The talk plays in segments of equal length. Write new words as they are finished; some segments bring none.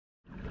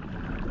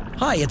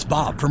Hi, it's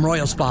Bob from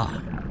Royal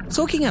Spa.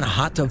 Soaking in a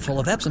hot tub full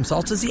of Epsom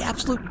salts is the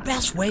absolute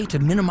best way to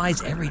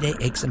minimize everyday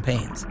aches and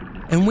pains.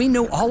 And we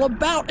know all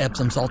about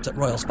Epsom salts at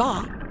Royal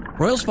Spa.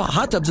 Royal Spa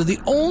hot tubs are the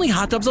only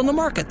hot tubs on the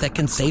market that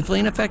can safely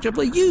and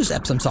effectively use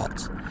Epsom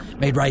salts.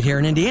 Made right here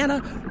in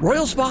Indiana,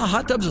 Royal Spa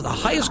hot tubs are the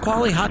highest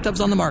quality hot tubs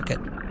on the market.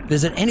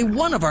 Visit any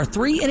one of our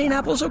 3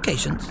 Indianapolis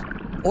locations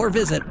or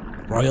visit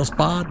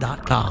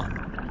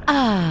royalspa.com.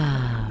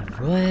 Ah,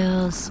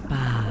 Royal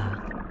Spa.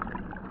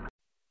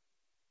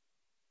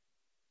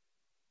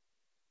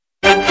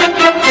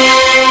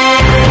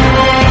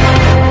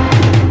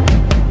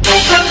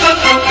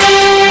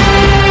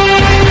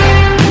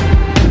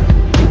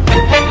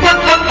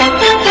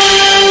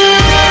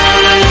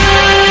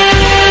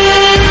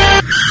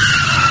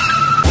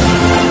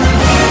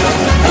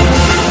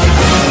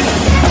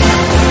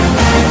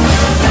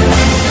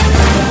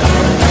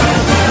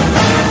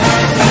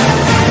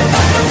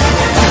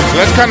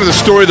 That's kind of the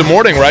story of the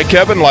morning, right,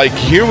 Kevin? Like,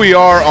 here we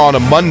are on a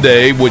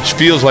Monday, which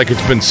feels like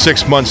it's been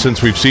 6 months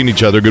since we've seen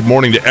each other. Good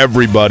morning to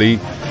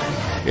everybody.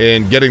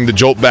 And getting the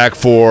jolt back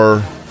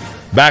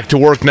to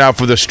work now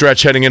for the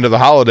stretch heading into the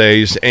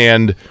holidays.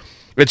 And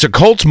it's a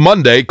Colts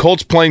Monday.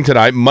 Colts playing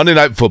tonight, Monday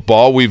Night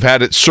Football. We've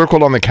had it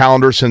circled on the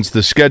calendar since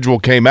the schedule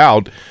came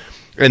out.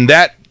 And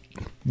that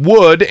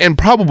would and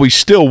probably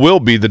still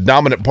will be the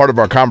dominant part of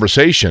our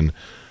conversation.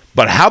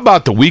 But how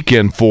about the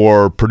weekend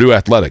for Purdue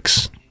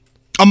Athletics?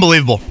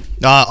 Unbelievable.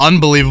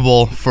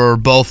 Unbelievable for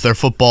both their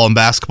football and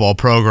basketball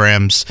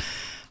programs.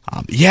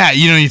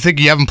 You think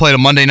you haven't played a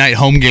Monday night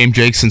home game,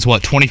 Jake, since,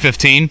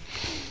 2015?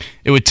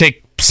 It would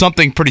take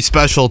something pretty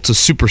special to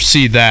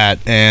supersede that,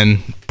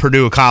 and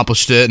Purdue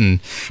accomplished it. And,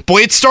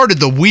 boy, it started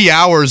the wee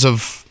hours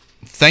of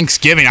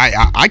Thanksgiving.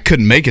 I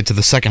couldn't make it to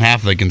the second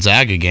half of the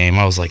Gonzaga game.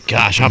 I was like,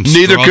 gosh, I'm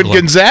Neither struggling. could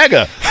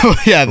Gonzaga.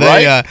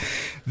 Yeah,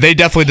 they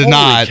definitely did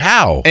not. Holy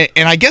cow.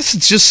 And I guess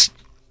it's just,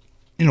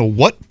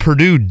 what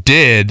Purdue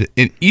did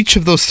in each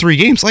of those 3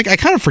 games. Like, I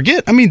kind of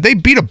forget. I mean, they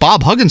beat a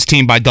Bob Huggins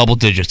team by double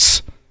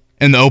digits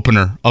in the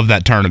opener of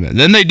that tournament.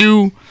 Then they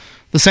do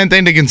the same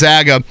thing to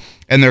Gonzaga,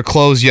 and their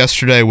close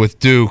yesterday with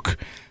Duke.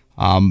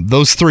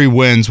 Those 3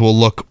 wins will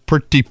look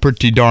pretty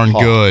darn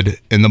good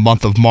in the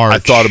month of March. I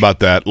thought about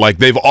that. Like,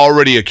 they've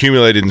already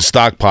accumulated and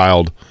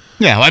stockpiled.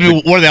 Yeah, I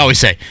mean, what do they always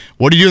say?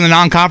 What do you do in the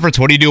non-conference?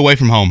 What do you do away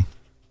from home?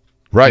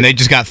 Right. And they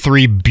just got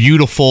 3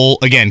 beautiful,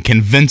 again,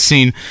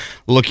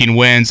 convincing-looking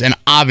wins. And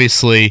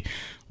obviously,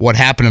 what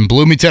happened in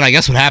Bloomington, I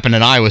guess what happened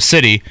in Iowa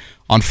City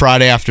on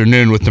Friday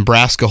afternoon with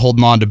Nebraska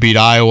holding on to beat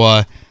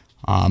Iowa.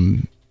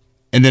 And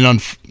then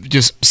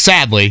just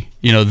sadly,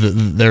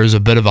 there's a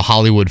bit of a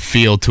Hollywood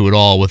feel to it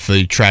all with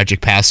the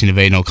tragic passing of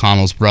Aiden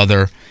O'Connell's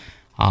brother.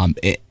 And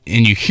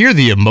you hear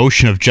the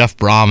emotion of Jeff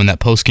Brom in that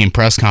post-game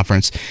press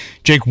conference.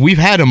 Jake, we've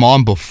had him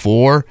on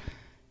before.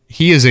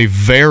 He is a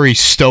very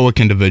stoic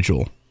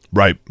individual.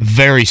 Right.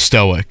 Very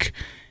stoic.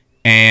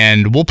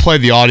 And we'll play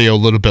the audio a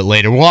little bit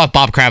later. We'll have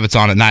Bob Kravitz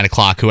on at 9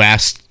 o'clock, who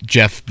asked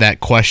Jeff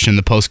that question in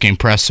the post-game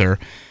presser.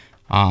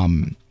 I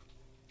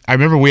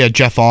remember we had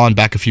Jeff on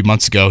back a few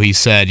months ago. He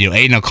said,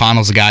 Aiden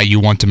O'Connell's a guy you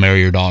want to marry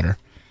your daughter.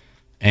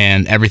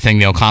 And everything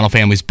the O'Connell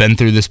family's been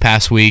through this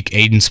past week,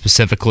 Aiden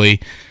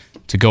specifically,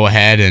 to go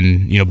ahead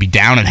and be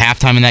down at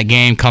halftime in that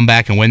game, come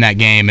back and win that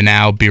game, and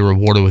now be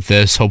rewarded with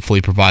this,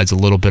 hopefully provides a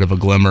little bit of a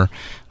glimmer.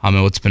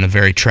 It's been a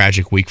very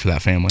tragic week for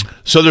that family.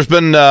 So there's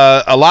been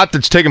a lot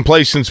that's taken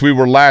place since we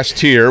were last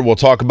here. We'll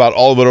talk about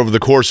all of it over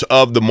the course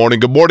of the morning.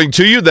 Good morning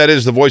to you. That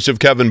is the voice of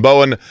Kevin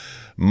Bowen.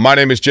 My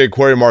name is Jake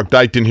Query. Mark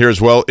Dykton here as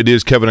well. It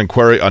is Kevin and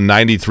Query on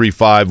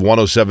 93.5,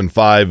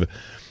 107.5.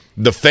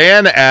 The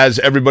Fan, as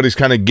everybody's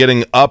kind of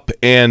getting up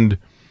and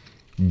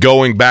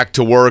going back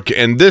to work.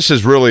 And this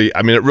is really,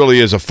 it really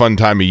is a fun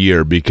time of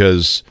year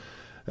because,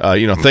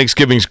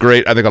 Thanksgiving's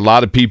great. I think a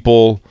lot of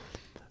people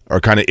are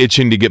kind of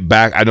itching to get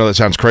back. I know that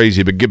sounds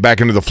crazy, but get back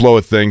into the flow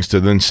of things to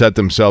then set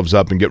themselves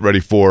up and get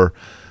ready for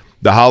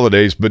the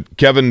holidays. But,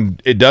 Kevin,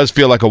 it does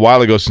feel like a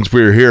while ago since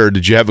we were here.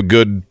 Did you have a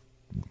good,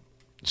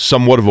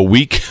 somewhat of a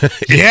week,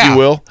 if you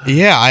will?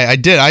 Yeah, I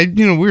did.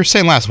 We were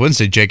saying last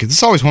Wednesday, Jake,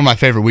 it's always one of my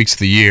favorite weeks of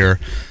the year.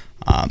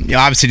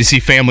 Obviously to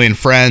see family and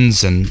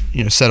friends, and,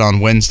 said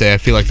on Wednesday, I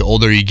feel like the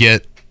older you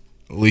get,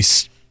 at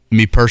least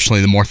me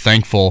personally, the more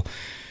thankful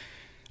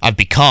I've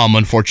become.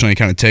 Unfortunately, it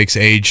kind of takes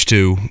age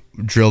to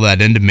drill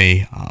that into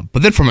me.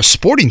 But then from a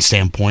sporting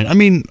standpoint,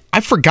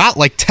 I forgot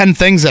like 10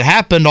 things that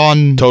happened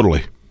on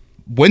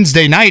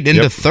Wednesday night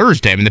into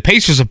Thursday. The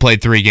Pacers have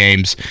played 3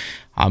 games.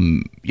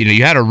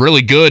 You had a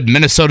really good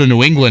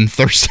Minnesota-New England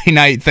Thursday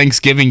night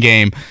Thanksgiving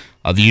game.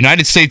 The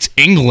United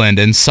States-England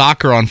in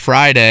soccer on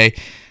Friday.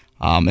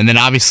 And then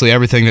obviously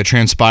everything that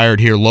transpired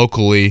here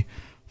locally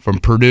from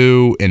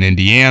Purdue and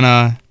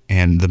Indiana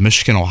and the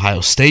Michigan-Ohio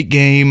State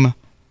game.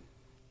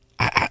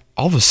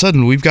 All of a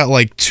sudden, we've got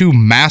like 2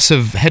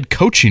 massive head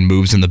coaching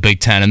moves in the Big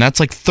Ten, and that's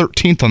like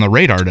 13th on the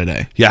radar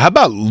today. Yeah, how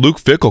about Luke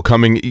Fickell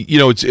coming?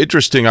 It's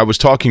interesting. I was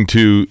talking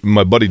to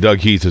my buddy Doug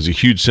Heath, who's a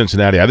huge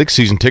Cincinnati, I think,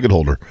 season ticket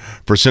holder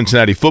for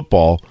Cincinnati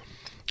football,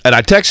 and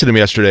I texted him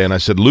yesterday, and I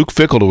said, Luke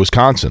Fickell to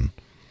Wisconsin.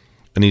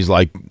 And he's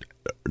like,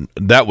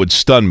 that would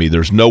stun me.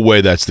 There's no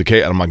way that's the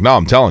case. And I'm like, no,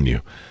 I'm telling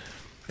you.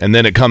 And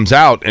then it comes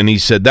out, and he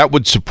said that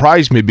would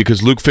surprise me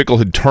because Luke Fickell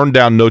had turned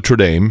down Notre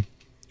Dame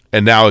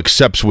and now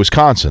accepts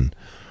Wisconsin.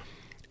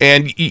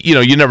 And, you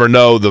know, you never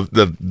know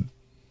the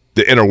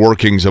inner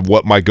workings of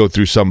what might go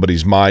through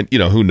somebody's mind. You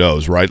know, who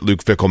knows, right?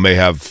 Luke Fickell may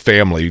have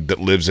family that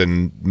lives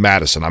in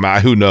Madison. I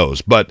mean, who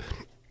knows? But,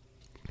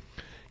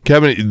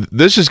 Kevin,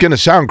 this is going to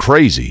sound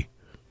crazy.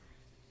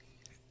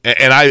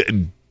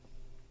 And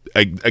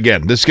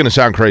again, this is going to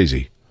sound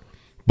crazy.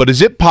 But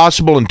is it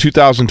possible in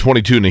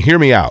 2022, and hear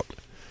me out,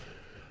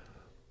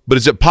 but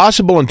is it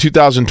possible in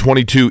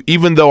 2022,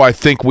 even though I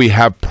think we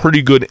have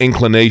pretty good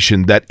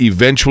inclination that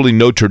eventually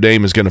Notre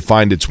Dame is going to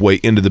find its way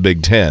into the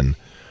Big Ten,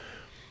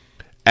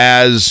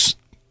 as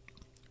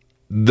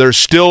there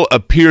still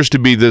appears to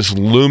be this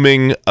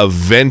looming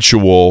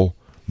eventual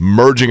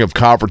merging of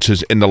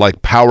conferences into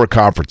like power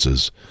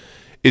conferences,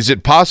 is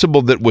it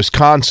possible that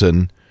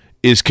Wisconsin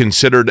is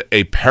considered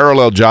a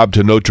parallel job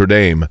to Notre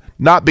Dame,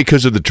 not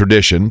because of the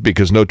tradition,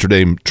 because Notre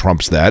Dame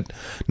trumps that,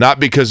 not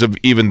because of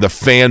even the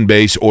fan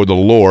base or the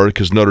lore,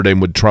 because Notre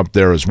Dame would trump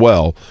there as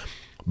well,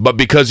 but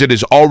because it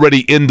is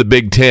already in the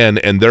Big Ten,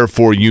 and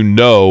therefore you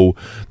know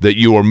that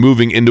you are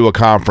moving into a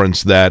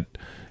conference that,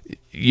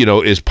 you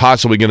know, is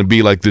possibly going to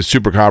be like this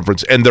super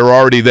conference, and they're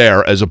already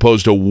there, as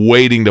opposed to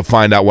waiting to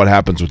find out what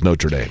happens with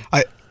Notre Dame.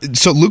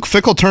 So Luke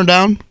Fickell turned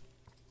down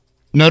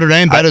Notre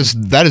Dame? That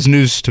is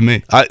news to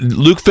me.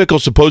 Luke Fickell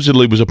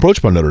supposedly was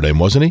approached by Notre Dame,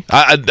 wasn't he?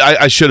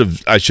 I should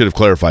have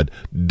clarified.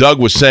 Doug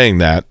was saying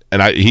that,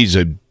 and he's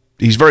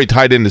very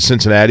tied into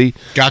Cincinnati.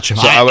 Gotcha.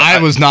 So I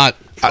was not.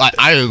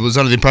 I was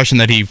under the impression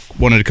that he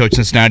wanted to coach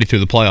Cincinnati through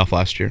the playoff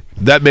last year.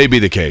 That may be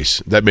the case.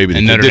 And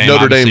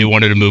Notre Dame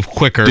wanted to move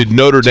quicker. Did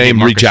Notre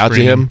Dame reach out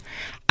to him?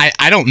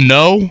 I don't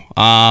know.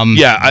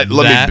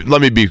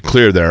 Let me be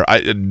clear there.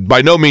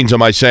 By no means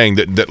am I saying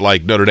that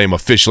like Notre Dame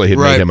officially had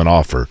made him an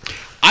offer.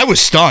 I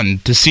was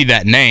stunned to see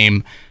that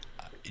name.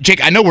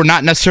 Jake, I know we're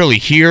not necessarily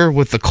here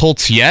with the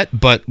Colts yet,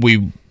 but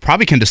we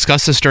probably can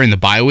discuss this during the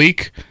bye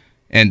week.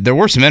 And there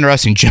were some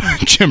interesting Jim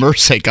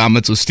Irsay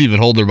comments with Stephen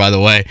Holder, by the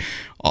way,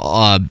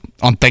 on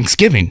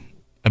Thanksgiving.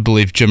 I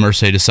believe Jim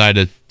Irsay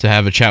decided to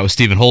have a chat with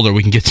Stephen Holder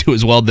we can get to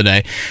as well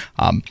today.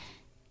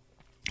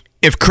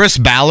 If Chris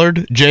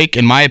Ballard, Jake,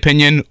 in my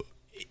opinion,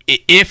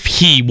 if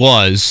he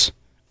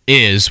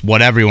is,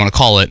 whatever you want to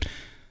call it,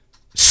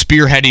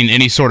 spearheading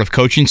any sort of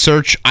coaching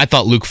search, I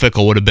thought Luke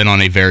Fickell would have been on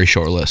a very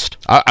short list.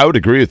 I would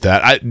agree with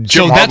that.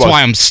 That's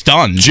why I'm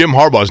stunned. Jim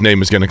Harbaugh's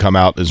name is going to come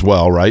out as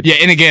well, right? Yeah,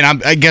 and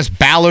again, I guess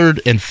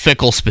Ballard and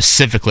Fickell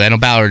specifically. I know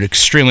Ballard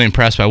extremely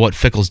impressed by what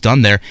Fickell's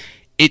done there.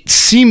 It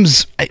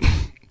seems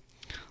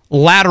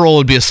lateral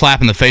would be a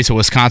slap in the face of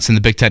Wisconsin in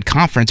the Big Ten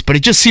Conference, but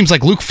it just seems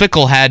like Luke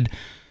Fickell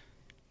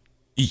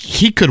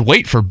he could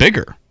wait for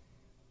bigger.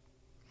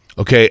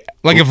 Okay,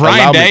 like if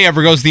Ryan Day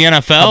ever goes to the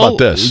NFL, how about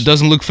this?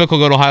 Doesn't Luke Fickell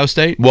go to Ohio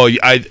State? Well,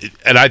 I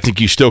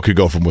think you still could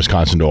go from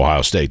Wisconsin to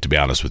Ohio State, to be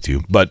honest with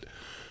you. But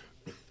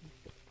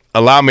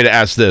allow me to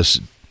ask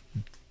this: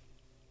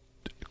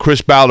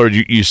 Chris Ballard,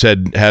 you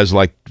said, has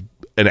like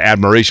an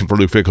admiration for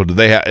Luke Fickell. Do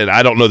they have? And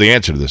I don't know the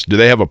answer to this. Do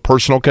they have a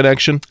personal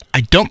connection?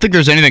 I don't think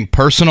there's anything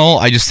personal.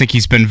 I just think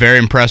he's been very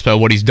impressed by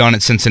what he's done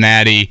at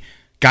Cincinnati.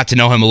 Got to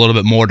know him a little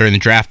bit more during the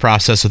draft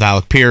process with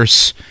Alec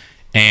Pierce,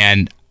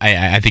 and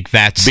I think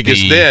that's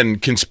because then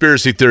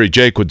conspiracy theory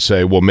Jake would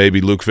say, well, maybe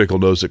Luke Fickell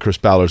knows that Chris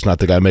Ballard's not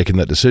the guy making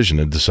that decision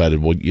and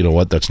decided, well, you know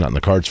what, that's not in the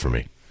cards for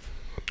me.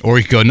 Or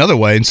you could go another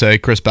way and say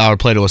Chris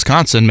Ballard played at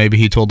Wisconsin. Maybe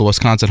he told the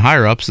Wisconsin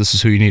higher-ups, this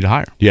is who you need to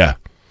hire. Yeah.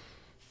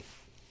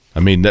 I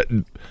mean,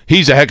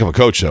 he's a heck of a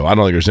coach, though. I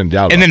don't think there's any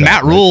doubt about that. And then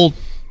Matt Rule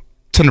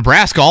to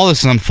Nebraska, all this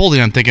is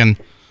unfolding. I'm thinking,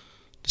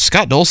 does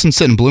Scott Dolson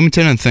sit in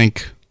Bloomington and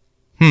think,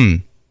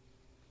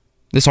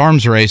 this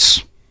arms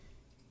race,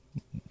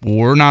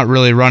 we're not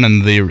really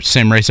running the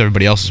same race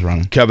everybody else is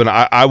running. Kevin,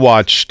 I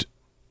watched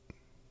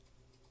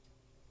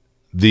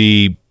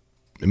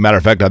matter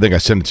of fact, I think I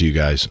sent it to you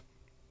guys.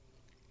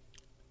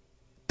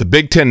 The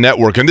Big Ten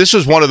Network, and this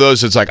was one of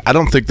those that's like, I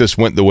don't think this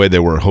went the way they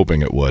were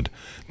hoping it would.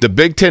 The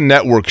Big Ten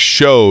Network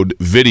showed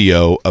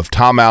video of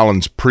Tom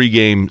Allen's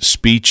pregame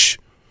speech.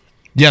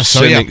 Yes,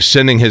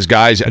 sending his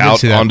guys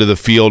out onto the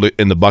field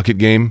in the bucket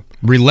game.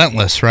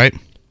 Relentless, right?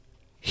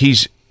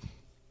 He's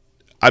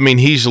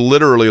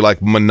literally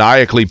like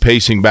maniacally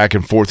pacing back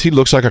and forth. He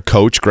looks like a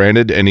coach,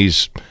 granted, and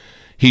he's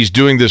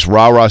doing this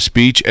rah-rah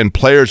speech, and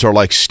players are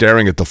like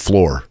staring at the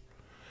floor.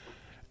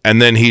 And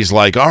then he's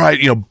like, all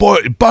right,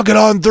 boy, bucket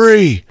on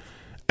 3.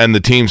 And the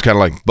team's kind of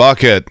like,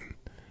 bucket.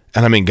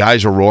 And I mean,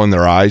 guys are rolling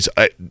their eyes.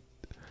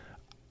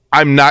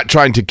 I'm not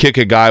trying to kick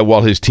a guy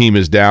while his team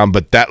is down,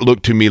 but that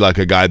looked to me like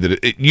a guy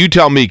that you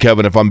tell me,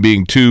 Kevin, if I'm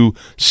being too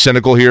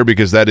cynical here,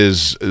 because that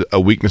is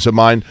a weakness of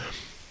mine.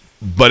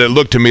 But it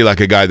looked to me like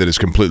a guy that has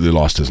completely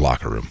lost his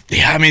locker room.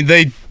 Yeah, I mean,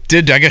 they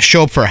did, I guess,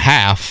 show up for a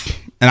half.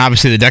 And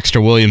obviously the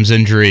Dexter Williams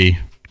injury,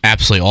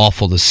 absolutely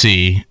awful to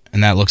see.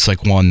 And that looks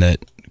like one that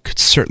could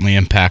certainly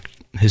impact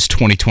his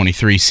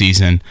 2023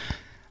 season.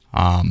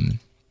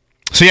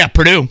 So, yeah,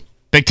 Purdue,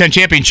 Big Ten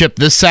Championship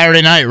this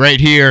Saturday night right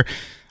here.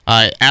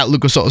 at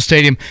Lucas Oil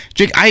Stadium.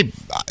 Jake, I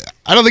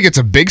don't think it's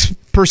a big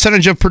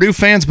percentage of Purdue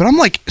fans, but I'm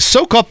like,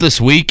 soak up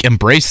this week,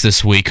 embrace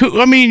this week. You're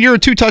a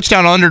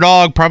 2-touchdown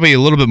underdog, probably a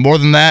little bit more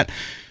than that.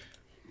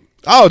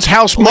 Oh, it's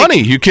house money.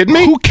 You kidding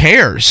me? Who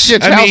cares?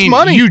 It's house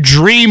money. You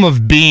dream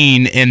of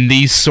being in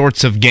these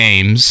sorts of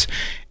games,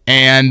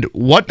 and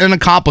what an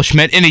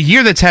accomplishment in a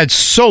year that's had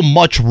so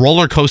much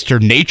roller coaster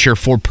nature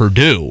for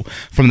Purdue.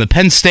 From the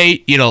Penn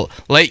State,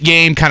 late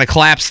game kind of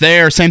collapse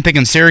there. Same thing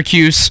in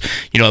Syracuse.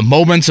 At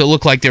moments it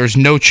looked like there was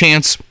no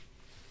chance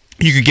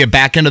you could get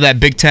back into that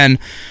Big Ten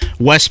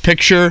West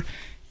picture.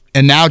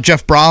 And now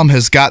Jeff Brom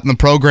has gotten the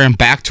program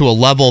back to a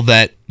level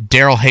that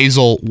Darrell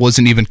Hazel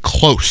wasn't even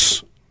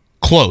close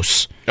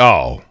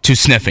to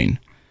sniffing.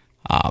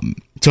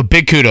 So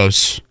big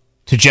kudos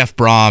to Jeff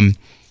Brom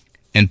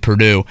and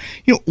Purdue.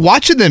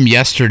 Watching them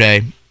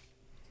yesterday,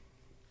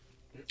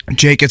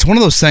 Jake, it's one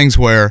of those things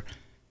where,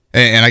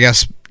 and I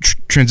guess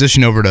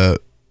transition over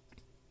to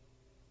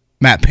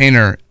Matt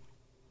Painter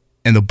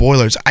and the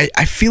Boilers,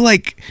 I feel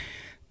like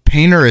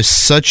Painter is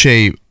such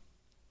a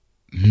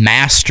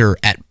master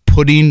at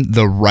putting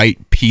the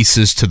right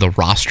pieces to the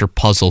roster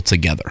puzzle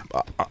together.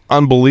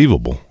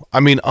 Unbelievable.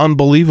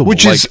 Unbelievable.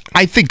 Which is,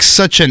 I think,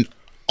 such an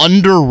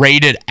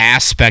underrated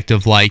aspect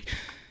of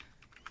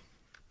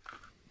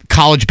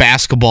college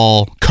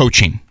basketball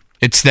coaching.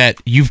 It's that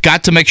you've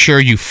got to make sure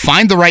you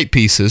find the right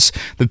pieces.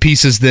 The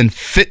pieces then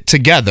fit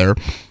together.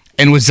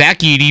 And with Zach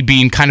Edey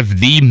being kind of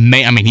the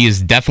main, he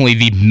is definitely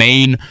the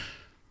main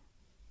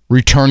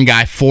return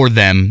guy for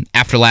them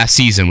after last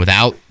season.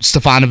 Without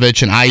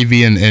Stefanovic and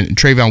Ivey and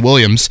Travion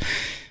Williams,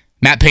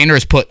 Matt Painter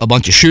has put a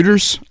bunch of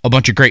shooters, a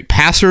bunch of great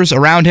passers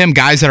around him,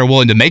 guys that are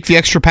willing to make the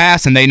extra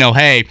pass, and they know,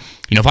 hey,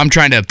 if I'm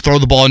trying to throw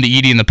the ball into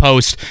Edey in the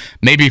post,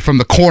 maybe from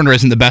the corner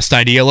isn't the best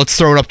idea. Let's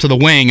throw it up to the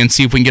wing and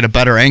see if we can get a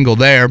better angle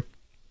there.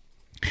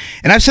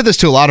 And I've said this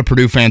to a lot of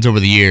Purdue fans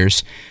over the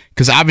years,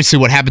 because obviously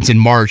what happens in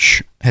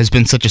March has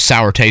been such a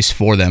sour taste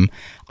for them.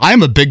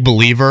 I'm a big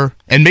believer,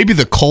 and maybe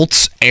the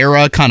Colts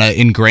era kind of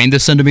ingrained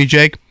this into me,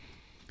 Jake.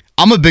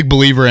 I'm a big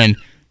believer in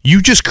you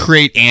just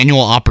create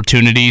annual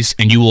opportunities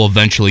and you will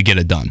eventually get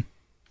it done.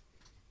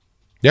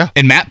 Yeah.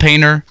 And Matt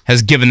Painter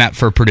has given that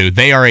for Purdue.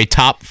 They are a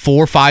top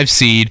 4 or 5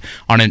 seed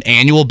on an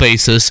annual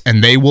basis,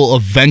 and they will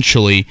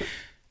eventually,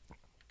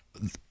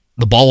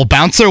 the ball will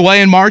bounce their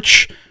way in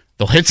March,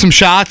 they'll hit some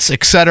shots,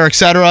 et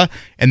cetera,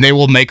 and they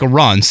will make a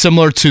run.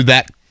 Similar to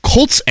that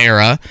Colts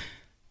era.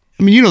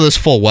 You know this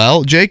full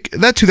well, Jake.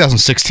 That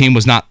 2016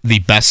 was not the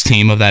best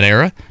team of that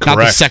era. Correct. Not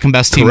the second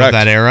best team of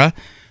that era.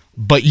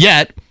 But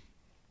yet,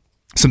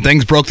 some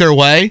things broke their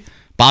way.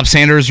 Bob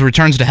Sanders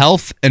returns to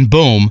health, and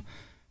boom,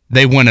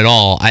 they win it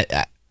all.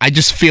 I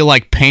just feel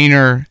like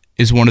Painter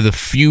is one of the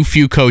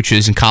few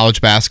coaches in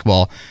college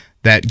basketball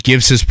that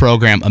gives his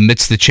program,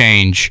 amidst the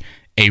change,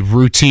 a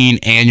routine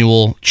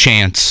annual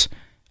chance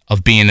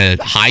of being a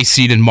high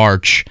seed in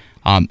March.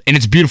 And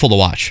it's beautiful to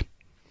watch.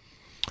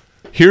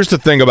 Here's the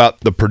thing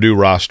about the Purdue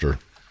roster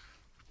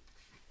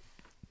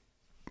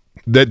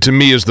that to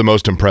me is the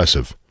most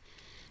impressive.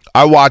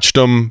 I watched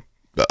them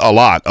a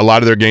lot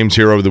of their games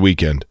here over the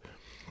weekend.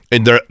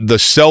 And the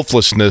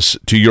selflessness,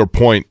 to your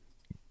point,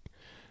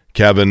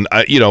 Kevin,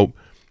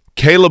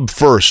 Caleb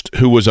First,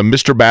 who was a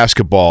Mr.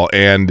 Basketball,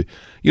 and,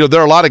 there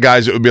are a lot of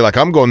guys that would be like,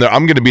 I'm going there,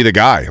 I'm going to be the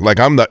guy.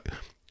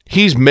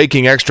 He's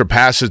making extra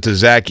passes to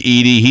Zach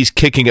Edey. He's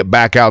kicking it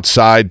back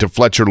outside to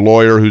Fletcher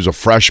Lawyer, who's a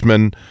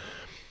freshman.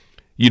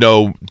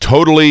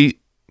 Totally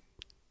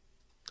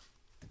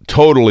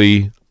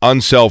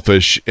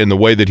unselfish in the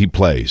way that he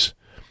plays.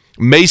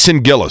 Mason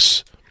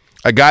Gillis,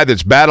 a guy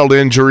that's battled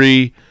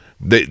injury,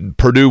 that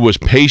Purdue was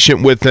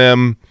patient with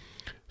him,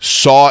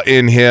 saw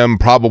in him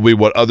probably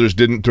what others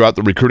didn't throughout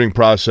the recruiting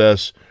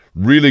process.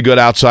 Really good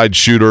outside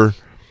shooter.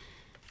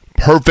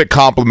 Perfect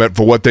complement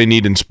for what they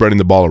need in spreading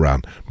the ball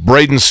around.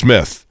 Braden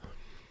Smith,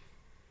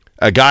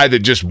 a guy that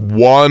just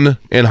won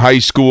in high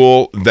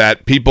school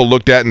that people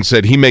looked at and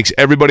said, he makes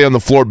everybody on the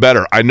floor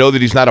better. I know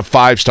that he's not a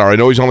 5-star. I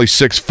know he's only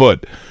 6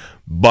 foot,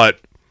 but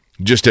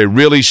just a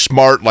really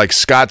smart, like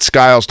Scott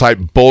Skiles type,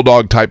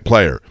 bulldog type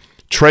player.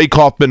 Trey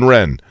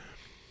Kaufman-Renn,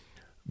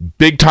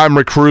 big-time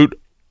recruit,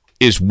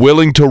 is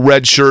willing to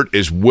redshirt,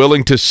 is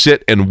willing to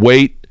sit and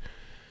wait,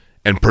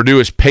 and Purdue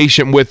is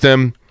patient with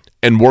him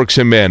and works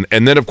him in.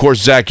 And then, of course,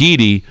 Zach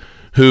Edey,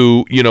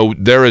 who,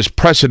 there is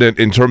precedent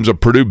in terms of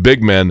Purdue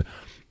big men,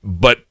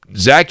 but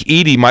Zach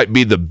Edey might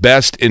be the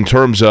best in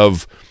terms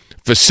of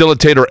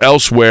facilitator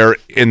elsewhere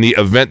in the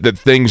event that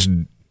things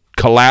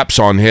collapse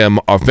on him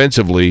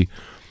offensively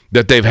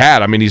that they've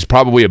had. He's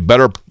probably a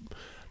better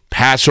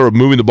passer of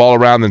moving the ball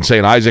around than, say,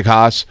 an Isaac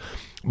Haas.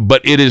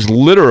 But it is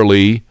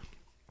literally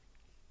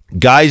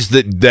guys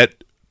that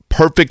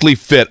perfectly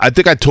fit. I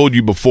think I told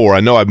you before.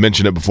 I know I've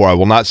mentioned it before. I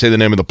will not say the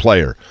name of the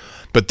player.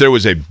 But there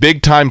was a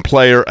big-time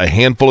player a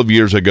handful of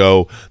years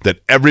ago that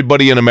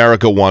everybody in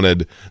America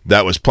wanted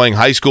that was playing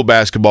high school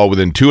basketball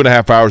within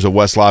 2.5 hours of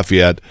West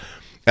Lafayette.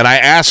 And I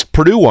asked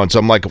Purdue once,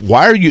 I'm like,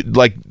 why are you,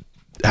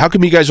 how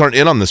come you guys aren't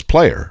in on this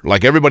player?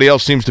 Everybody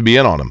else seems to be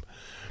in on him.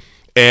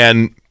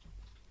 And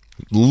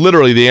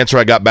literally the answer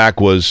I got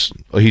back was,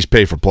 he's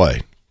pay for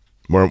play.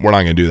 We're not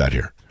going to do that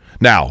here.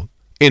 Now,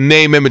 in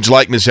name, image,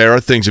 likeness era,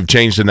 things have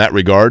changed in that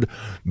regard.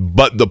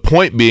 But the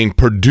point being,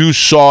 Purdue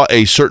saw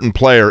a certain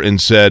player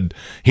and said,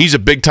 he's a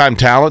big-time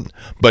talent,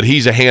 but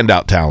he's a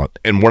handout talent,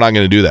 and we're not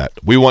going to do that.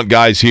 We want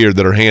guys here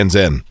that are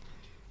hands-in,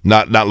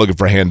 not looking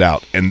for a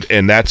handout.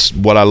 And that's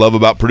what I love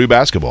about Purdue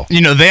basketball.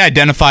 They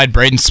identified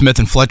Braden Smith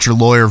and Fletcher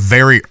Lawyer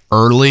very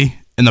early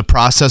in the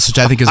process, which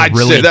I think is I'd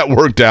say that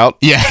worked out.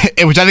 Yeah,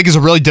 which I think is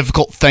a really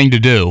difficult thing to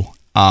do,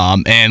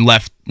 and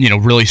left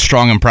really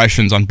strong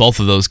impressions on both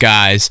of those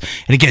guys.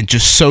 And again,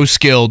 just so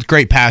skilled,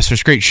 great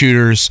passers, great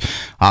shooters.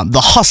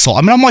 The hustle.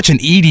 I mean, I'm watching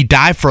Edey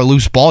dive for a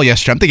loose ball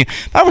yesterday. I'm thinking,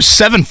 if I was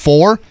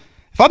 7'4",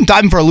 if I'm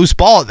diving for a loose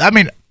ball, I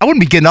mean, I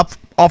wouldn't be getting up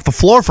off the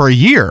floor for a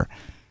year.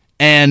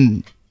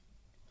 And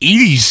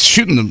Edey's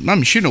shooting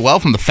it well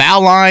from the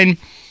foul line.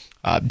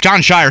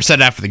 John Shire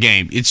said after the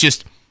game, it's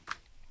just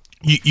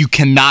you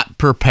cannot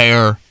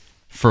prepare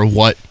for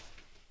what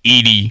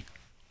Edey's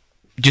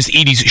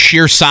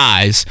sheer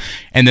size,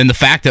 and then the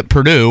fact that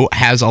Purdue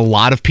has a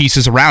lot of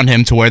pieces around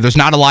him to where there's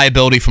not a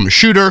liability from a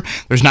shooter,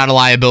 there's not a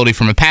liability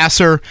from a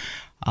passer.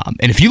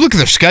 And if you look at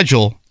their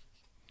schedule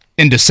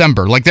in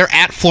December, like they're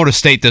at Florida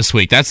State this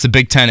week. That's the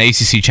Big Ten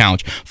ACC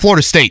Challenge.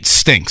 Florida State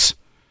stinks.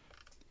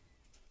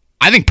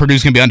 I think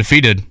Purdue's going to be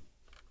undefeated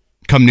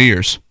come New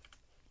Year's.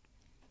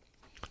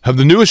 Have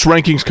the newest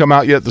rankings come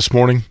out yet this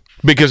morning?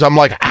 Because I'm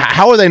like,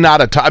 how are they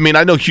not I mean,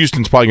 I know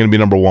Houston's probably going to be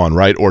number 1,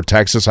 right? Or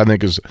Texas, I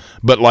think is.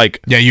 But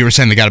like, yeah, you were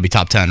saying they got to be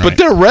top 10, right? But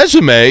their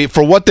resume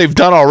for what they've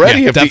done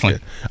already, yeah,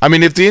 definitely.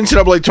 If the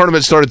NCAA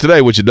tournament started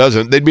today, which it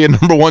doesn't, they'd be a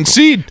number 1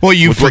 seed. Well,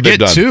 you forget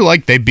too,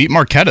 like they beat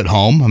Marquette at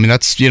home. I mean,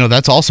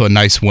 that's also a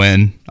nice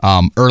win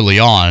early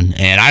on,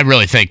 and I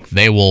really think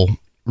they will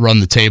run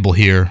the table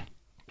here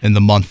in the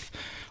month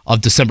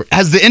of December.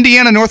 Has the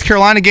Indiana-North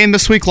Carolina game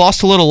this week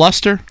lost a little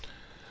luster?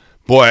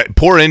 Boy,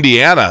 poor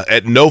Indiana,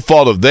 at no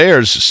fault of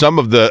theirs,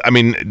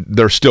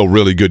 they're still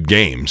really good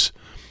games.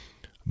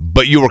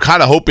 But you were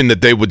kind of hoping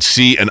that they would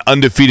see an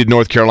undefeated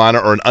North Carolina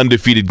or an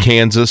undefeated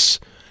Kansas.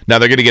 Now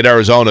they're going to get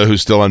Arizona,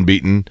 who's still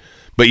unbeaten.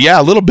 But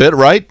yeah, a little bit,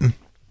 right?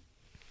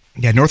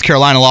 Yeah, North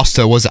Carolina lost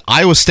to, was it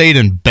Iowa State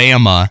and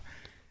Bama?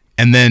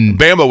 And then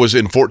Bama was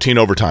in 14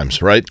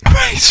 overtimes, right?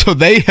 Right. So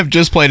they have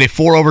just played a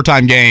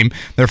 4-overtime game.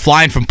 They're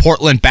flying from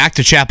Portland back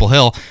to Chapel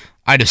Hill.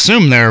 I'd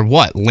assume they're,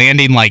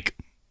 landing like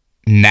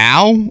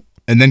now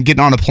and then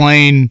getting on a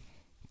plane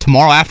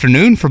tomorrow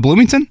afternoon for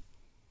Bloomington?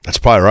 That's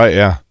probably right,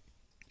 yeah.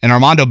 And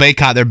Armando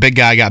Bacot, their big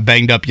guy, got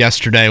banged up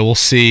yesterday. We'll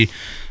see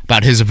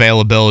about his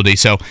availability.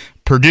 So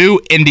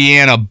Purdue,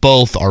 Indiana,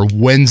 both are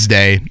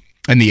Wednesday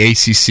in the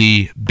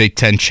ACC Big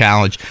Ten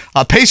Challenge.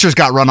 Pacers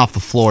got run off the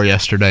floor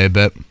yesterday a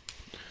bit.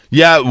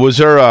 Yeah, was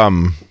there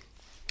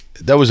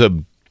that was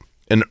an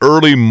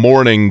early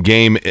morning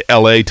game,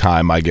 LA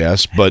time, I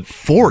guess, but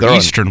 4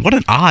 Eastern. What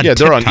an odd Yeah,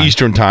 they're on time.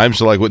 Eastern time,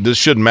 so this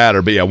shouldn't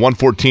matter. But yeah,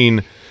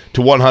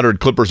 114-100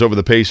 Clippers over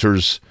the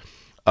Pacers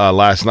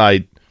last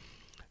night.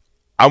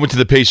 I went to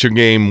the Pacer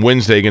game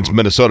Wednesday against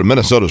Minnesota.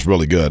 Minnesota's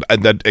really good. I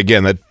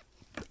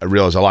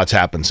realize a lot's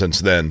happened since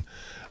then.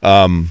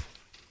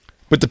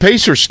 But the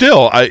Pacers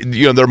still,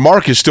 their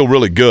mark is still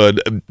really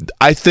good.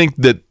 I think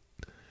that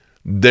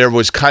there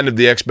was kind of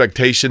the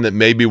expectation that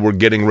maybe we're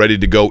getting ready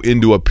to go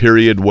into a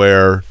period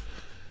where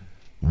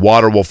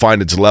water will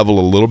find its level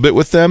a little bit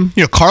with them.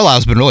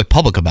 Carlisle's been really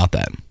public about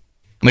that.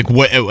 Like,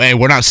 hey,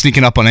 we're not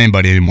sneaking up on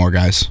anybody anymore,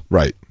 guys.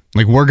 Right.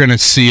 Like, we're going to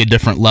see a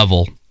different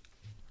level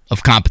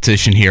of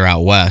competition here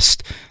out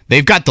west.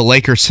 They've got the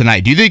Lakers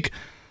tonight. Do you think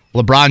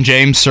LeBron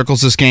James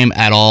circles this game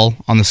at all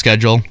on the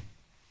schedule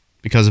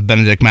because of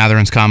Benedict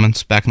Matherin's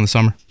comments back in the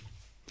summer?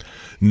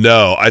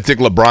 No, I think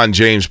LeBron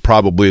James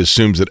probably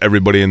assumes that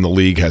everybody in the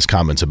league has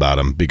comments about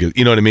him because,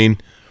 you know what I mean?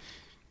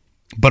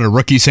 But a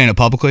rookie saying it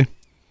publicly?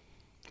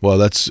 Well,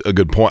 that's a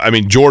good point. I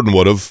mean, Jordan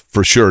would have,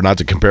 for sure, not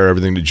to compare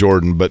everything to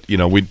Jordan, but,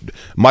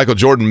 Michael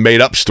Jordan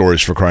made up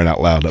stories, for crying out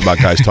loud, about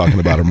guys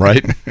talking about him,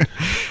 right?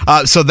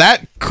 So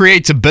that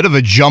creates a bit of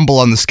a jumble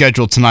on the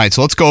schedule tonight.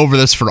 So let's go over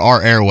this for our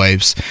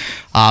airwaves.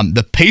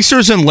 The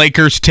Pacers and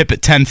Lakers tip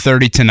at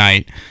 10:30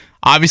 tonight.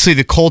 Obviously,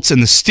 the Colts and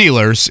the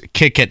Steelers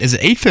kick at, is it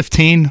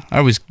 8:15? I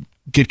always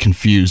get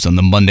confused on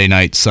the Monday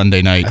night,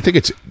 Sunday night.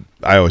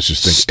 I always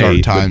just think start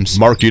 8 times.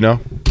 Mark, I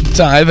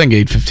think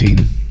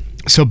 8:15.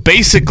 So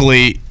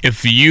basically,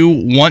 if you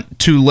want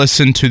to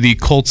listen to the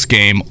Colts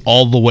game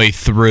all the way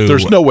through,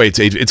 there's no way it's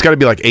 8. It's got to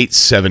be like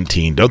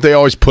 8:17. Don't they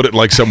always put it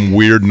like some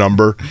weird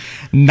number?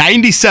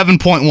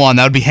 97.1.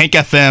 That would be Hank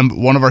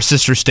FM, one of our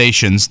sister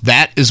stations.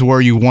 That is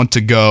where you want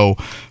to go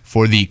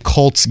for the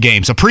Colts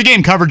game. So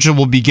pregame coverage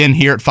will begin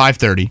here at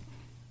 5:30.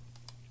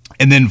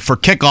 And then for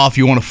kickoff,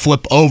 you want to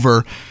flip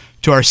over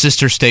to our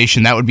sister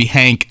station. That would be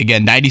Hank,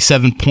 again,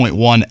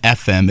 97.1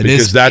 FM.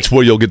 Because that's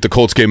where you'll get the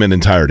Colts game in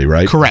entirety,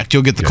 right? Correct.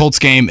 You'll get the Colts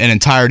game in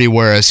entirety,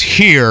 whereas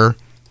here,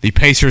 the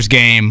Pacers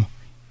game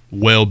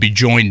will be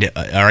joined,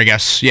 or I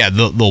guess,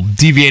 they'll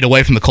deviate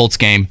away from the Colts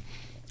game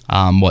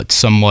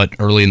somewhat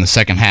early in the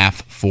second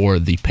half for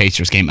the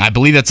Pacers game. I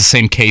believe that's the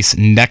same case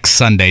next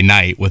Sunday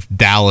night with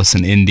Dallas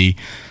and Indy.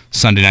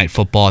 Sunday Night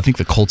Football. I think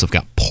the Colts have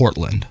got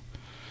Portland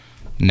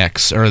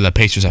next, or the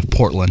Pacers have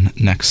Portland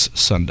next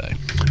Sunday.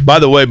 By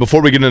the way,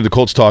 before we get into the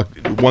Colts talk,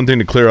 one thing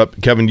to clear up,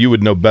 Kevin, you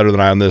would know better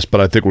than I on this, but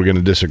I think we're going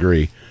to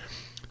disagree.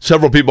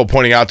 Several people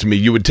pointing out to me,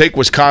 you would take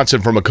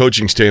Wisconsin from a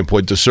coaching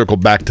standpoint to circle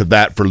back to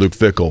that for Luke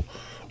Fickell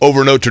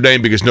over Notre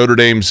Dame because Notre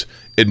Dame's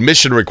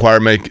admission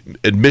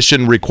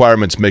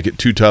requirements make it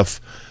too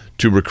tough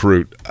to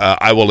recruit.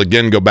 I will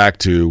again go back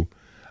to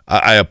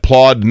I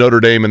applaud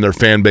Notre Dame and their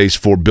fan base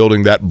for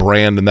building that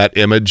brand and that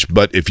image,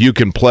 but if you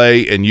can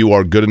play and you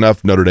are good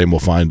enough, Notre Dame will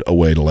find a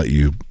way to let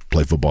you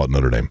play football at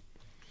Notre Dame.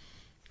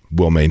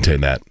 We'll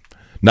maintain that.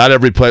 Not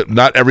every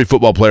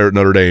football player at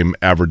Notre Dame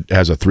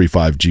has a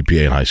 3.5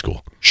 GPA in high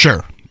school.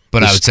 Sure,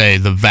 but I would say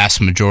the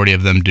vast majority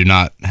of them do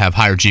not have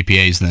higher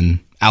GPAs than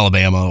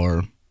Alabama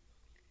or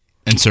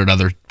insert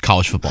other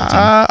college football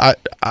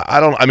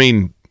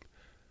team.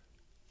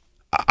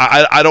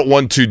 I don't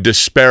want to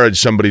disparage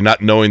somebody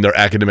not knowing their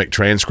academic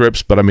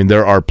transcripts, but I mean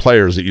there are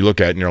players that you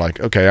look at and you're like,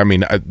 okay, I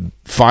mean,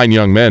 fine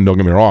young men, don't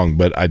get me wrong,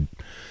 but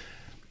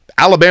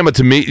Alabama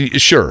to me,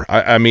 sure.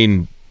 I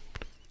mean,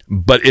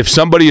 but if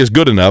somebody is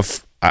good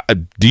enough,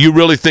 do you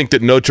really think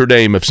that Notre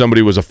Dame, if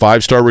somebody was a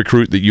 5-star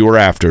recruit that you were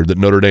after, that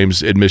Notre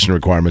Dame's admission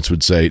requirements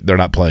would say they're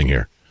not playing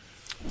here?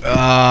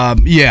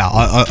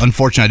 Yeah,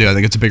 unfortunately I do. I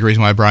think it's a big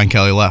reason why Brian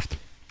Kelly left.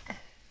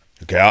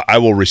 Okay, I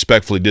will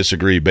respectfully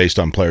disagree based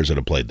on players that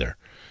have played there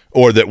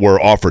or that were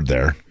offered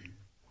there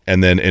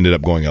and then ended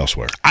up going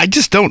elsewhere. I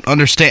just don't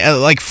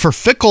understand. Like, for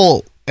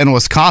Fickell in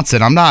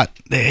Wisconsin, I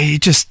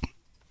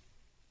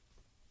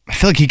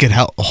feel like he could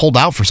hold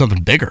out for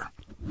something bigger.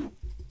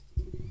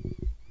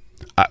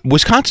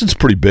 Wisconsin's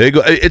pretty big.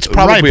 It's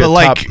probably right,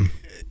 but top.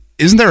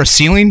 Isn't there a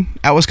ceiling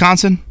at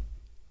Wisconsin?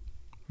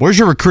 Where's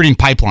your recruiting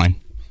pipeline?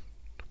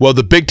 Well,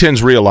 the Big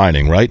Ten's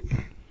realigning, right?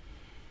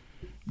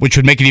 Which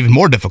would make it even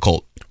more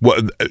difficult.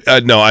 Well,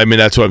 no, I mean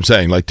that's what I'm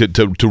saying. Like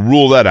to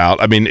rule that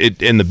out. I mean,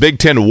 in the Big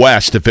Ten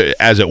West, if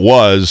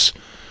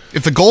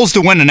the goal is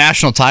to win a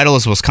national title,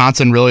 is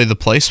Wisconsin really the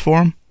place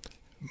for him?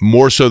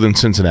 More so than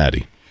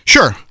Cincinnati.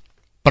 Sure,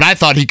 but I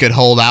thought he could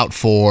hold out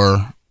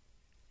for,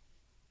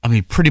 I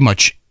mean, pretty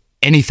much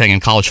anything in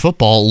college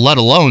football, let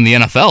alone the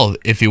NFL,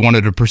 if he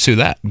wanted to pursue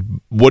that.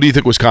 What do you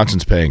think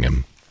Wisconsin's paying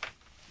him?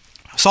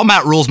 I saw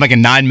Matt Rule's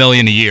making $9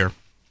 million a year.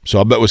 So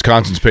I'll bet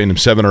Wisconsin's paying him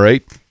 7 or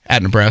 8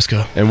 at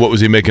Nebraska. And what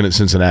was he making at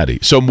Cincinnati?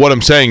 So what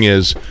I'm saying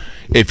is,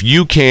 if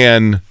you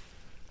can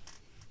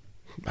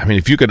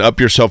up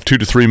yourself $2 to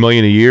 $3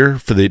 million a year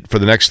for the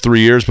next 3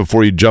 years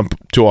before you jump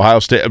to Ohio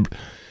State,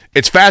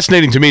 it's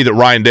fascinating to me that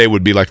Ryan Day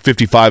would be like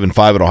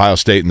 55-5 at Ohio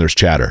State, and there's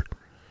chatter,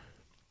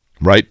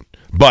 right?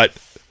 But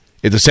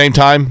at the same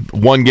time,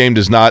 one game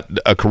does not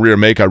a career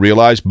make, I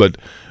realize, but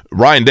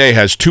Ryan Day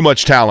has too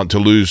much talent to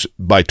lose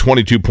by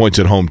 22 points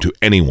at home to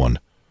anyone.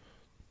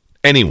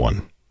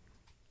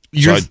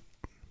 Your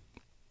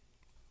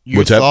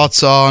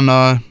thoughts on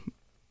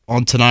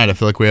tonight? I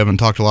feel like we haven't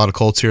talked a lot of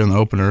Colts here in the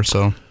opener,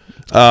 so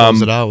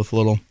close it out with a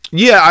little.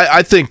 Yeah,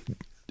 I think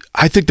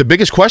the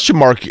biggest question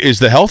mark is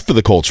the health for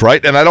the Colts,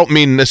 right? And I don't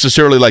mean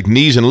necessarily like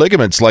knees and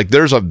ligaments. Like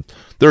there's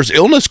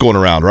illness going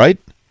around, right?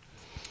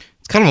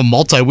 It's kind of a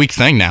multi-week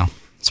thing now.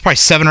 It's probably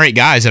 7 or 8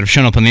 guys that have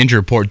shown up on the injury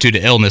report due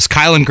to illness.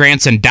 Kylan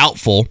Granson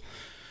doubtful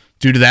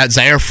due to that.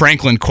 Zaire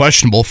Franklin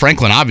questionable.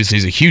 Franklin obviously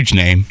is a huge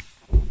name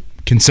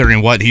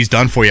considering what he's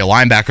done for you, a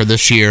linebacker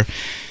this year.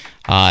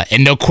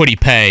 And no Kwity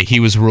Paye. He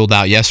was ruled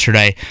out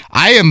yesterday.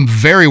 I am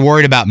very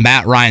worried about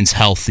Matt Ryan's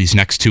health these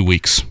next 2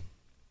 weeks.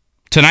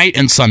 Tonight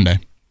and Sunday.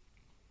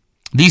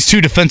 These 2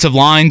 defensive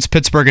lines,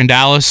 Pittsburgh and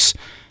Dallas,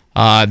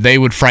 they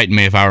would frighten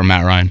me if I were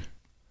Matt Ryan.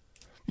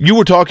 You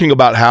were talking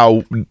about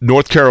how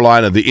North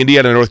Carolina, the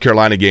Indiana-North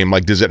Carolina game,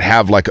 like, does it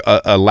have like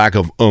a lack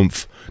of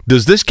oomph?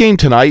 Does this game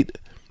tonight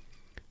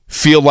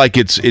feel like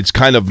it's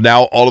kind of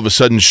now all of a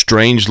sudden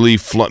strangely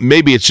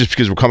maybe it's just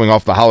because we're coming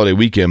off the holiday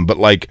weekend, but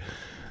like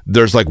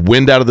there's like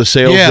wind out of the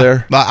sails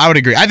there? I would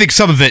agree. I think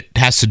some of it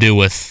has to do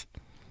with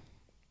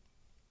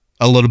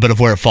a little bit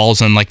of where it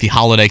falls on like the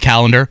holiday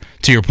calendar,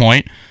 to your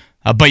point.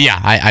 But yeah,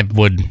 I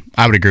would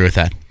agree with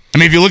that. I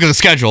mean, if you look at the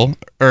schedule,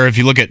 or if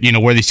you look at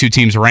where these two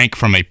teams rank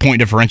from a point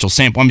differential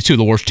sample, I mean, 2 of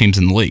the worst teams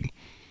in the league.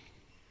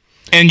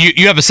 And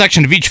you have a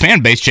section of each fan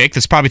base, Jake,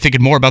 that's probably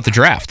thinking more about the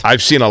draft.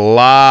 I've seen a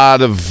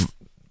lot of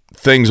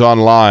things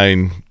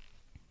online.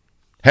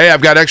 Hey,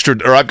 I've got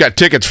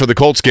tickets for the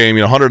Colts game,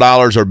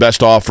 $100 or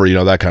best offer,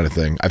 that kind of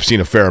thing. I've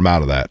seen a fair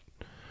amount of that.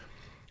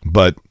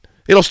 But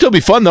it'll still be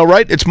fun, though,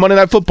 right? It's Monday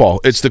Night Football.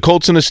 It's the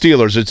Colts and the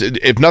Steelers.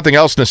 If nothing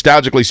else,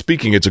 nostalgically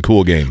speaking, it's a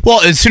cool game.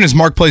 Well, as soon as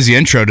Mark plays the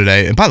intro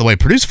today, and by the way,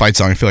 Purdue's fight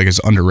song I feel like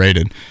is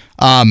underrated.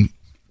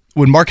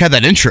 When Mark had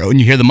that intro and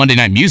you hear the Monday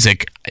night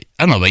music, I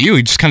don't know about you,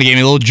 he just kind of gave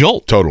me a little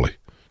jolt. Totally.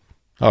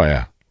 Oh,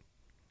 yeah.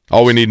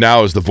 All we need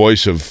now is the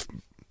voice of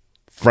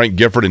Frank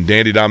Gifford and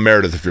Dandy Don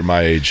Meredith if you're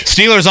my age.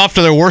 Steelers off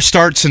to their worst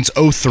start since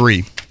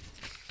 2003.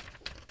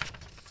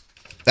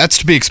 That's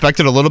to be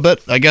expected a little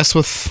bit, I guess,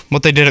 with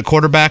what they did at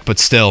quarterback, but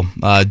still,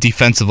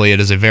 defensively, it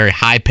is a very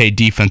high-paid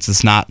defense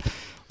that's not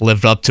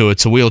lived up to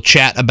it. So we'll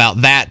chat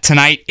about that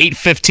tonight,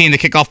 8:15, the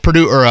kickoff.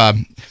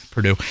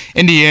 Purdue.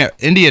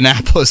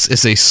 Indianapolis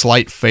is a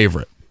slight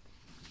favorite.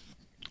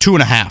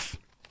 2.5.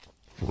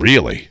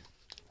 Really?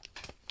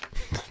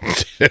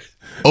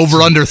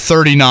 Over under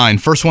 39.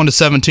 First one to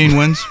 17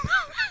 wins.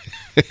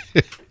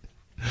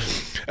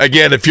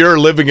 Again, if you're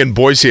living in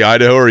Boise,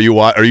 Idaho, are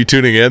you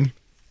tuning in?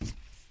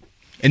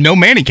 And no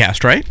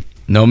Manningcast, right?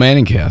 No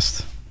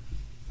Manningcast.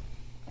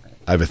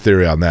 I have a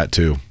theory on that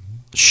too.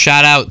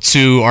 Shout out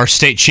to our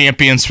state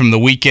champions from the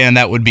weekend.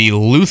 That would be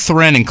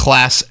Lutheran in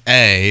Class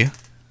A.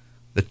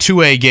 The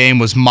 2A game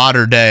was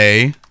Mater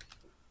Dei.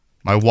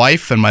 My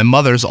wife and my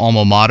mother's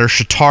alma mater,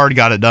 Chittard,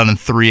 got it done in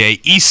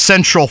 3A. East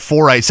Central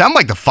 4A. Sounded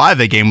like the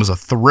 5A game was a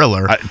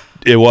thriller.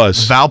 It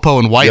was. Valpo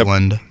and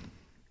Whiteland. Yep.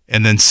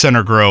 And then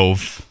Center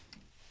Grove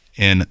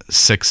in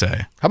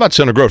 6A. How about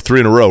Center Grove? 3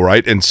 in a row,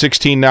 right? And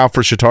 16 now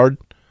for Chittard.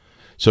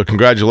 So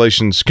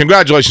congratulations.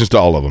 Congratulations to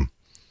all of them.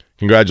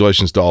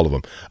 Congratulations to all of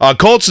them.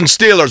 Colts and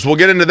Steelers, we'll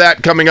get into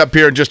that coming up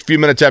here in just a few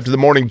minutes after the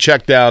morning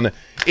check down.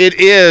 It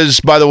is,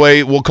 by the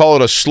way, we'll call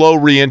it a slow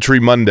re-entry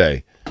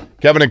Monday.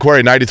 Kevin and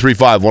Query,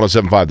 93.5,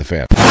 107.5 The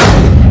Fan.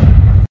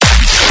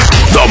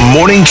 The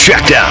Morning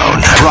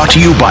Checkdown, brought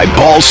to you by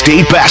Ball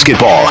State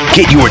Basketball.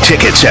 Get your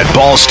tickets at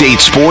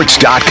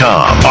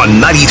ballstatesports.com on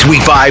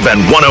 93.5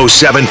 and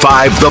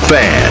 107.5 The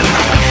Fan.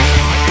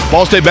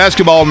 Ball State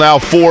basketball now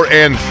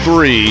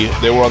 4-3.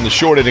 They were on the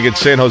short end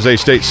against San Jose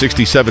State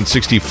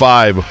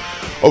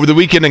 67-65. Over the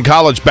weekend in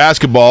college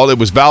basketball, it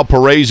was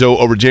Valparaiso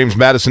over James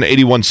Madison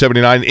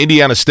 81-79.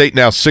 Indiana State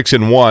now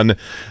 6-1.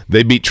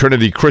 They beat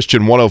Trinity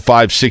Christian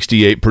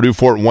 105-68. Purdue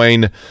Fort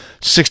Wayne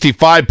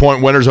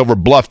 65-point winners over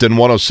Bluffton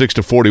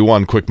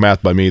 106-41. Quick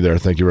math by me there.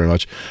 Thank you very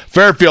much.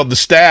 Fairfield, the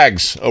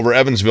Stags over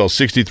Evansville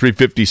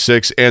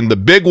 63-56. And the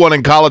big one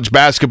in college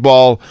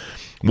basketball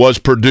was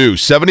Purdue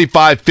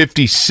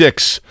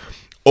 75-56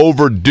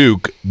 over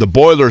Duke. The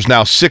Boilers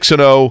now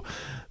 6-0.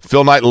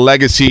 Phil Knight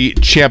legacy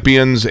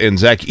champions, and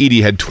Zach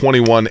Edey had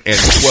 21 and 12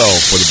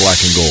 for the black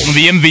and gold.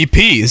 The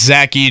MVP,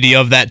 Zach Edey,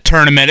 of that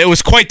tournament. It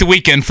was quite the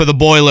weekend for the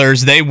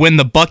Boilers. They win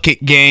the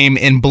bucket game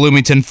in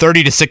Bloomington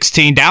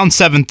 30-16, down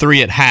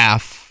 7-3 at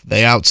half.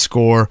 They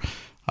outscore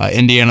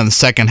Indiana in the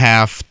second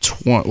half.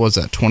 What was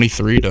that,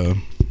 23 to...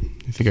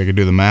 I think I could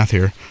do the math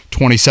here.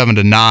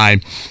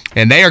 27-9.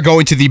 And they are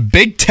going to the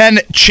Big Ten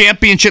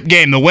championship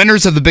game. The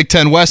winners of the Big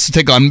Ten West to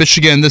take on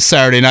Michigan this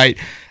Saturday night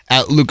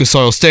at Lucas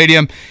Oil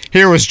Stadium.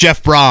 Here was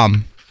Jeff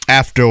Brom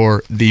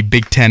after the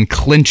Big Ten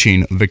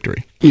clinching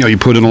victory. You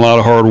put in a lot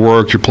of hard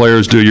work. Your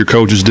players do, your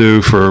coaches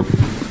do, for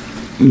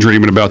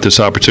dreaming about this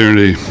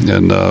opportunity.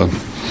 And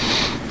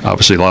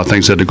obviously a lot of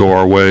things had to go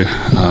our way,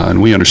 and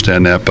we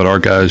understand that. But our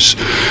guys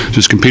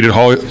just competed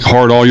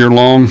hard all year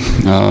long.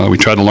 We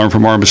tried to learn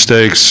from our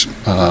mistakes.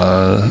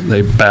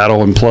 They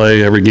battle and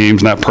play. Every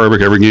game's not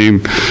perfect. Every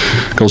game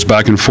goes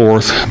back and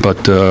forth.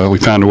 But we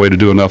found a way to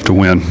do enough to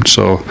win.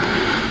 So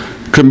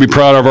couldn't be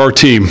proud of our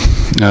team.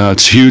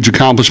 It's a huge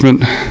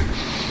accomplishment.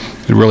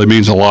 It really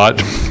means a lot.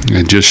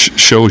 It just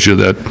shows you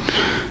that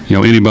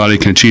anybody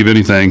can achieve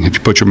anything if you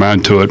put your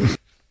mind to it.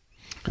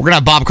 We're going to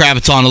have Bob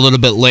Kravitz on a little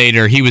bit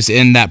later. He was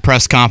in that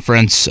press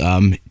conference,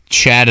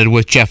 chatted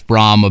with Jeff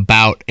Brom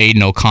about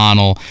Aiden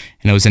O'Connell,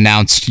 and it was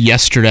announced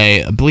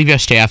yesterday, I believe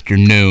yesterday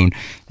afternoon,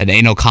 that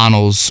Aiden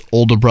O'Connell's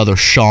older brother,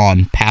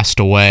 Sean, passed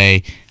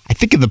away, I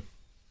think in the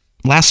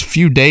last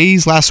few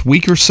days, last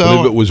week or so. I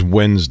believe it was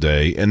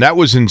Wednesday, and that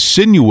was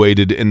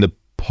insinuated in the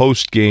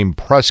post-game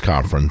press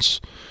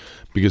conference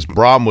because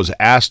Brom was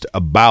asked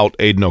about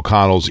Aiden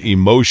O'Connell's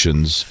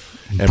emotions,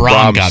 and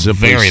Brom got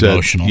very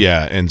emotional.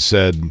 Yeah, and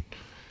said,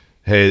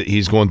 hey,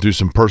 he's going through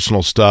some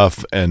personal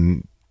stuff,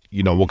 and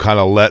we'll kind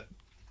of let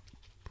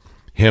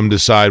him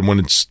decide when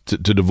it's to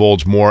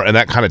divulge more, and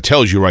that kind of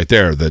tells you right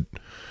there that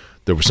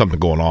there was something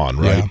going on,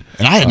 right? Yeah.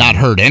 And I had not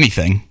heard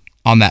anything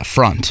on that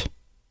front.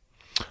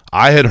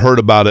 I had heard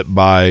about it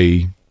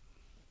by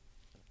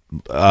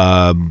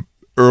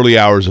early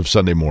hours of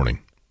Sunday morning,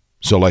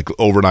 so like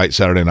overnight,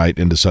 Saturday night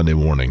into Sunday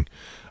morning.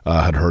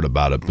 Had heard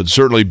about it, but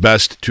certainly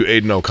best to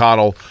Aiden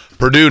O'Connell.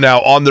 Purdue now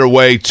on their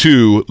way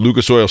to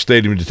Lucas Oil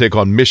Stadium to take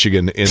on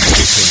Michigan in the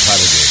Big Ten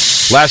title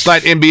game. Last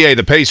night, NBA,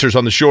 the Pacers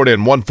on the short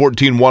end,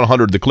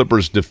 114-100. The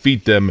Clippers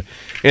defeat them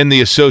in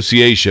the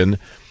association.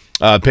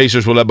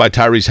 Pacers were led by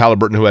Tyrese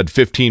Halliburton, who had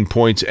 15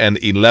 points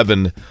and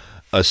 11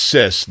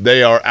 assists.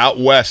 They are out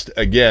west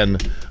again.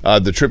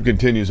 The trip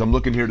continues. I'm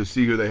looking here to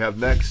see who they have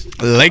next.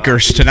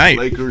 Lakers tonight.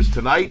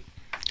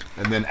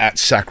 And then at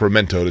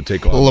Sacramento to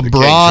take on LeBron, the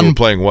Kings, who are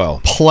playing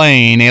well.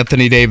 Playing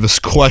Anthony Davis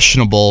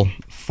questionable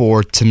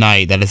for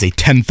tonight. That is a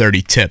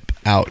 10:30 tip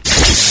out in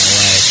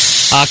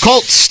LA.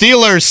 Colts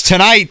Steelers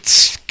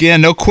tonight.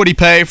 Again, no Kwity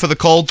Paye for the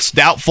Colts.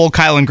 Doubtful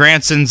Kylan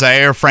Granson,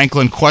 Zaire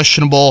Franklin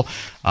questionable.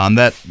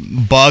 That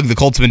bug the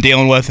Colts have been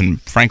dealing with,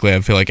 and frankly,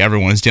 I feel like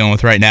everyone is dealing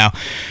with right now.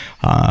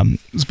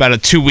 It's about a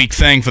 2-week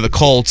thing for the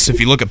Colts. If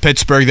you look at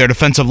Pittsburgh, their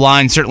defensive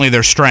line, certainly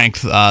their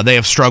strength, they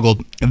have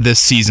struggled this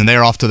season. They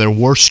are off to their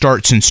worst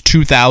start since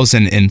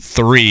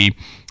 2003.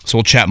 So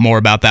we'll chat more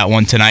about that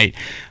one tonight.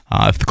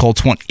 If the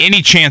Colts want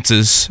any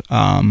chances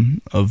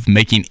of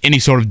making any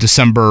sort of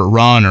December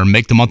run or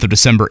make the month of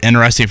December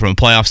interesting from a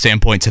playoff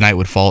standpoint, tonight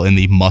would fall in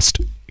the must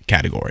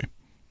category.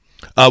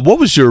 What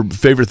was your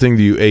favorite thing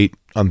that you ate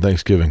on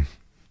Thanksgiving?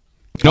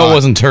 No, it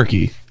wasn't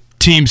turkey.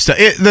 Team stuff.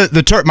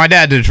 My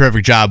dad did a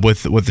terrific job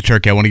with the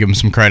turkey. I want to give him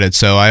some credit.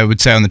 So I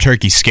would say on the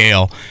turkey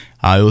scale,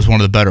 it was one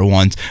of the better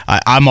ones.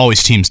 I'm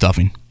always team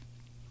stuffing.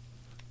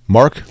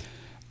 Mark?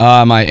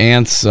 My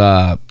aunt's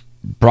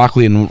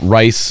broccoli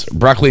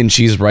and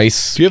cheese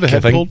rice. Do you have a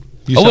head cold?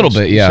 A little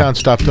bit, yeah. You sound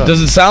stopped up.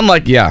 Does it sound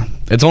like, yeah.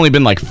 It's only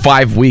been like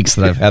 5 weeks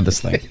that I've had this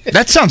thing.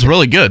 That sounds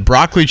really good.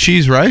 Broccoli,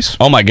 cheese, rice?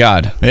 Oh, my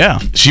God. Yeah.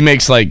 She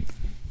makes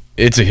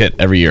it's a hit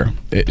every year.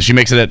 She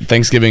makes it at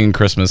Thanksgiving and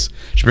Christmas.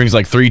 She brings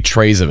 3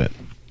 trays of it.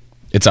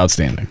 It's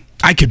outstanding.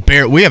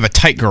 We have a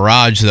tight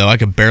garage, though. I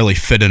could barely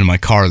fit into my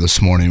car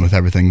this morning with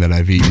everything that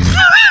I've eaten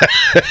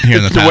here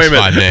in the past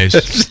 5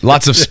 days.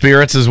 Lots of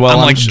spirits as well.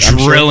 I'm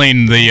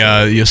drilling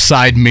the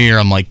side mirror.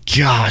 I'm like,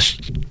 gosh,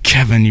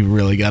 Kevin, you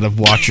really got to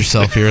watch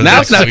yourself here.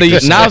 Now's not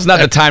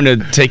the time to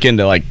take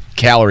into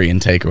calorie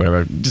intake or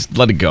whatever. Just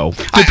let it go.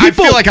 I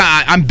feel like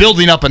I'm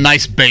building up a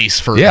nice base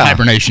for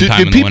hibernation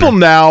time. Do people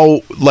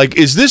now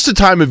is this the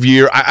time of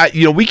year?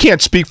 We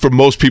can't speak for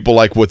most people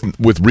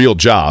with real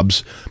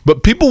jobs,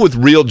 but people with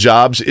real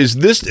jobs, is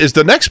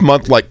the next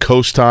month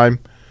coast time?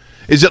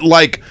 Is it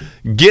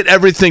get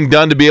everything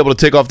done to be able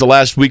to take off the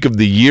last week of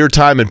the year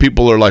time and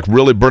people are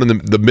really burning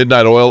the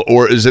midnight oil,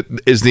 or is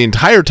the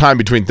entire time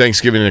between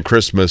Thanksgiving and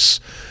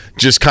Christmas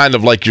just kind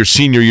of like your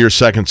senior year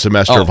second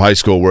semester of high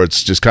school where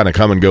it's just kind of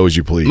come and go as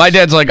you please? My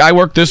dad's I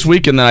work this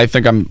week and then I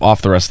think I'm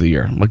off the rest of the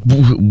year. I'm like,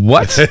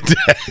 what?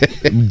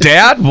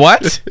 Dad,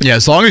 what? Yeah,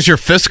 as long as you're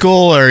fiscal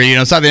or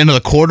it's not the end of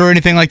the quarter or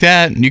anything like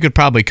that, you could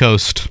probably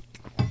coast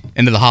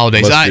into the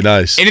holidays. Must be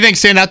nice. Anything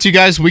stand out to you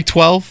guys week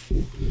 12?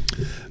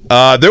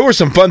 There were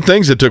some fun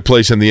things that took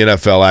place in the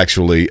NFL,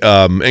 actually,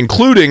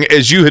 including,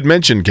 as you had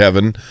mentioned,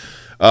 Kevin,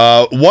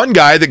 one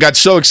guy that got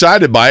so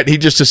excited by it, he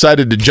just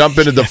decided to jump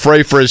into the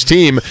fray for his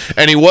team,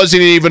 and he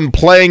wasn't even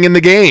playing in the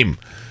game.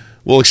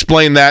 We'll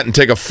explain that and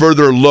take a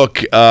further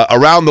look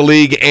around the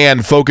league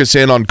and focus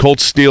in on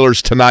Colts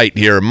Steelers tonight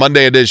here,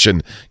 Monday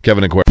edition.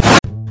 Kevin and Quay.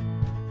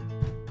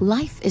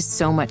 Life is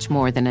so much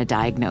more than a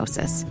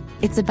diagnosis.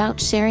 It's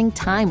about sharing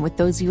time with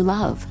those you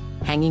love,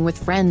 hanging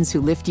with friends who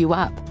lift you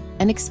up,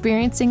 and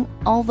experiencing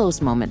all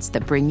those moments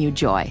that bring you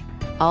joy.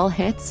 All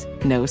hits,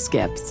 no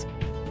skips.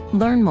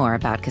 Learn more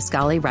about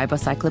Kisqali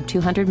Ribociclib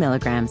 200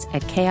 milligrams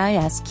at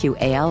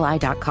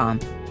KISQALI.com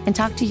and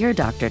talk to your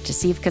doctor to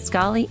see if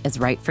Kisqali is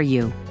right for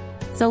you.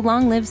 So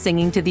long live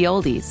singing to the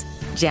oldies,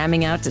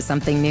 jamming out to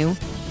something new,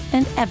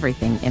 and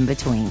everything in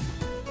between.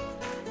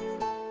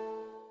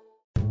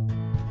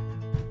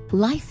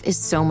 Life is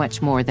so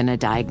much more than a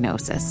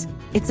diagnosis.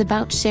 It's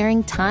about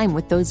sharing time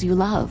with those you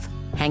love,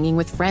 hanging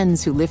with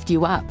friends who lift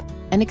you up,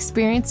 and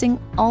experiencing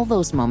all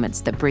those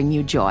moments that bring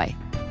you joy.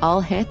 All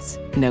hits,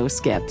 no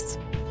skips.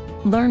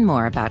 Learn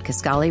more about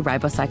Kisqali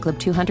Ribociclib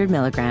 200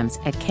 milligrams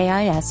at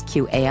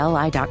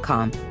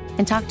KISQALI.com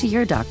and talk to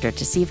your doctor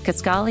to see if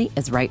Kisqali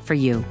is right for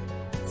you.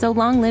 So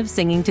long live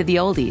singing to the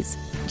oldies,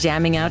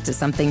 jamming out to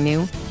something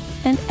new,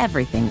 and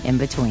everything in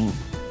between.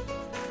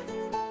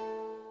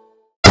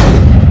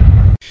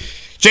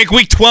 Jake,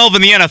 week 12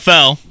 in the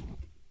NFL.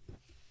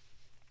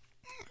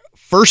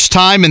 First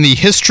time in the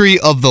history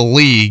of the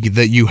league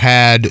that you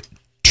had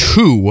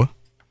 2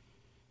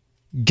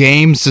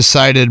 games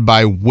decided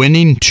by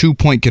winning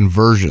 2-point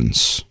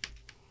conversions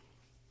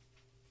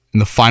in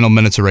the final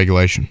minutes of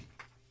regulation.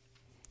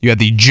 You had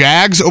the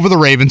Jags over the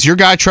Ravens. Your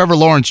guy, Trevor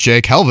Lawrence,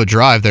 Jake, hell of a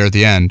drive there at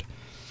the end.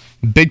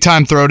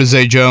 Big-time throw to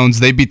Zay Jones.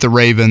 They beat the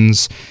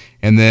Ravens.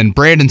 And then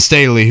Brandon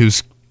Staley,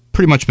 who's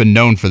pretty much been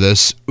known for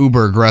this,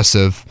 uber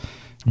aggressive.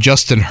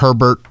 Justin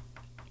Herbert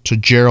to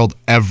Gerald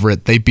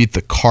Everett. They beat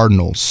the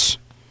Cardinals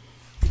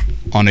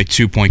on a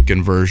 2-point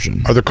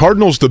conversion. Are the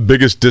Cardinals the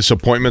biggest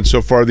disappointment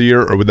so far of the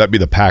year, or would that be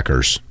the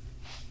Packers?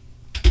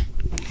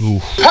 Ooh.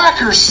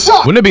 Packers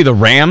suck! Wouldn't it be the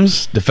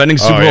Rams, defending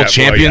Super Bowl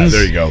champions?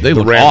 There you go. They the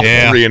look Rams,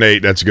 awful.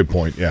 3-8. That's a good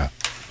point, yeah.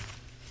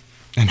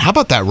 And how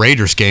about that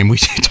Raiders game? We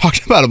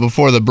talked about it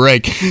before the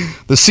break.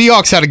 The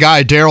Seahawks had a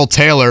guy, Darrell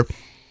Taylor.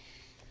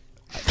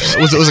 It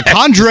was a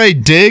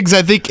Condre Diggs,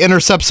 I think,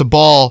 intercepts a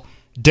ball.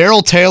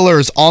 Darrell Taylor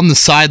is on the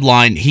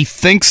sideline. He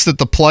thinks that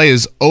the play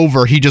is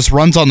over. He just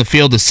runs on the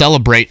field to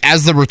celebrate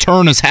as the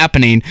return is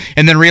happening,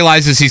 and then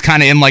realizes he's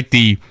kind of in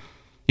the,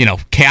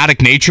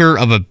 chaotic nature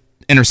of a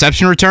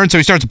interception return. So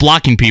he starts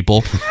blocking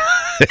people.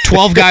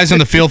 12 guys on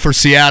the field for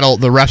Seattle.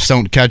 The refs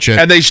don't catch it,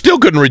 and they still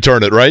couldn't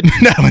return it, right?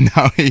 No.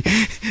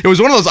 It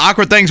was one of those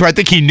awkward things where I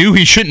think he knew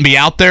he shouldn't be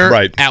out there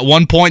at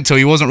one point, so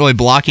he wasn't really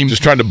blocking.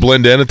 Just trying to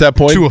blend in at that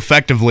point too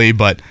effectively.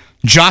 But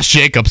Josh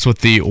Jacobs with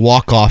the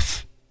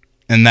walk-off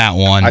in that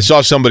one. I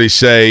saw somebody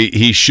say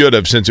he should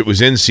have, since it was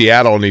in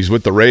Seattle and he's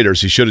with the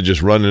Raiders, he should have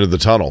just run into the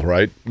tunnel,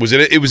 right?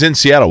 It was in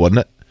Seattle,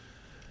 wasn't it?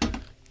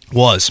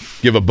 Was.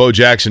 Give a Bo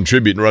Jackson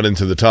tribute and run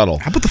into the tunnel.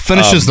 How about the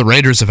finishes the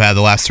Raiders have had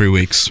the last 3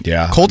 weeks?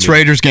 Yeah.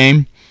 Colts-Raiders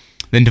game,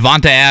 then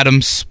Devonta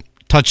Adams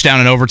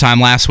touchdown in overtime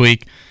last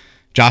week.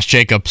 Josh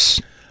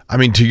Jacobs, I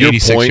mean, to your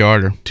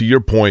 86-yarder. To your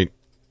point,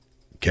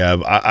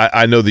 Kev,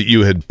 I know that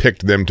you had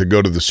picked them to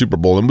go to the Super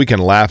Bowl, and we can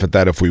laugh at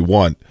that if we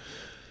want.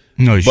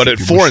 No, but at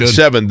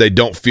 4-7, they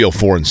don't feel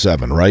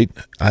 4-7, right?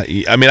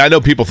 I mean, I know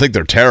people think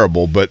they're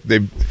terrible, but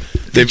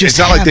it's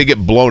not like they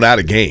get blown out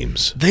of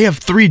games. They have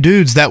 3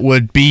 dudes that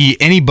would be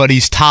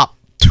anybody's top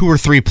 2 or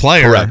 3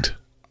 player Correct.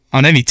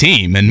 on any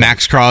team, and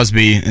Max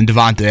Crosby and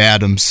Devontae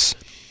Adams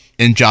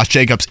and Josh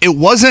Jacobs. It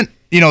wasn't,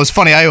 it's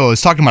funny, I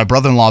was talking to my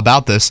brother-in-law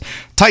about this.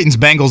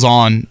 Titans-Bengals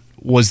on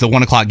was the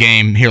 1 o'clock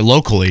game here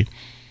locally.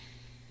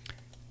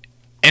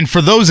 And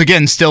for those,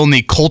 again, still in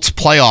the Colts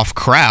playoff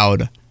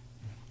crowd,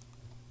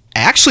 I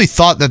actually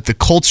thought that the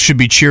Colts should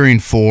be cheering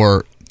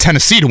for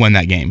Tennessee to win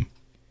that game.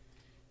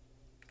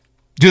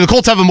 Do the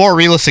Colts have a more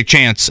realistic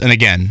chance? And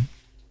again,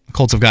 the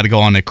Colts have got to go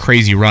on a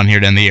crazy run here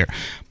to end the year.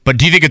 But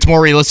do you think it's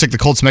more realistic the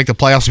Colts make the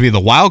playoffs via the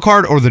wild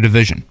card or the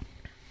division?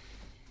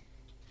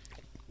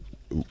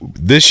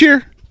 This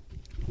year?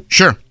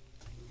 Sure.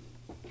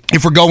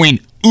 If we're going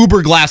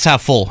uber glass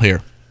half full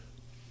here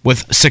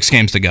with 6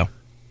 games to go.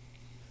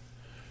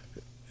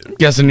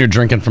 Guessing you're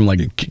drinking from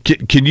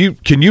Can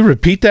you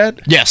repeat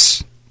that?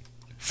 Yes.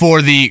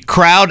 For the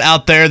crowd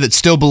out there that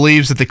still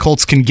believes that the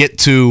Colts can get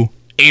to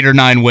 8 or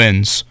 9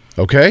 wins.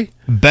 Okay.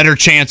 Better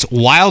chance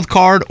wild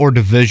card or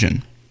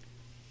division?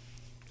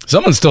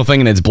 Someone's still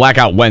thinking it's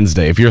Blackout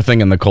Wednesday. If you're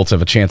thinking the Colts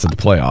have a chance at the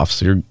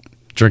playoffs, you're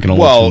drinking a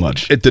little too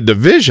much. At the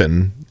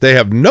division, they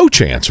have no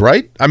chance,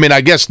 right? I mean,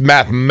 I guess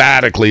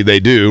mathematically they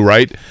do,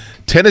 right?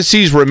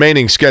 Tennessee's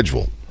remaining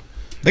schedule.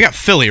 They got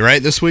Philly,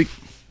 right, this week?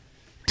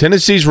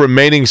 Tennessee's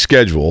remaining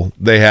schedule,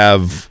 they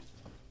have,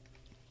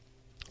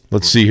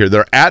 let's see here,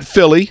 they're at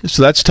Philly,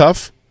 so that's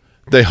tough.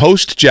 They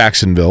host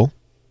Jacksonville.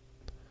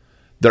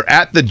 They're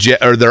at the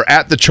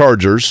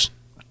Chargers.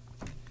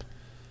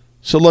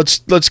 So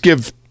let's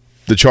give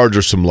the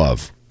Chargers some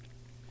love.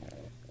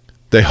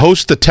 They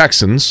host the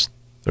Texans.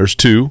 There's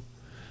 2.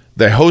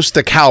 They host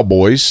the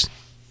Cowboys.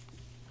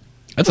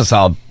 That's a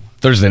solid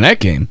Thursday night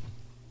game.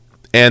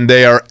 And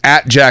they are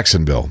at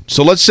Jacksonville.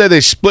 So let's say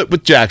they split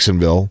with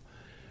Jacksonville.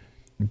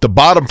 The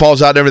bottom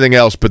falls out and everything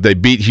else, but they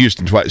beat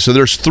Houston twice. So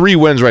there's 3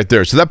 wins right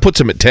there. So that puts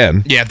them at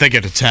 10. Yeah, if they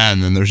get to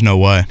 10, then there's no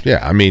way. Yeah,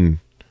 I mean,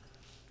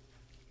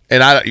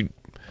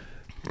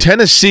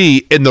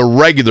 Tennessee in the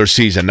regular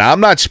season. Now,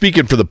 I'm not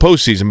speaking for the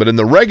postseason, but in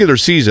the regular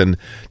season,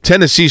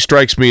 Tennessee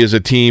strikes me as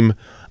a team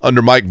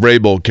under Mike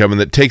Vrabel, Kevin,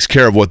 that takes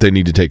care of what they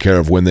need to take care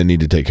of when they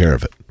need to take care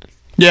of it.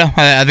 Yeah,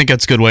 I think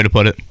that's a good way to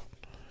put it.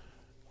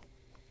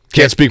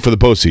 Can't speak for the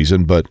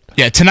postseason, but...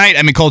 Yeah, tonight,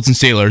 Colts and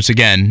Steelers,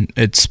 again,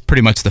 it's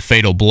pretty much the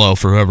fatal blow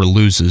for whoever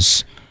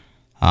loses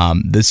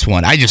this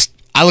one. I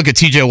look at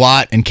TJ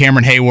Watt and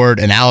Cameron Hayward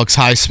and Alex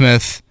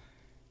Highsmith,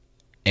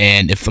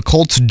 and if the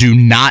Colts do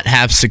not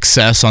have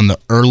success on the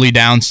early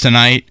downs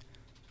tonight,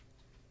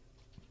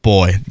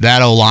 boy,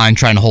 that O-line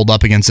trying to hold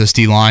up against this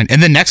D-line.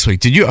 And then next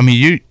week,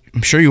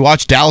 I'm sure you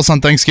watched Dallas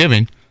on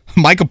Thanksgiving.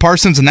 Micah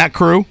Parsons and that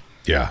crew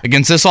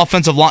against this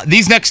offensive line.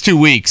 These next 2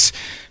 weeks,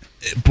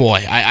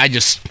 boy, I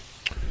just...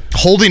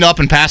 Holding up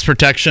in pass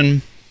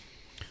protection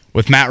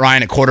with Matt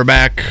Ryan at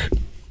quarterback,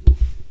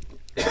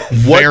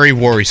 very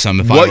worrisome.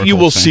 What you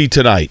will see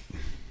tonight,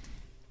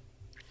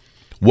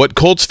 what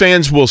Colts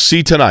fans will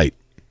see tonight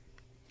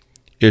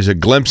is a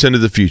glimpse into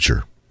the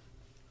future.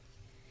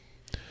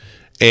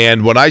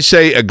 And when I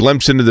say a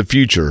glimpse into the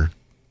future,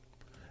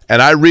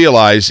 and I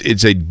realize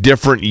it's a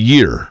different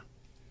year,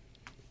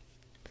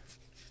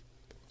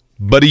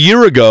 but a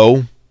year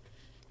ago,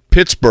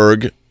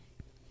 Pittsburgh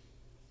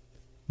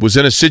was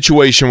in a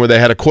situation where they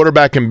had a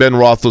quarterback in Ben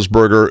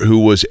Roethlisberger who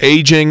was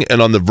aging and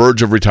on the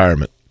verge of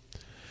retirement.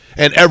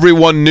 And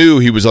everyone knew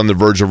he was on the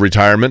verge of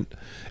retirement.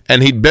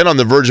 And he'd been on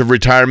the verge of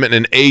retirement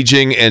and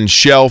aging and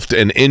shelved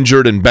and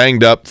injured and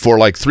banged up for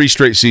like 3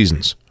 straight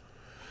seasons.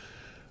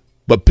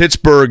 But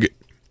Pittsburgh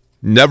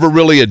never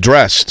really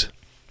addressed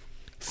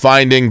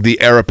finding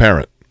the heir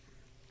apparent.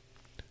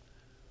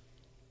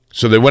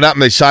 So they went out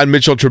and they signed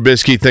Mitchell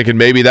Trubisky thinking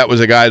maybe that was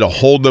a guy to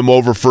hold them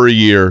over for a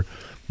year.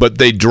 But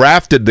they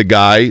drafted the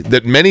guy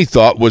that many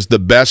thought was the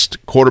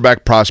best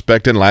quarterback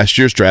prospect in last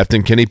year's draft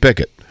in Kenny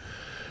Pickett,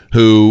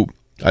 who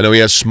I know he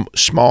has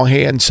small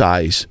hand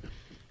size,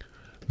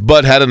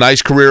 but had a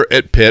nice career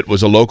at Pitt,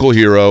 was a local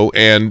hero,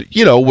 and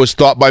was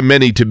thought by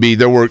many to be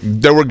there were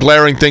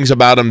glaring things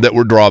about him that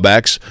were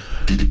drawbacks,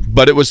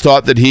 but it was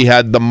thought that he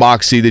had the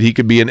moxie that he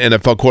could be an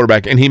NFL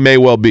quarterback, and he may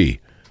well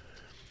be.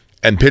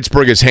 And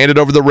Pittsburgh has handed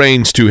over the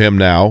reins to him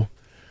now.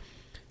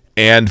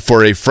 And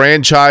for a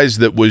franchise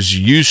that was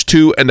used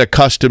to and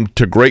accustomed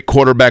to great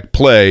quarterback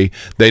play,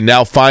 they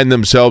now find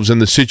themselves in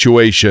the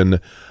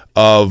situation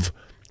of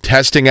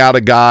testing out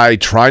a guy,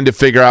 trying to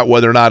figure out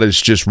whether or not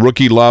it's just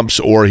rookie lumps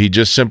or he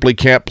just simply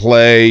can't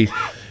play.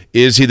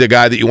 Is he the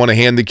guy that you want to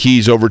hand the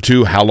keys over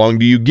to? How long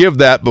do you give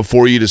that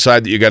before you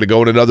decide that you got to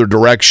go in another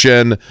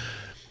direction?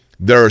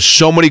 There are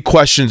so many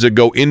questions that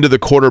go into the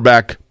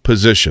quarterback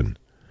position.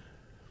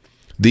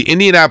 The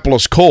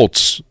Indianapolis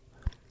Colts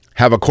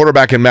have a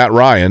quarterback in Matt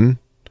Ryan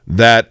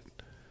that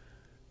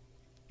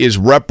is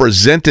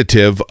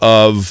representative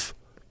of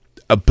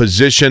a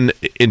position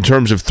in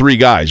terms of three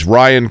guys: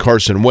 Ryan,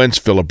 Carson Wentz,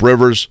 Phillip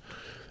Rivers.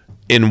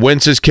 In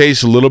Wentz's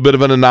case, a little bit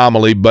of an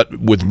anomaly, but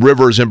with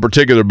Rivers in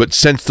particular. But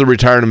since the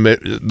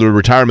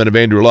retirement of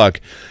Andrew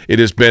Luck, it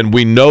has been,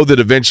 we know that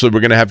eventually we're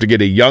going to have to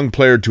get a young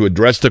player to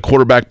address the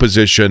quarterback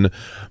position,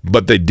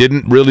 but they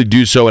didn't really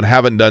do so and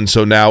haven't done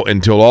so now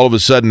until all of a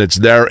sudden it's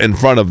there in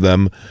front of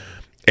them.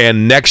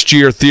 And next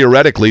year,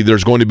 theoretically,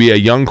 there's going to be a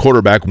young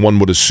quarterback, one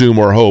would assume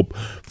or hope,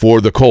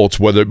 for the Colts,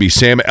 whether it be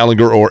Sam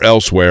Ehlinger or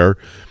elsewhere.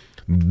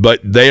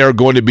 But they are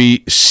going to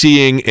be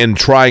seeing and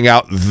trying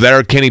out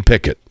their Kenny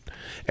Pickett.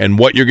 And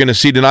what you're going to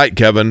see tonight,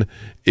 Kevin,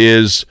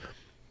 is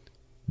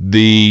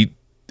the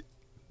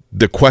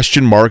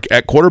question mark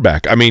at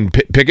quarterback. I mean,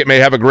 Pickett may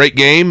have a great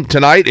game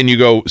tonight, and you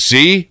go,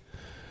 see?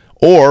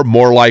 Or,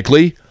 more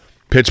likely,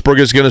 Pittsburgh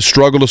is going to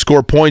struggle to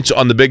score points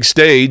on the big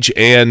stage,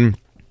 and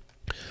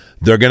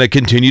they're going to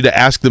continue to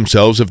ask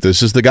themselves if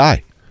this is the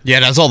guy. Yeah,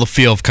 that's all the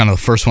feel of kind of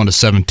the first one to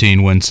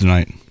 17 wins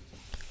tonight.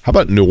 How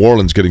about New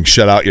Orleans getting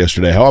shut out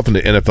yesterday? How often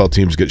do NFL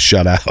teams get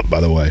shut out,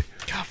 by the way?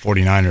 God,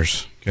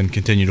 49ers can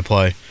continue to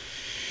play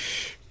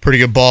pretty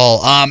good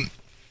ball.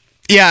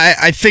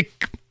 I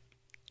think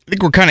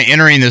we're kind of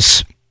entering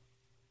this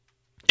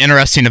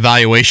interesting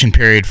evaluation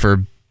period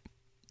for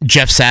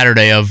Jeff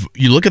Saturday. Of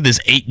you look at this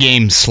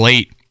 8-game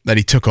slate that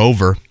he took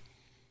over,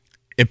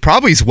 it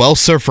probably is well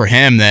served for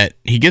him that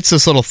he gets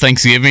this little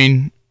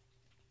Thanksgiving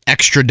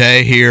extra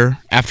day here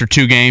after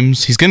 2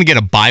 games. He's going to get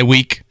a bye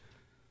week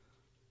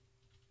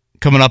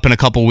coming up in a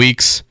couple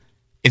weeks.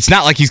 It's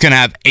not like he's going to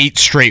have 8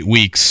 straight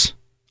weeks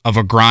of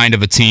a grind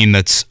of a team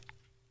that's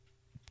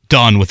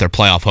done with their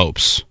playoff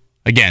hopes.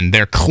 Again,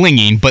 they're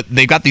clinging, but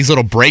they've got these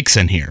little breaks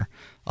in here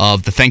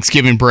of the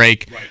Thanksgiving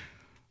break, right,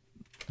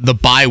 the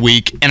bye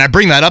week. And I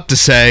bring that up to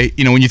say,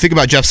 when you think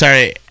about Jeff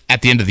Saturday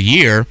at the end of the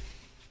year,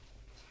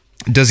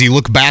 does he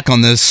look back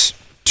on this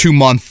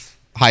 2-month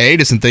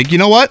hiatus and think, you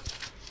know what?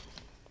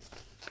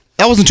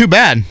 That wasn't too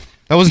bad.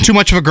 That wasn't too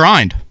much of a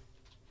grind.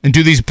 And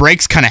do these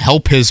breaks kind of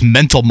help his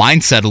mental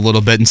mindset a little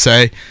bit and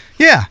say,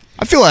 yeah,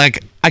 I feel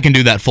like I can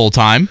do that full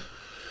time?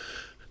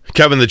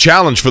 Kevin, the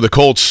challenge for the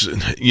Colts,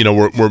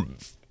 we're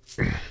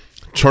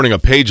turning a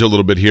page a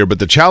little bit here, but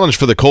the challenge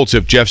for the Colts,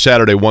 if Jeff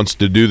Saturday wants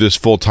to do this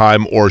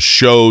full-time or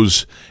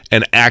shows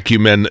an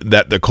acumen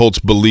that the Colts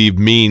believe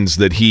means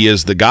that he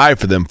is the guy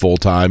for them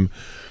full-time,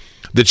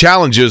 the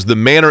challenge is the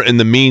manner and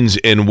the means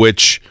in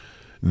which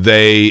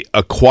they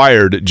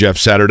acquired Jeff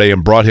Saturday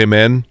and brought him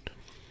in.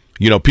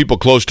 People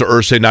close to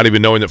Irsay not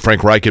even knowing that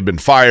Frank Reich had been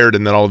fired,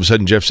 and then all of a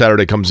sudden Jeff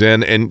Saturday comes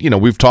in, and,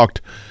 we've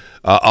talked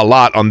a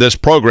lot on this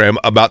program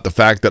about the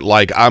fact that,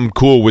 I'm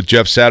cool with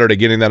Jeff Saturday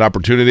getting that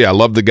opportunity. I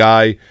love the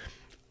guy.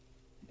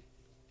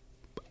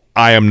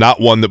 I am not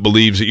one that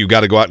believes that you've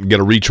got to go out and get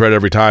a retread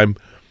every time.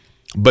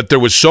 But there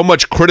was so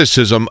much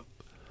criticism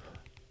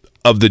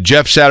of the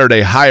Jeff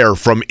Saturday hire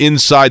from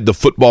inside the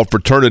football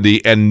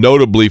fraternity, and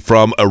notably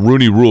from a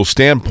Rooney Rule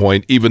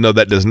standpoint, even though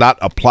that does not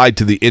apply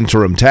to the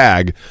interim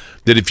tag,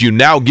 that if you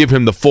now give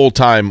him the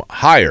full-time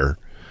hire,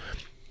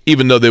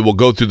 even though they will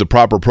go through the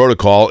proper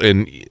protocol,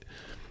 and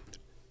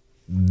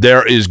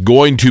there is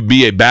going to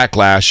be a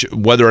backlash.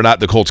 Whether or not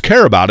the Colts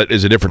care about it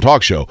is a different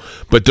talk show.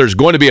 But there's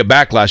going to be a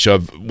backlash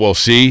of, well,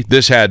 see,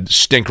 this had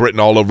stink written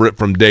all over it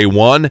from day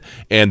one,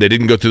 and they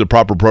didn't go through the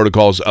proper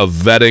protocols of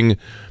vetting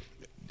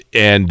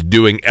and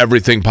doing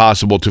everything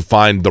possible to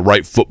find the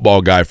right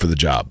football guy for the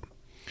job.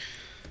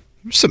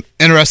 There's some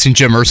interesting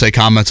Jim Irsay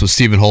comments with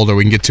Stephen Holder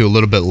we can get to a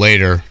little bit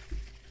later.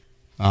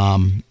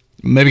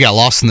 Maybe got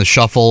lost in the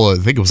shuffle. I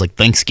think it was like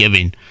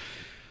Thanksgiving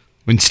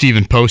when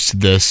Stephen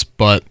posted this,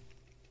 but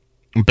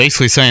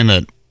basically saying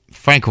that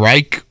Frank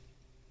Reich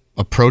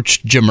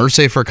approached Jim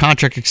Irsay for a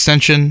contract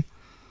extension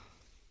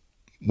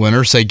when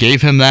Irsay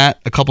gave him that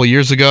a couple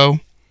years ago,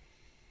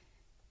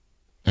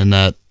 and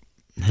that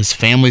his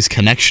family's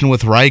connection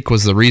with Reich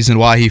was the reason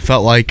why he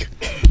felt like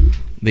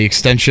the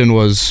extension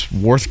was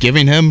worth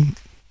giving him.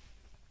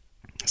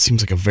 It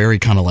seems like a very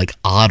kind of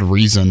odd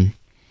reason,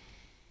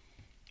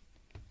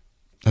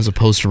 as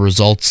opposed to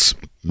results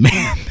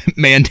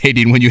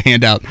mandating when you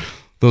hand out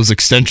those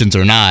extensions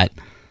or not.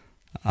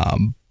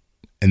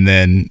 And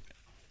then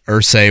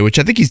Irsay, which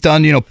I think he's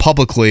done,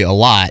 publicly a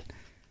lot.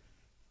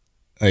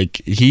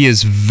 He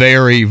is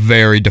very,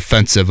 very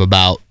defensive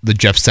about the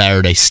Jeff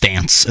Saturday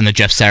stance and the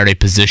Jeff Saturday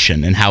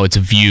position and how it's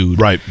viewed.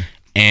 Right.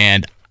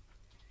 And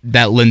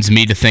that lends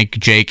me to think,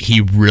 Jake,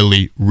 he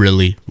really,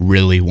 really,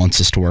 really wants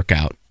this to work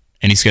out.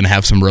 And he's going to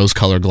have some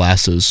rose-colored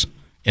glasses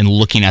in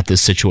looking at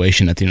this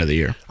situation at the end of the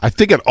year. I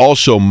think it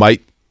also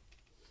might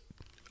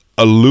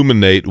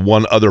illuminate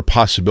one other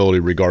possibility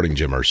regarding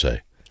Jim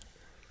Irsay,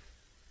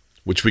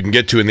 which we can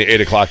get to in the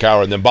 8 o'clock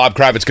hour. And then Bob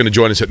Kravitz going to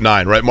join us at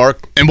 9, right,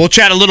 Mark? And we'll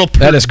chat a little.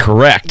 That is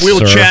correct.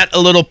 We'll chat a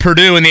little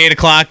Purdue in the 8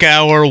 o'clock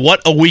hour.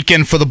 What a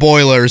weekend for the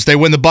Boilers. They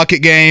win the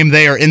bucket game.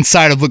 They are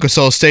inside of Lucas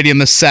Oil Stadium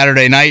this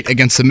Saturday night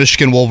against the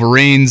Michigan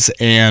Wolverines.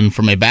 And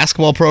from a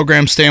basketball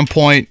program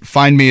standpoint,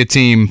 find me a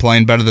team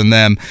playing better than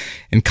them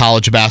in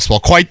college basketball.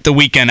 Quite the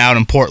weekend out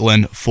in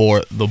Portland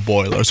for the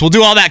Boilers. We'll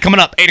do all that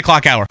coming up, 8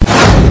 o'clock hour.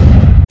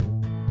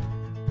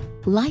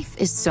 Life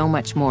is so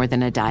much more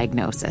than a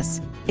diagnosis.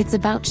 It's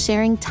about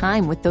sharing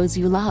time with those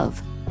you love,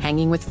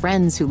 hanging with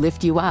friends who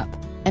lift you up,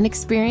 and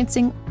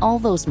experiencing all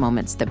those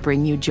moments that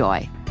bring you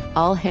joy.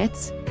 All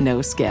hits,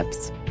 no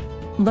skips.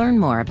 Learn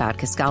more about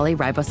Kisqali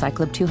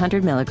Ribociclib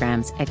 200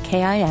 milligrams at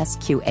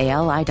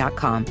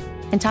KISQALI.com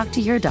and talk to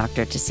your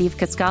doctor to see if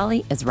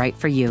Kisqali is right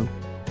for you.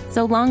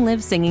 So long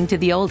live singing to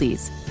the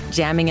oldies,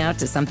 jamming out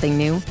to something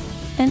new,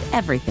 and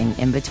everything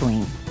in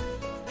between.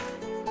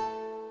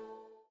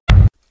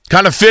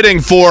 Kind of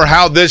fitting for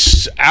how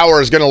this hour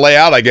is going to lay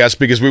out, I guess,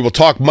 because we will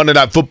talk Monday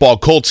Night Football,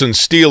 Colts and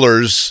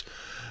Steelers.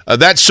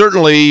 That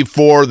certainly,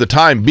 for the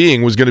time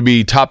being, was going to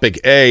be topic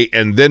A,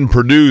 and then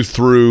Purdue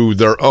threw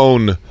their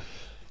own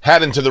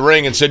hat into the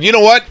ring and said, you know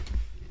what?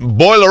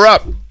 Boiler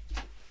up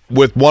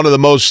with one of the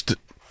most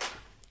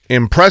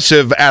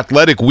impressive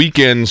athletic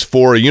weekends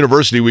for a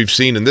university we've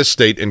seen in this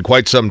state in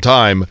quite some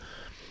time,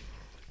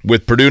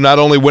 with Purdue not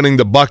only winning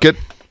the bucket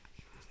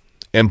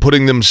and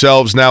putting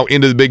themselves now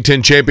into the Big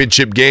Ten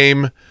championship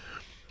game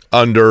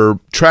under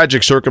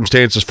tragic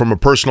circumstances from a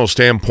personal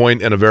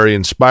standpoint, and a very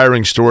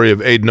inspiring story of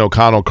Aiden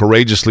O'Connell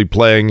courageously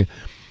playing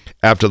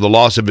after the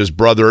loss of his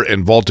brother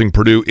and vaulting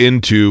Purdue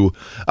into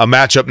a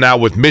matchup now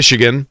with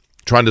Michigan,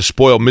 trying to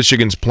spoil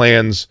Michigan's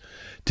plans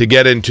to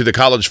get into the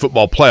college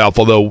football playoff,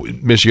 although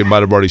Michigan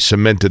might have already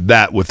cemented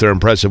that with their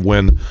impressive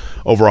win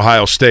over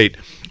Ohio State.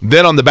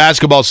 Then on the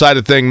basketball side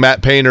of things,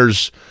 Matt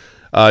Painter's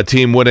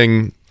team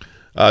winning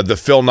the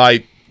Phil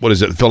Knight,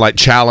 Phil Knight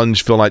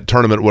Challenge, Phil Knight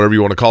Tournament, whatever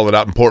you want to call it,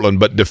 out in Portland,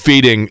 but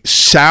defeating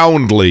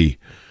soundly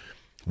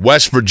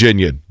West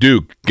Virginia,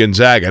 Duke,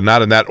 Gonzaga,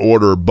 not in that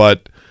order,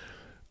 but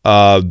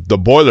the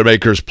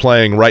Boilermakers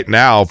playing right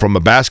now from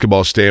a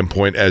basketball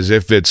standpoint as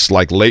if it's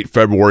like late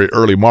February,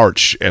 early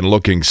March, and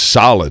looking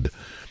solid,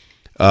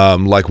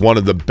 like one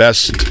of the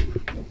best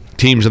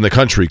teams in the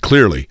country,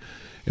 clearly.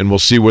 And we'll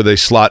see where they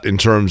slot in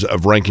terms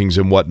of rankings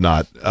and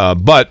whatnot.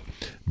 But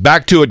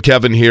back to it,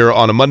 Kevin, here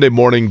on a Monday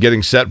morning,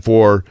 getting set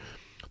for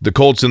the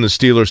Colts and the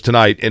Steelers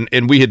tonight.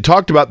 And we had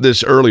talked about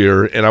this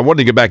earlier, and I wanted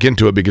to get back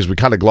into it because we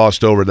kind of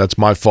glossed over it. That's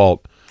my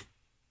fault.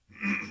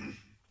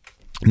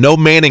 No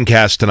Manning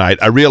cast tonight.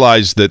 I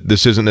realize that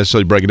this isn't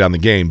necessarily breaking down the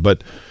game,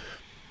 but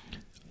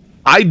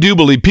I do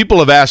believe people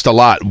have asked a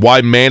lot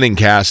why Manning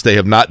cast they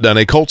have not done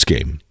a Colts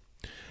game.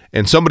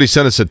 And somebody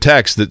sent us a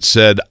text that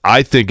said,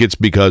 I think it's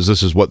because,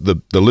 this is what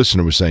the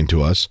listener was saying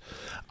to us,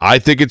 I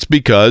think it's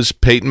because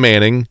Peyton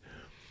Manning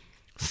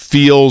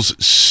feels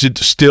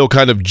still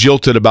kind of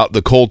jilted about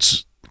the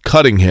Colts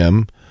cutting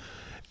him,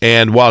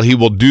 and while he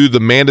will do the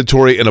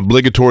mandatory and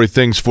obligatory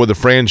things for the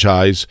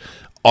franchise,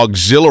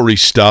 auxiliary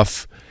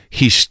stuff,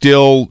 he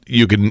still,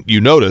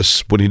 you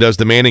notice when he does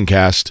the Manning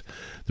cast,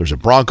 there's a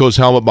Broncos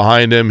helmet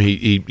behind him.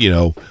 He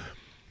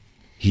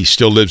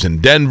still lives in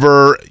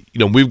Denver.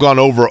 We've gone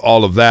over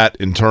all of that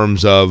in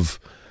terms of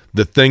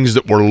the things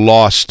that were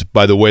lost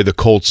by the way the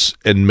Colts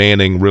and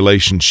Manning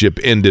relationship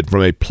ended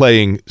from a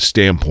playing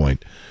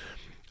standpoint.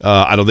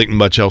 I don't think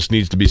much else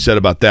needs to be said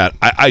about that.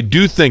 I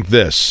do think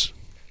this.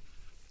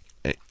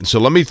 So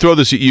let me throw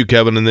this at you,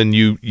 Kevin, and then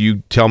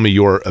you tell me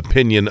your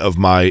opinion of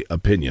my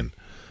opinion.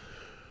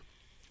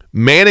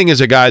 Manning is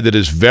a guy that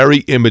is very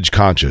image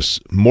conscious,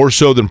 more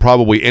so than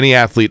probably any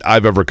athlete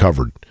I've ever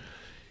covered.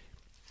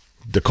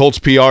 The Colts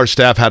PR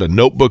staff had a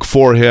notebook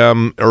for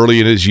him early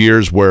in his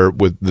years where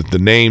with the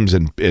names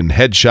and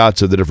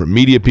headshots of the different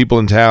media people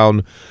in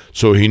town,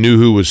 so he knew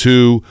who was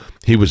who.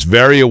 He was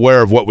very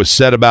aware of what was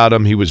said about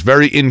him. He was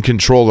very in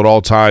control at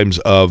all times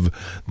of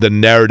the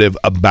narrative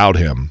about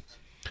him.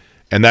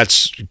 And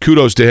that's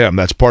kudos to him.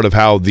 That's part of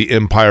how the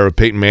empire of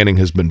Peyton Manning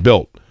has been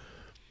built.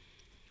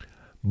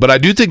 But I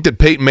do think that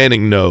Peyton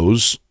Manning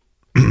knows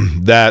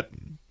that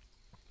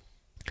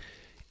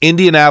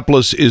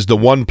Indianapolis is the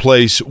one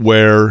place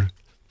where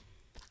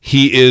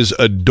he is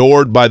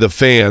adored by the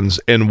fans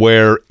and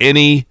where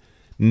any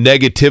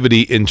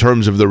negativity in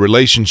terms of the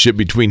relationship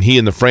between he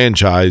and the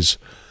franchise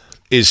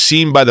is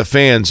seen by the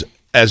fans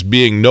as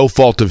being no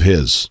fault of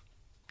his.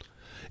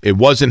 It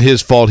wasn't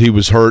his fault he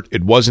was hurt.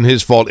 It wasn't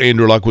his fault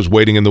Andrew Luck was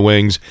waiting in the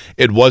wings.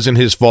 It wasn't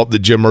his fault that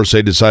Jim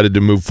Irsay decided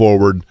to move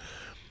forward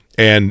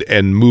and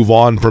move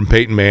on from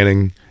Peyton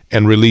Manning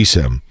and release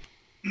him.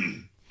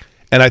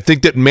 And I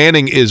think that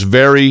Manning is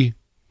very,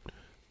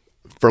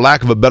 for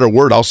lack of a better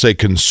word, I'll say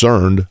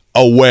concerned,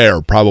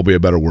 aware, probably a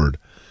better word.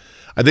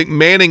 I think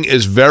Manning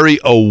is very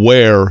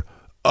aware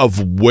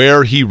of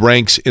where he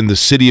ranks in the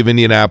city of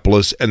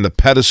Indianapolis and the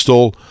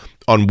pedestal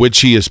on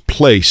which he is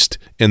placed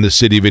in the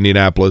city of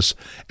Indianapolis,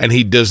 and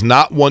he does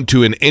not want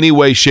to in any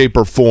way, shape,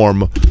 or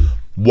form,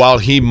 while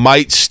he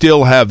might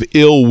still have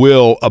ill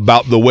will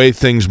about the way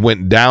things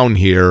went down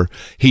here,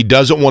 he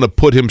doesn't want to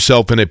put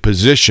himself in a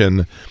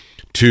position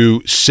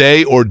to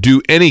say or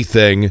do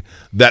anything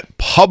that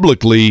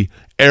publicly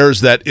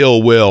airs that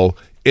ill will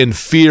in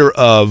fear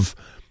of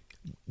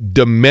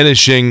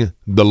diminishing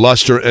the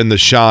luster and the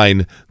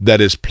shine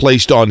that is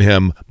placed on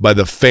him by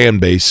the fan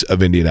base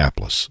of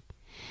Indianapolis.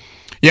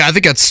 Yeah, I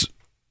think that's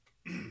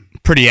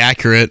pretty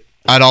accurate.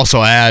 I'd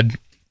also add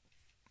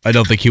I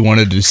don't think he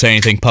wanted to say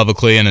anything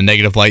publicly in a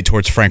negative light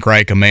towards Frank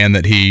Reich, a man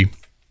that he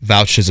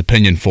vouched his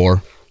opinion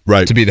for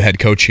to be the head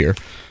coach here.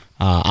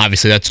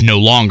 Obviously, that's no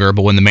longer,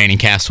 but when the Manning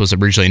cast was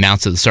originally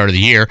announced at the start of the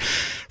year,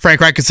 Frank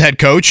Reich is the head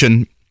coach,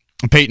 and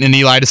Peyton and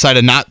Eli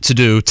decided not to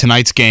do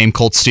tonight's game,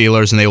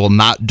 Colts-Steelers, and they will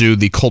not do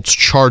the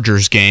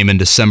Colts-Chargers game in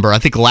December. I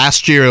think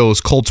last year it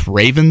was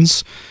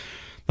Colts-Ravens,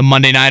 the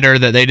Monday nighter,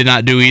 that they did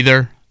not do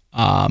either.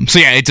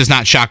 It does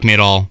not shock me at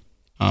all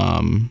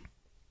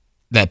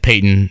that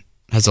Peyton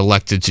has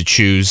elected to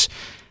choose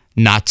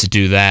not to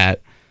do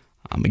that.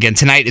 Again,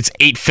 tonight it's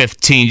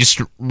 8:15. Just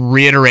to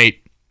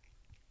reiterate,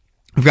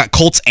 we've got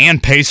Colts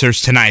and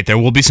Pacers tonight. There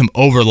will be some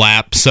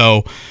overlap,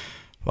 so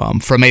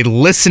from a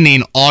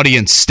listening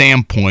audience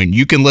standpoint,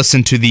 you can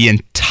listen to the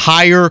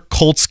entire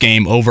Colts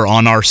game over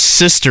on our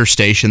sister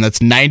station. That's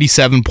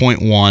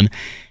 97.1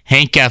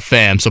 Hank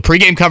FM. So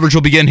pregame coverage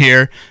will begin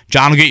here.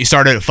 John will get you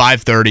started at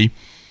 5:30.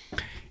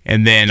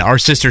 And then our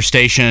sister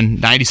station,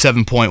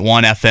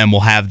 97.1 FM, will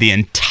have the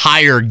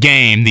entire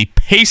game. The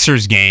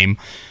Pacers game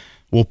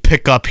will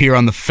pick up here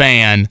on the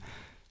Fan.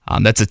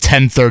 That's a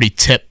 10:30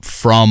 tip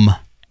from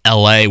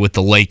LA with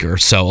the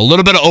Lakers. So a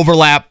little bit of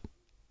overlap.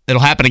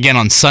 It'll happen again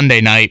on Sunday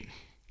night.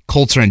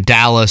 Colts are in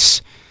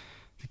Dallas.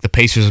 The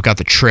Pacers have got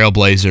the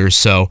Trailblazers.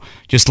 So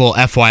just a little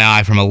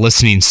FYI from a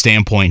listening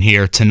standpoint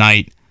here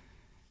tonight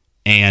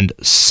and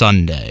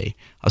Sunday.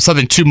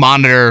 Something to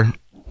monitor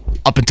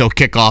up until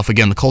kickoff.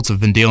 Again, the Colts have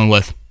been dealing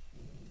with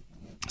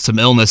some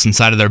illness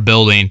inside of their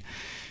building.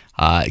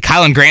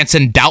 Kylan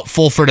Granson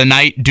doubtful for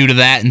tonight due to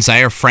that, and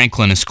Zaire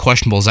Franklin is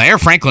questionable. Zaire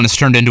Franklin has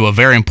turned into a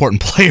very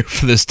important player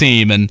for this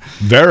team, and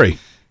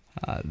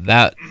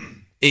that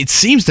it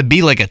seems to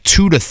be like a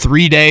 2 to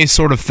 3 day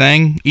sort of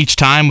thing each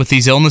time with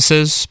these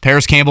illnesses.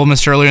 Paris Campbell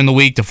missed earlier in the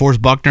week.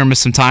 DeForest Buckner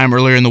missed some time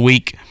earlier in the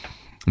week.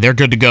 They're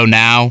good to go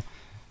now,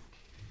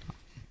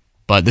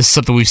 but this is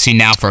something we've seen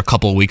now for a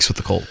couple of weeks with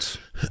the Colts.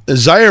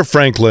 Zaire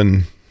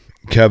Franklin,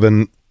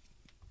 Kevin,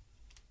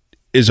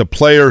 is a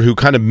player who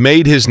kind of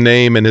made his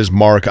name and his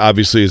mark,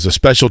 obviously, as a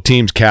special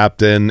teams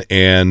captain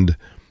and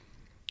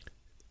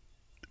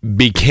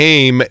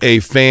became a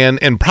fan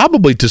and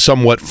probably to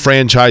somewhat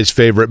franchise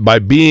favorite by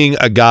being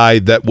a guy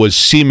that was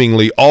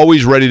seemingly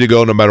always ready to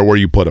go no matter where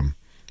you put him,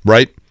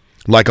 right?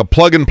 Like a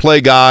plug-and-play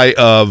guy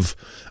of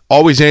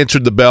always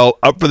answered the bell,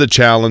 up for the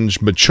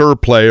challenge, mature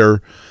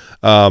player,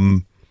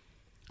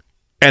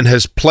 and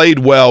has played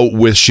well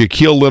with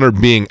Shaquille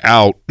Leonard being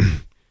out.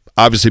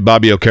 Obviously,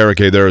 Bobby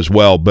Okereke there as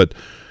well, but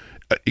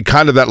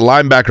kind of that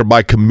linebacker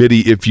by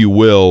committee, if you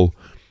will,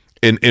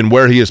 in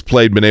where he has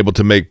played, been able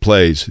to make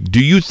plays.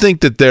 Do you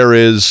think that there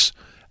is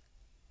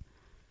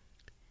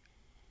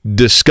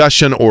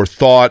discussion or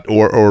thought,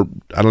 or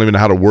I don't even know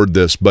how to word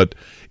this, but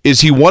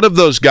is he one of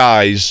those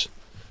guys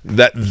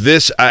that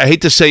this, I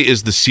hate to say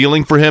is the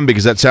ceiling for him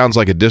because that sounds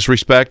like a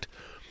disrespect,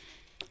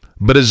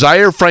 but is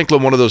Zaire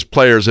Franklin one of those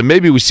players, and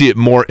maybe we see it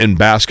more in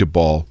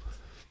basketball,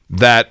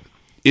 that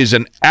is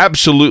an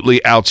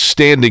absolutely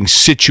outstanding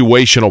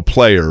situational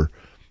player,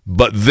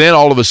 but then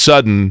all of a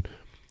sudden,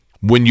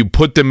 when you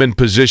put them in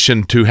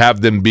position to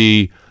have them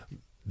be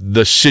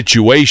the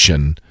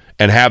situation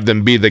and have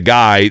them be the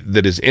guy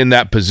that is in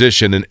that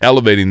position and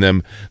elevating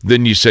them,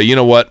 then you say, you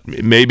know what,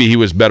 maybe he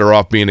was better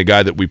off being a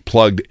guy that we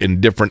plugged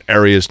in different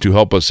areas to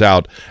help us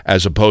out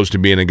as opposed to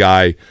being a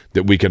guy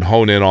that we can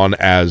hone in on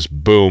as,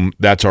 boom,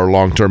 that's our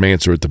long-term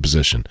answer at the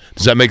position.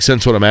 Does that make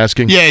sense what I'm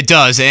asking? Yeah, it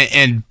does.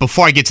 And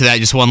before I get to that,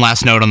 just one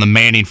last note on the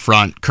Manning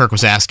front. Kirk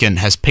was asking,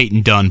 has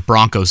Peyton done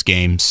Broncos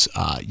games?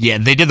 Yeah,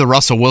 they did the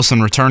Russell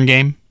Wilson return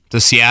game to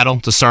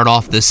Seattle to start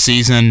off this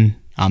season.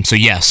 So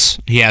yes,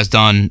 he has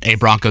done a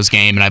Broncos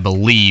game, and I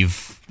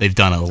believe they've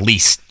done at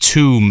least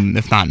 2,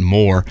 if not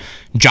more,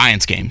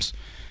 Giants games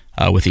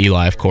with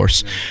Eli, of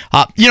course.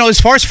 As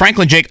far as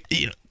Franklin, Jake,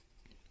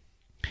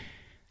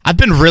 I've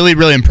been really,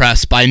 really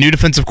impressed by a new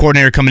defensive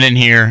coordinator coming in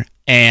here,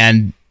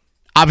 and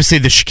obviously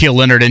the Shaquille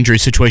Leonard injury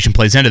situation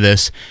plays into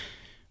this,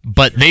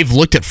 but they've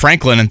looked at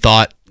Franklin and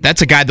thought,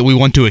 that's a guy that we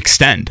want to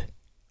extend.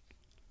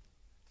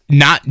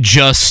 Not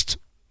just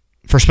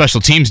for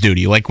special teams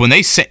duty. Like when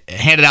they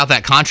handed out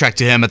that contract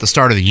to him at the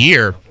start of the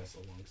year,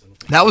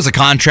 that was a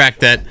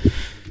contract that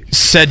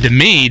said to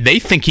me they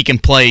think he can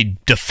play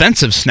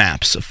defensive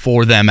snaps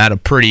for them at a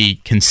pretty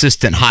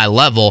consistent high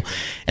level,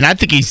 and I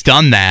think he's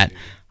done that.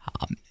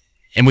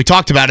 And we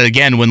talked about it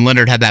again when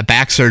Leonard had that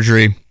back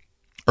surgery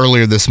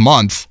earlier this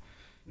month.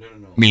 I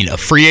mean, a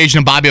free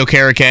agent in Bobby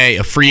Okereke,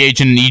 a free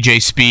agent in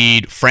EJ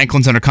Speed,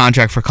 Franklin's under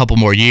contract for a couple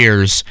more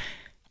years.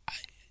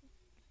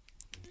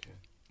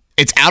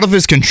 It's out of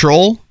his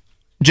control,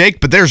 Jake,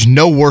 but there's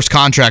no worse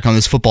contract on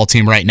this football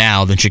team right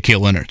now than Shaquille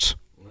Leonard's.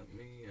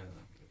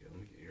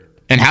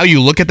 And how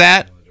you look at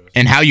that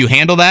and how you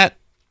handle that,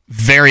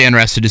 very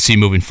interested to see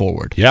moving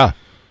forward. Yeah.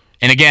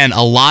 And again,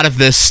 a lot of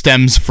this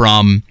stems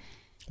from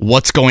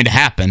what's going to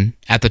happen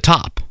at the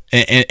top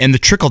and the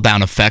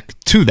trickle-down effect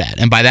to that.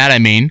 And by that I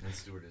mean,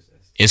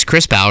 is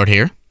Chris Ballard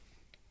here?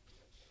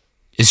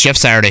 Is Jeff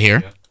Saturday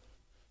here?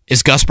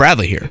 Is Gus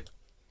Bradley here?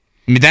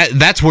 I mean,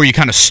 that's where you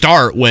kind of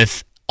start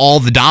with all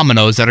the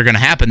dominoes that are going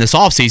to happen this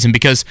offseason.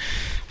 Because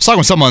I was talking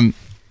with someone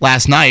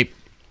last night,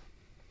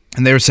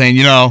 and they were saying,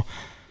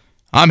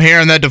 I'm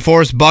hearing that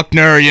DeForest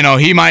Buckner,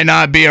 he might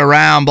not be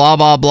around, blah,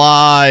 blah,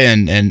 blah,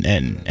 and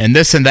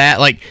this and that.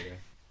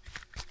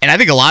 And I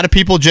think a lot of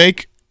people,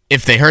 Jake,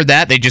 if they heard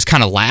that, they just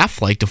kind of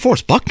laugh. Like,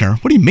 DeForest Buckner?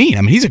 What do you mean?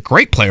 I mean, he's a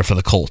great player for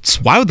the Colts.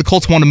 Why would the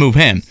Colts want to move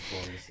him?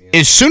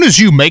 As soon as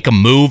you make a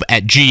move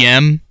at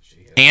GM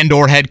and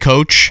or head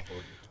coach,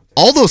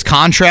 all those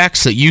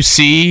contracts that you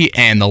see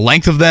and the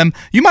length of them,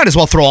 you might as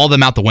well throw all of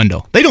them out the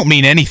window. They don't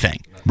mean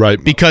anything.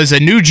 Right. Because a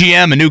new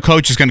GM, a new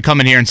coach is going to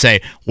come in here and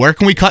say, where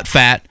can we cut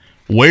fat?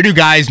 Where do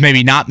guys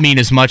maybe not mean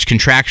as much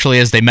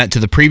contractually as they meant to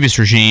the previous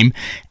regime?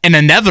 And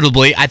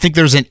inevitably, I think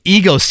there's an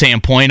ego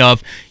standpoint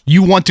of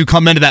you want to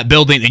come into that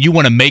building and you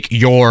want to make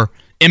your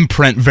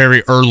imprint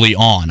very early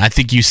on. I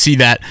think you see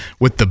that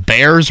with the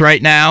Bears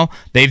right now.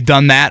 They've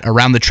done that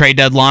around the trade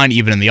deadline,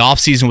 even in the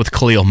offseason with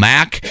Khalil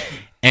Mack.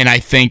 And I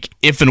think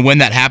if and when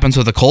that happens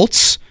with the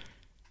Colts,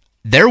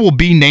 there will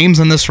be names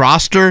on this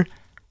roster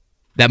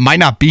that might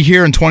not be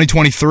here in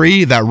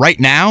 2023 that right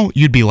now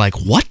you'd be like,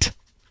 what?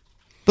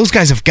 Those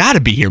guys have got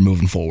to be here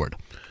moving forward.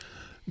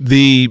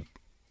 In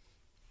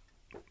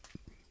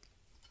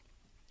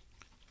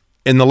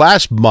the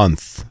last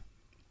month,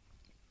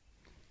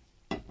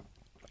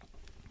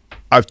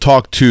 I've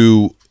talked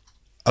to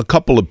a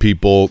couple of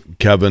people,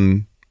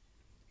 Kevin,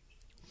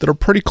 that are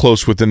pretty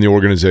close within the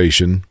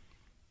organization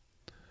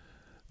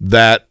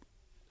that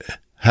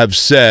have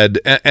said,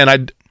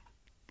 and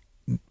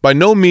by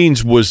no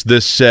means was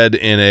this said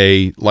in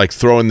a like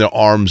throwing their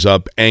arms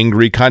up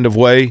angry kind of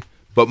way,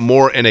 but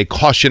more in a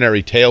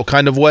cautionary tale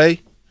kind of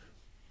way.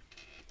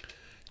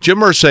 Jim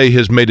Irsay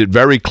has made it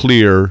very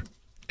clear,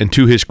 and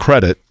to his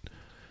credit,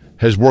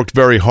 has worked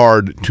very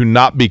hard to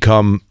not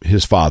become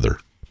his father.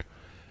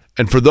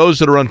 And for those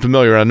that are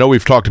unfamiliar, I know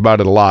we've talked about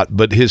it a lot,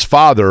 but his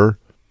father,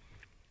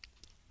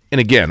 and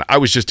again, I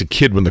was just a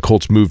kid when the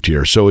Colts moved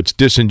here, so it's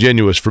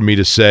disingenuous for me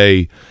to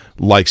say,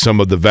 like some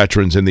of the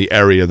veterans in the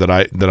area,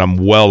 that I'm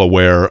well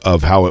aware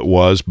of how it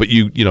was. But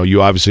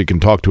you obviously can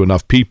talk to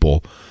enough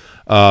people.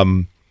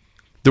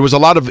 There was a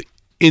lot of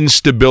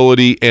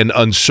instability and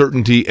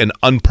uncertainty and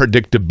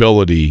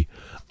unpredictability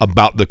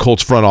about the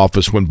Colts front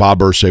office when Bob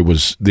Irsay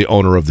was the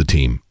owner of the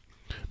team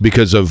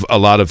because of a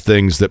lot of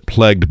things that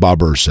plagued Bob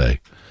Irsay.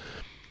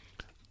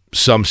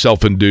 Some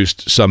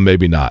self-induced, some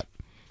maybe not.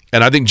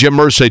 And I think Jim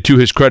Irsay, to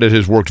his credit,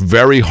 has worked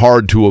very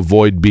hard to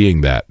avoid being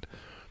that.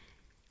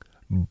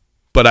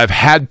 But I've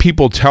had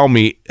people tell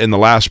me in the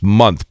last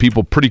month,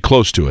 people pretty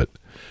close to it,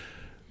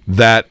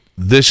 that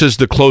this is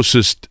the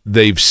closest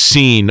they've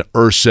seen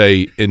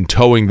Irsay in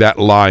towing that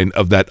line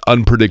of that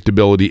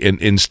unpredictability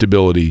and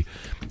instability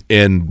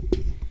in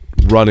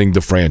running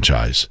the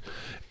franchise.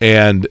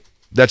 And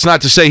that's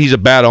not to say he's a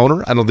bad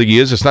owner. I don't think he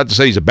is. It's not to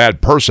say he's a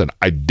bad person.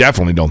 I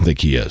definitely don't think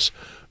he is.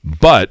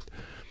 But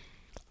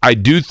I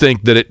do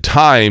think that at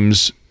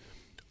times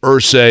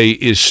Irsay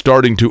is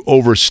starting to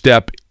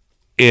overstep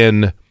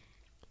in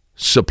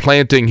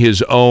supplanting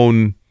his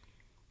own,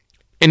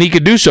 and he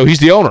could do so. He's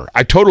the owner.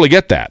 I totally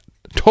get that.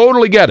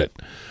 Totally get it.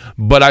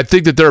 But I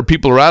think that there are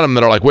people around him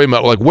that are like, wait a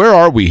minute, like, where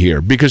are we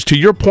here? Because to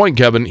your point,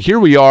 Kevin, here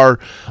we are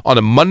on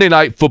a Monday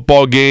night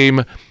football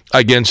game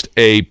against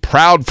a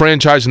proud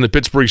franchise in the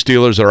Pittsburgh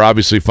Steelers that are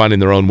obviously finding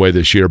their own way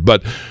this year.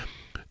 But,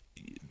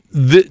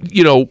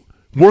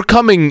 we're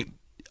coming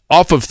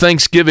off of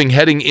Thanksgiving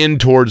heading in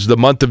towards the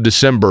month of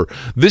December.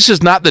 This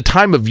is not the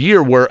time of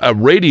year where a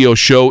radio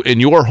show in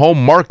your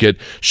home market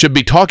should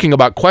be talking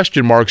about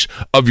question marks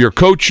of your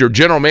coach, your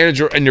general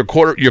manager, and your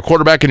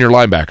quarterback and your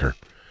linebacker.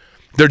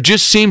 There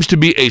just seems to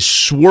be a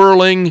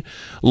swirling,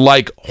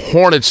 like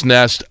hornet's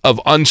nest of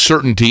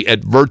uncertainty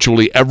at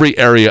virtually every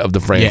area of the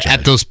franchise. Yeah,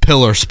 at those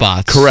pillar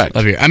spots. Correct.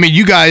 I mean,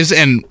 you guys,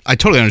 and I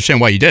totally understand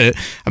why you did it.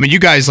 I mean, you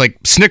guys like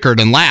snickered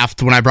and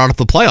laughed when I brought up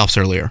the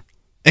playoffs earlier.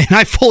 And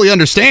I fully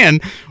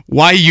understand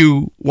why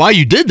you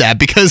did that,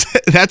 because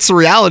that's the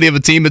reality of a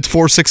team that's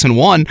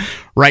 4-6-1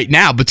 right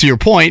now. But to your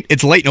point,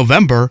 it's late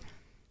November,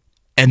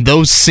 and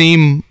those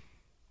seem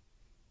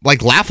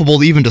like laughable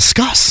to even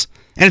discuss.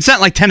 And it's not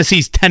like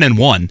Tennessee's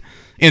 10-1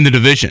 in the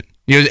division.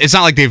 It's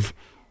not like they've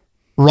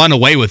run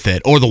away with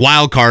it, or the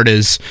wild card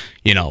is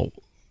a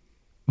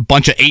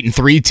bunch of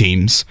 8-3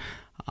 teams.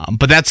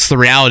 But that's the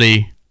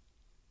reality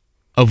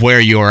of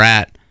where you're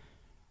at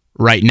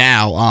right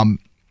now.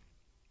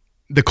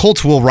 The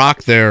Colts will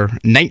rock their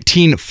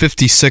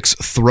 1956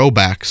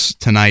 throwbacks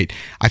tonight.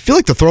 I feel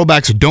like the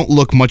throwbacks don't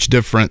look much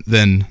different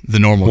than the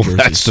normal jerseys.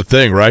 That's the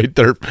thing, right?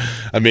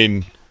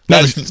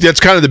 That's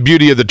kind of the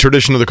beauty of the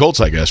tradition of the Colts,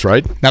 I guess,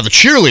 right? Now, the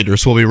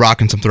cheerleaders will be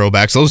rocking some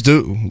throwbacks. Those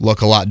do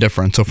look a lot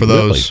different. So for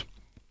those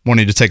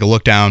wanting to take a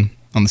look down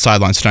on the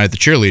sidelines tonight at the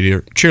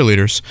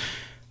cheerleaders,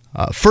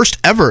 first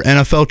ever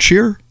NFL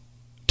cheer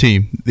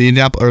team,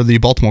 the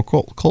Baltimore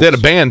Colts. They had a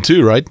band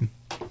too, right?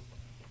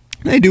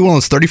 They do one of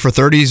those 30 for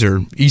 30s or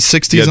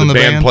E60s on the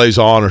band. Band plays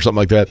on or something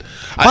like that.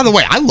 By the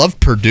way, I loved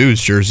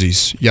Purdue's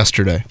jerseys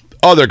yesterday.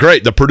 Oh, they're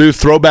great. The Purdue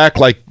throwback,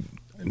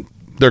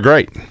 they're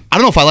great. I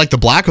don't know if I like the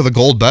black or the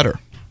gold better.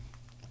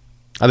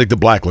 I think the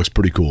black looks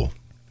pretty cool.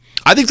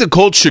 I think the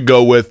Colts should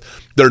go with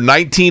their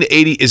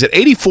 1980, is it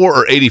 84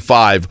 or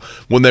 85,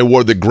 when they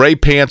wore the gray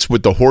pants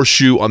with the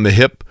horseshoe on the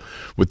hip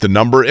with the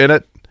number in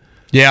it?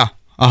 Yeah.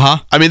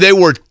 I mean, they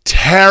were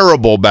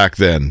terrible back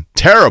then.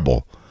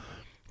 Terrible.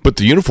 But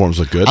the uniforms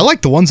look good. I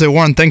like the ones they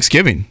wore on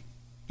Thanksgiving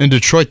in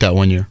Detroit that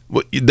one year.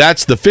 Well,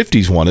 that's the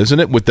 50s one, isn't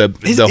it? With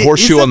the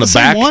horseshoe on the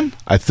back? One?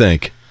 I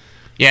think.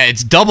 Yeah,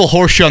 it's double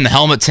horseshoe on the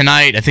helmet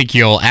tonight. I think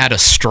you'll add a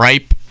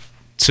stripe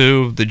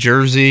to the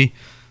jersey,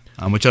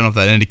 which I don't know if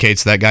that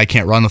indicates that guy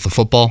can't run with the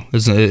football.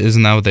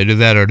 Isn't that what they do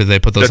that, or do they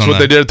put those That's on what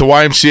they did at the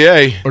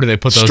YMCA. Or do they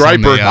put those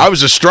striper? on the, I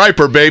was a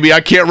striper, baby.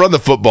 I can't run the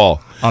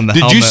football. On the Did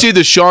helmet. you see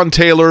the Sean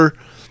Taylor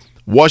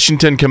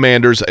Washington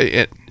Commanders?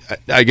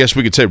 I guess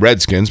we could say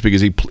Redskins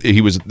because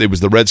it was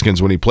the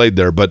Redskins when he played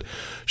there. But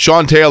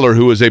Sean Taylor,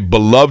 who is a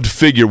beloved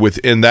figure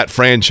within that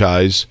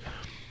franchise,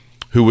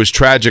 who was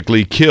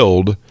tragically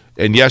killed,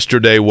 and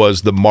yesterday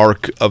was the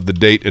mark of the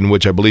date in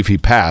which I believe he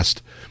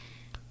passed.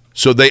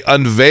 So they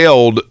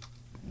unveiled,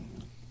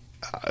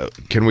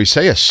 can we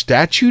say a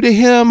statue to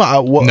him?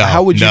 How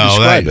would you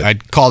describe it?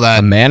 I'd call that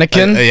a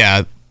mannequin.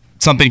 Yeah,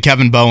 something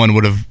Kevin Bowen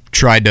would have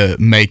tried to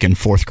make in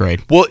 4th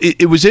grade. Well,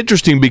 it was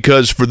interesting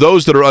because for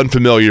those that are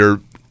unfamiliar,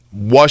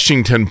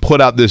 Washington put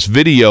out this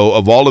video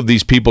of all of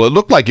these people. It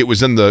looked like it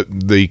was in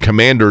the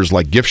Commanders'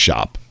 gift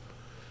shop.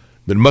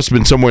 It must have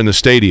been somewhere in the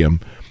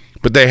stadium.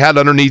 But they had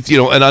underneath,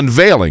 an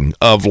unveiling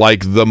of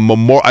the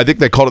memorial. I think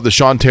they called it the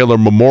Sean Taylor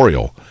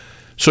Memorial.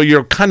 So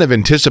you're kind of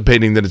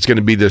anticipating that it's going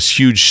to be this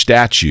huge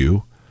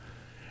statue,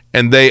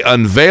 and they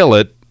unveil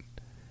it,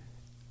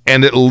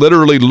 and it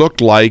literally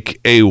looked like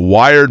a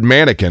wired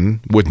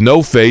mannequin with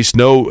no face,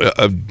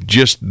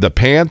 just the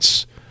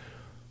pants,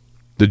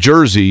 the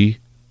jersey.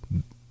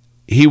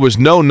 He was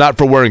known not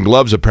for wearing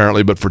gloves,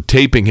 apparently, but for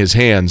taping his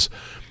hands.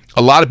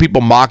 A lot of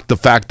people mocked the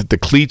fact that the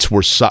cleats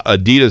were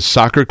Adidas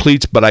soccer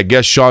cleats, but I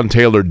guess Sean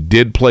Taylor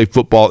did play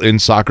football in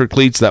soccer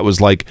cleats. That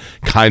was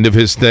kind of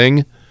his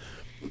thing.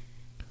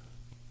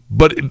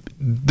 But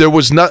there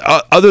was not,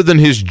 other than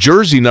his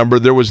jersey number,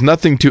 there was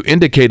nothing to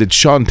indicate it's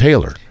Sean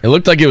Taylor. It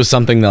looked like it was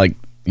something that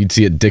you'd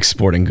see at Dick's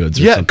Sporting Goods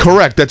or something.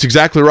 Correct. That's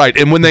exactly right.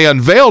 And when they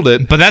unveiled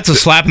it... But that's a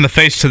slap in the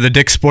face to the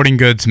Dick's Sporting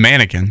Goods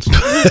mannequins.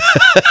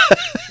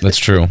 That's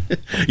true.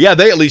 Yeah,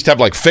 they at least have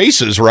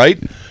faces, right?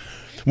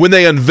 When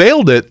they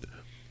unveiled it,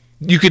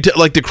 you could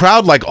tell, the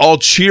crowd all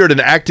cheered and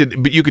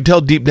acted, but you could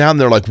tell deep down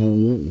they're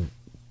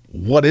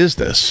what is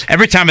this?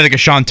 Every time I think of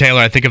Sean Taylor,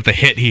 I think of the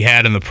hit he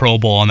had in the Pro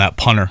Bowl on that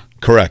punter.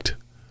 Correct.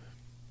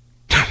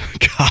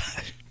 God,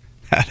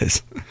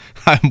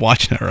 I'm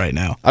watching it right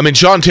now. I mean,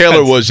 Sean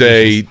Taylor was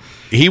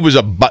he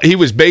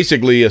was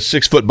basically a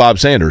 6-foot Bob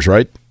Sanders,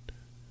 right?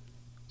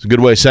 It's a good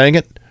way of saying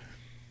it.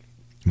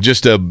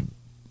 Just an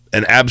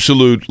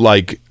absolute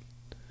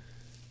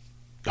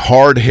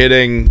hard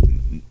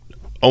hitting,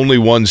 only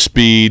one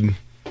speed.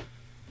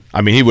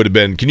 I mean, he would have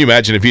been. Can you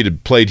imagine if he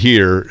had played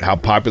here, how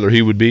popular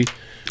he would be?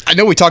 I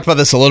know we talked about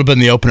this a little bit in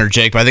the opener,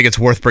 Jake, but I think it's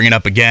worth bringing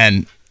up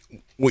again.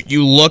 When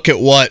you look at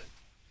what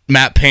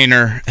Matt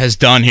Painter has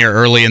done here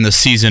early in the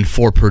season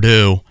for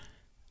Purdue,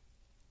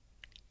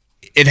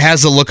 it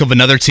has the look of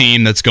another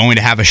team that's going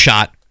to have a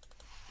shot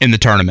in the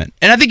tournament.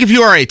 And I think if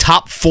you are a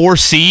top 4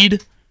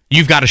 seed,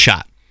 you've got a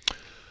shot.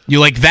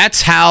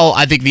 That's how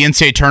I think the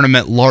NCAA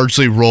tournament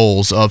largely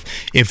rolls, of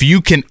if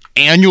you can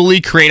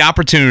annually create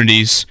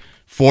opportunities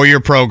for your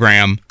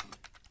program,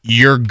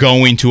 you're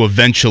going to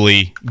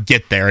eventually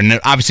get there.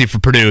 And obviously for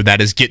Purdue, that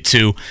is get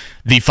to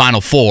the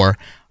Final Four.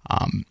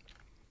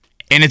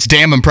 And it's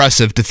damn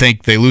impressive to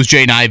think they lose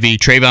Jaden Ivey,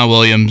 Trayvon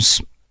Williams,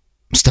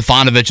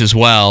 Stefanovic as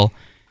well,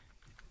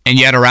 and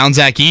yet around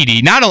Zach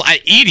Edey.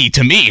 Edey,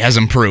 to me, has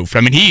improved.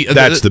 I mean,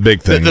 that's the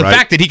big thing, the right?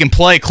 fact that he can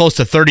play close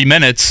to 30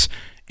 minutes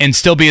and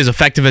still be as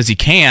effective as he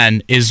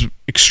can is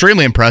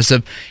extremely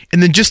impressive.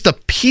 And then just the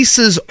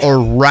pieces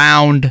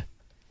around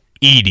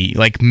Edey,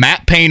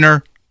 Matt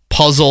Painter,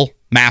 puzzle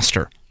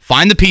master.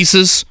 Find the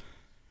pieces,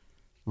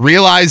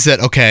 realize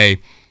that, okay,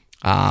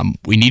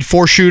 we need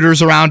 4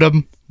 shooters around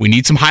him. We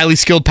need some highly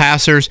skilled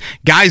passers,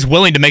 guys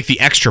willing to make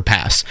the extra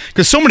pass.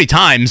 Because so many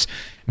times,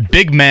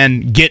 big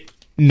men get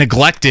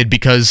neglected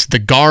because the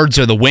guards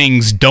or the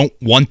wings don't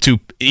want to,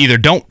 either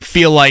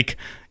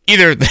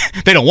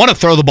they don't want to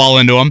throw the ball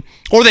into them,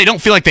 or they don't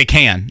feel like they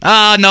can.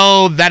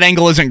 No, that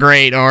angle isn't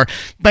great, or,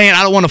 man,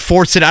 I don't want to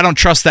force it. I don't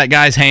trust that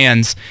guy's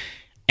hands.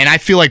 And I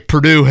feel like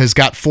Purdue has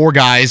got 4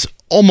 guys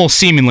almost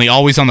seemingly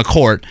always on the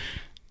court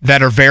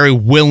that are very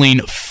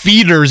willing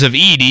feeders of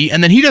Edey,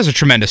 and then he does a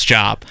tremendous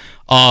job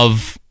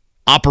of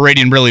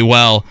operating really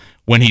well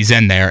when he's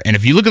in there. And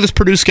if you look at this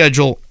Purdue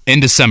schedule in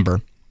December,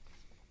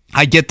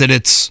 I get that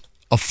it's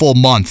a full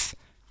month.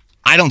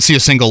 I don't see a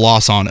single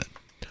loss on it.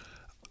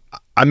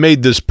 I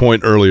made this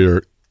point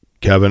earlier,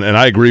 Kevin, and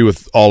I agree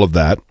with all of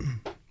that.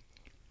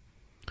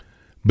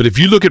 But if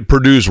you look at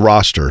Purdue's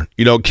roster,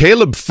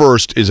 Caleb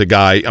Furst is a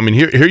guy. I mean,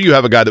 here you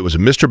have a guy that was a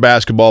Mr.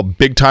 Basketball,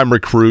 big-time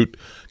recruit,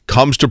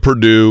 comes to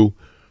Purdue,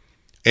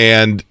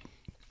 and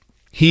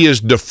he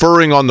is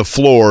deferring on the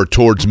floor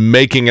towards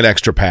making an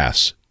extra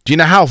pass. Do you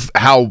know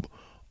how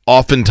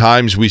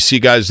oftentimes we see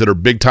guys that are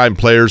big-time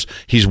players.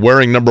 He's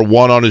wearing number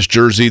 1 on his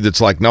jersey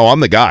that's like, no,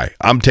 I'm the guy.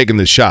 I'm taking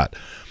this shot.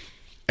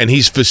 And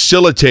he's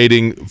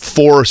facilitating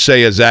for,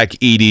 say, a Zach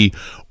Edey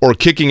or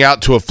kicking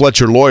out to a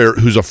Fletcher Lawyer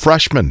who's a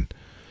freshman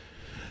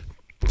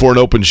for an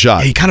open shot.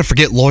 Yeah, you kind of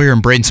forget Lawyer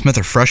and Braden Smith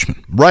are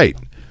freshmen. Right.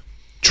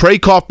 Trey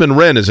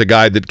Kaufman-Renn is a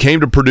guy that came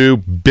to Purdue,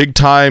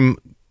 big-time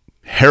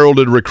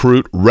heralded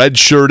recruit,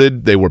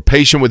 red-shirted. They were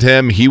patient with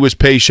him. He was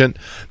patient.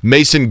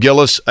 Mason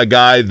Gillis, a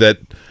guy that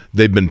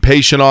they've been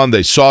patient on.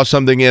 They saw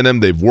something in him.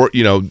 They've worked,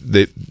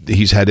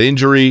 he's had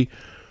injury.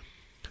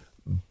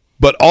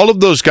 But all of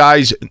those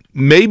guys,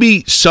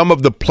 maybe some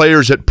of the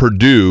players at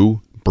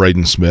Purdue,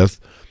 Braden Smith,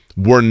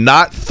 were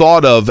not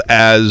thought of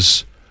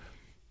as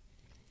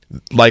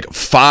like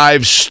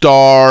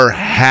 5-star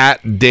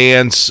hat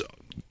dance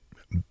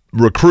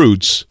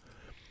recruits,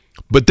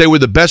 but they were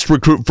the best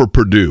recruit for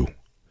Purdue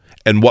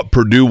and what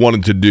Purdue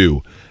wanted to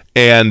do.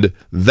 And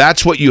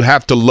that's what you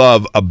have to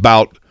love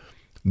about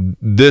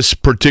this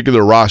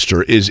particular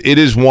roster is it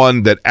is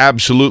one that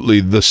absolutely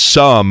the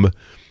sum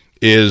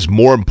is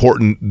more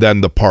important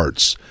than the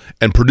parts.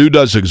 And Purdue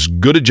does as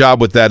good a job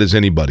with that as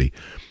anybody.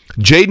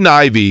 Jaden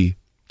Ivey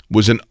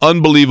was an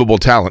unbelievable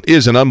talent,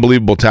 is an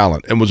unbelievable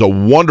talent, and was a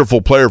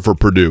wonderful player for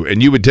Purdue.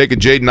 And you would take a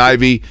Jaden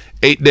Ivey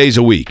 8 days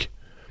a week.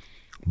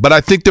 But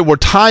I think there were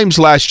times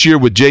last year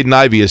with Jaden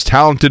Ivey, as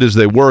talented as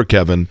they were,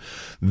 Kevin,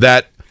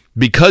 that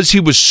because he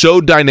was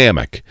so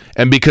dynamic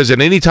and because at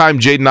any time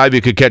Jaden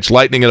Ivey could catch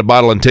lightning in a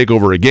bottle and take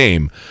over a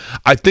game,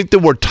 I think there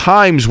were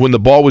times when the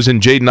ball was in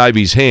Jaden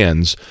Ivey's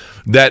hands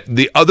that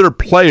the other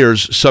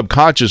players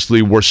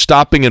subconsciously were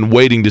stopping and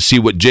waiting to see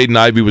what Jaden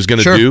Ivey was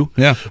going to do.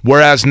 Yeah.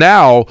 Whereas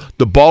now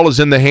the ball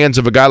is in the hands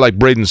of a guy like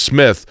Braden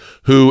Smith,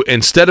 who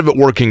instead of it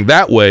working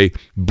that way,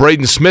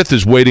 Braden Smith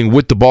is waiting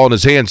with the ball in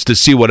his hands to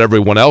see what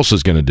everyone else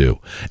is going to do.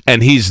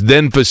 And he's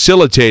then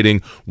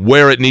facilitating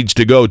where it needs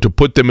to go to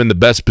put them in the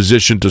best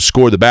position to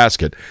score the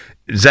basket.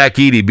 Zach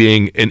Edey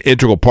being an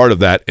integral part of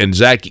that, and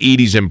Zach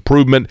Edey's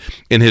improvement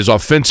in his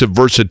offensive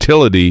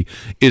versatility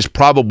is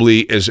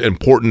probably as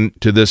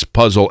important to this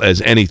puzzle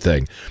as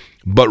anything.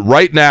 But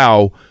right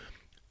now,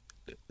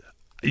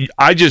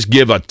 I just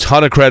give a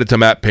ton of credit to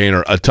Matt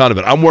Painter, a ton of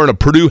it. I'm wearing a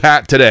Purdue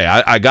hat today.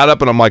 I got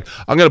up and I'm like,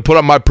 I'm going to put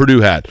on my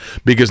Purdue hat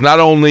because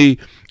not only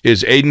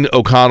is Aiden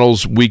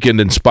O'Connell's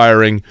weekend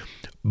inspiring,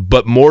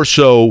 but more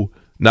so,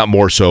 not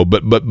more so,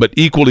 but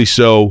equally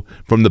so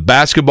from the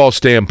basketball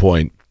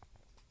standpoint.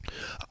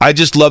 I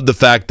just love the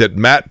fact that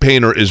Matt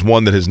Painter is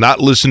one that has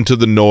not listened to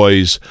the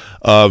noise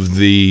of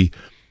the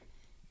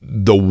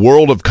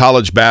world of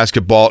college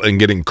basketball and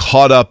getting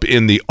caught up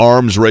in the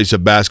arms race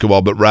of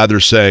basketball, but rather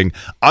saying,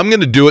 I'm going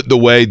to do it the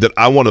way that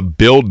I want to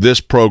build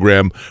this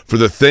program for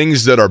the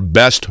things that are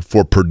best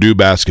for Purdue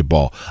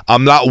basketball.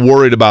 I'm not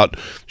worried about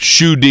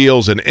shoe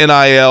deals and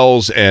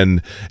NILs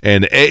and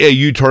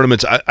AAU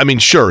tournaments. I mean,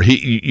 sure,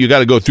 you got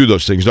to go through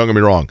those things, don't get me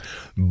wrong.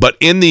 But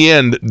in the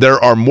end,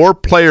 there are more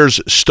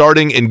players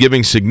starting and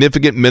giving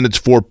significant minutes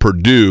for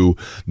Purdue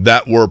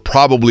that were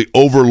probably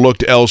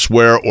overlooked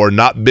elsewhere or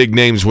not big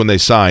names when they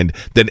signed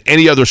than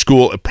any other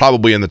school,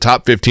 probably in the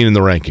top 15 in the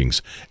rankings.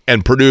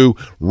 And Purdue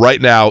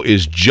right now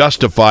is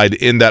justified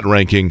in that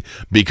ranking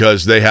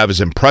because they have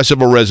as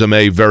impressive a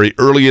resume very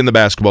early in the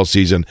basketball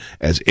season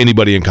as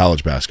anybody in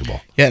college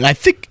basketball. Yeah, and I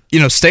think,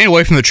 staying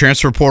away from the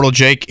transfer portal,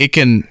 Jake, it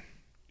can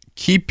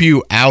keep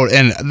you out,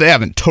 and they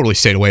haven't totally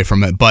stayed away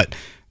from it, but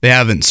they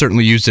haven't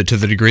certainly used it to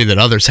the degree that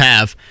others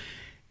have.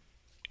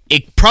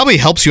 It probably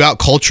helps you out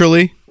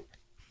culturally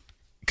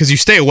because you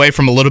stay away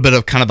from a little bit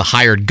of kind of the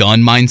hired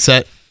gun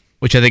mindset,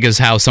 which I think is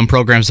how some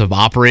programs have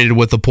operated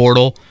with the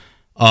portal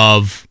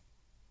of,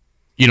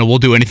 we'll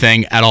do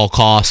anything at all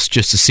costs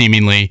just to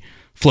seemingly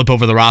flip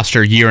over the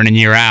roster year in and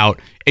year out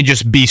and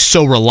just be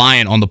so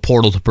reliant on the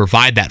portal to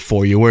provide that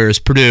for you. Whereas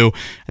Purdue,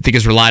 I think,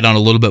 has relied on a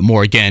little bit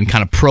more, again,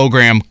 kind of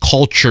program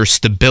culture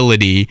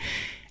stability.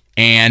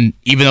 And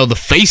even though the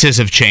faces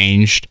have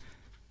changed,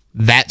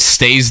 that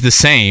stays the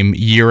same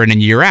year in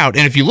and year out.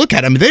 And if you look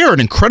at them, they are an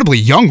incredibly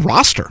young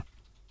roster.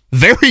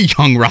 Very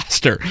young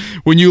roster.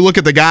 When you look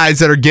at the guys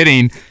that are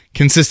getting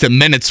consistent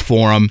minutes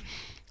for them,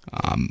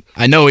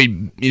 I know he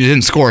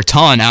didn't score a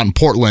ton out in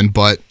Portland,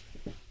 but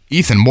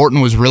Ethan Morton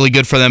was really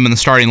good for them in the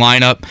starting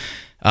lineup,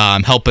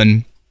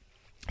 helping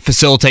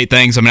facilitate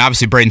things. I mean,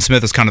 obviously Braden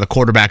Smith is kind of the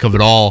quarterback of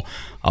it all,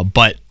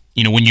 but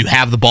when you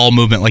have the ball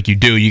movement like you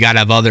do, you got to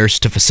have others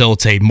to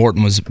facilitate.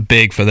 Morton was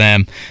big for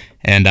them,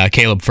 and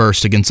Caleb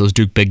First against those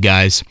Duke big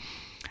guys,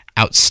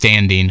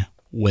 outstanding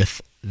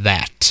with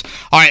that.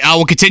 All right,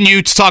 we'll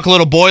continue to talk a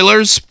little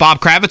Boilers. Bob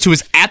Kravitz, who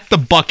was at the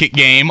Bucket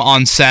game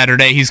on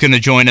Saturday, he's going to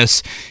join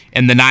us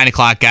in the 9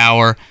 o'clock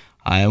hour.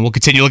 And we'll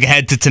continue to look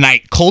ahead to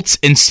tonight. Colts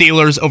and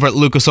Steelers over at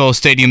Lucas Oil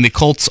Stadium. The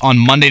Colts on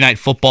Monday Night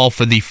Football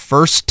for the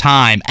first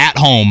time at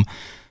home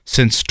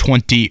since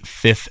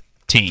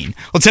 2015.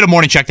 Let's hit a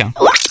morning checkdown.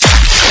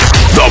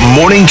 The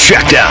Morning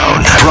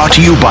Checkdown, brought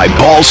to you by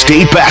Ball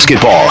State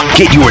Basketball.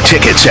 Get your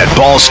tickets at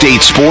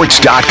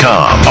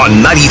ballstatesports.com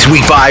on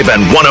 93.5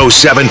 and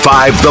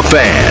 107.5 The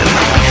Fan.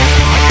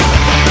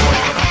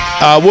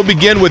 We'll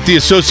begin with the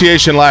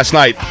association last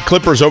night.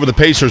 Clippers over the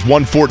Pacers,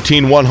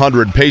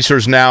 114-100.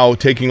 Pacers now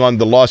taking on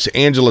the Los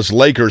Angeles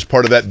Lakers,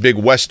 part of that big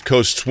West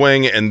Coast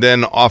swing, and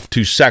then off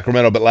to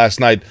Sacramento. But last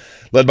night,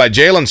 led by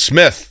Jalen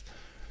Smith.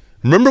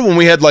 Remember when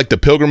we had like the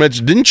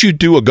pilgrimage? Didn't you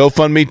do a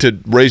GoFundMe to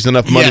raise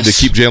enough money to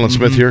keep Jalen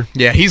Smith here?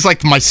 Yeah, he's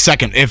like my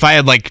second. If I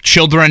had like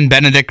children,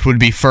 Benedict would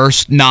be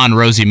first,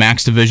 non-Rosie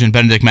Max division.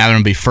 Benedict Mathurin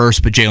would be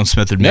first, but Jalen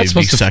Smith would maybe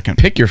be second.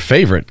 Pick your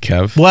favorite,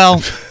 Kev.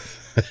 Well,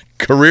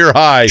 career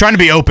high. Trying to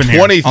be open here.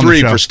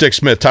 23 for Stick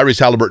Smith. Tyrese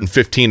Halliburton,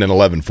 15 and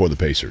 11 for the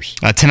Pacers.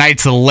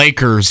 Tonight's the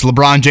Lakers.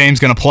 LeBron James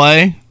going to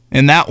play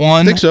in that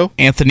one. I think so.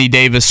 Anthony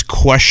Davis,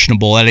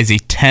 questionable. That is a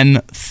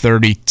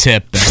 10:30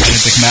 tip. And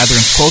Benedict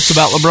Mathurin's quotes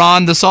about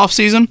LeBron this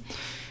offseason.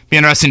 Be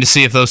interesting to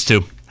see if those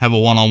two have a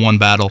one-on-one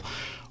battle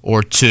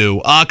or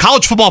two.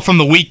 College football from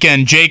the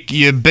weekend. Jake,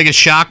 your biggest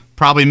shock?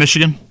 Probably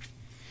Michigan?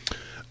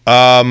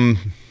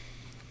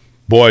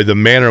 Boy, the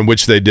manner in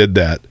which they did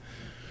that.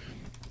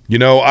 You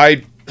know,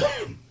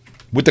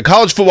 with the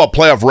college football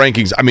playoff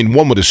rankings, I mean,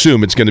 one would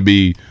assume it's going to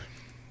be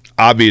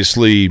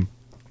obviously,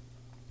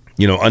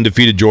 you know,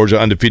 undefeated Georgia,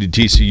 undefeated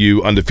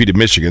TCU, undefeated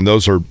Michigan.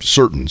 Those are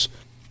certains.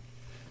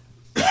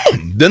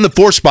 Then the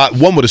fourth spot,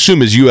 one would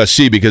assume, is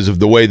USC because of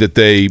the way that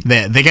they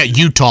got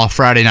Utah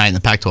Friday night in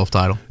the Pac-12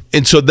 title.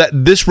 And so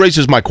this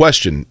raises my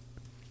question.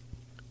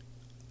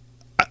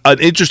 An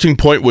interesting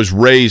point was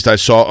raised, I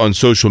saw on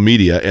social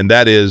media, and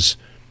that is,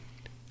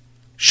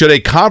 should a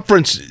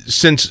conference,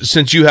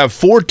 since you have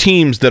four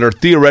teams that are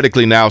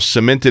theoretically now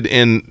cemented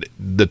in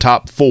the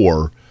top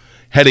four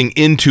heading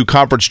into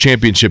conference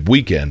championship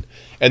weekend,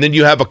 and then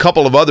you have a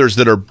couple of others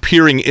that are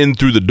peering in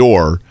through the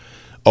door,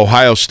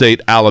 Ohio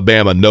State,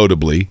 Alabama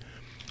notably,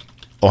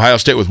 Ohio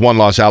State with one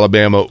loss,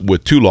 Alabama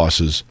with two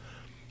losses,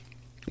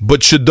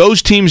 but should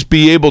those teams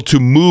be able to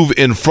move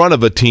in front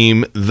of a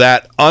team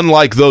that,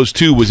 unlike those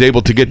two, was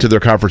able to get to their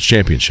conference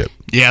championship?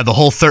 Yeah, the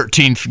whole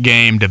 13th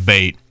game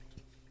debate.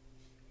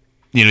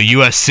 You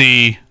know,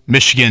 USC,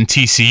 Michigan,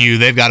 TCU,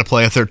 they've got to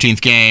play a 13th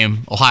game.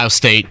 Ohio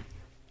State,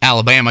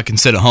 Alabama can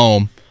sit at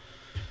home,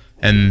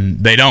 and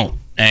they don't.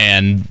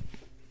 And,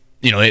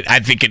 you know, I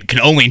think it can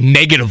only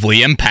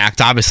negatively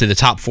impact, obviously, the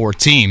top four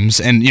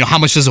teams. And, you know, how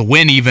much does a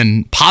win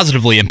even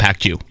positively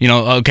impact you? You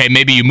know, okay,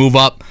 maybe you move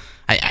up.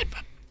 I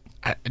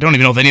don't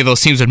even know if any of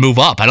those teams would move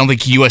up. I don't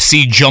think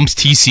USC jumps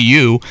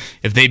TCU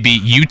if they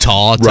beat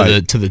Utah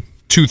to the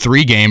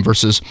 2-3 game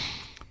versus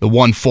the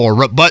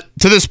 1-4. But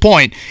to this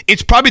point,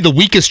 it's probably the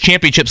weakest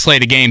championship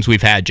slate of games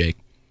we've had, Jake,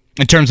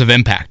 in terms of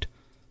impact.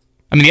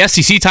 I mean, the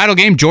SEC title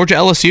game,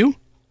 Georgia-LSU,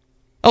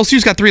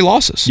 LSU's got 3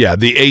 losses. Yeah,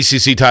 the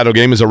ACC title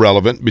game is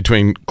irrelevant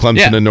between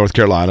Clemson and North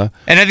Carolina.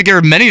 And I think there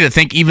are many that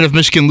think even if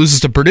Michigan loses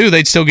to Purdue,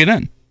 they'd still get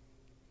in.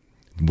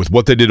 With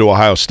what they did to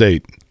Ohio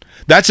State.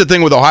 That's the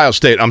thing with Ohio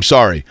State. I'm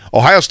sorry.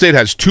 Ohio State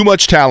has too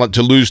much talent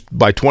to lose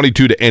by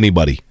 22 to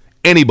anybody.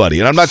 Anybody.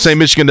 And I'm not saying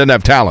Michigan doesn't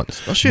have talent.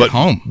 Especially at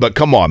home. But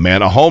come on,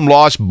 man. A home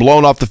loss,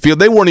 blown off the field.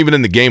 They weren't even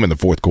in the game in the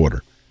fourth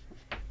quarter.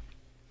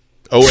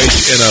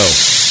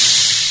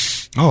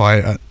 0-8-0. Oh,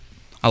 I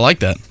like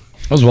that.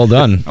 That was well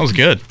done. That was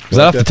good. Was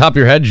that off the top of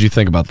your head? Did you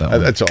think about that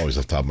one? That's always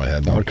off the top of my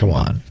head. No, come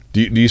on. Do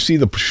you see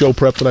the show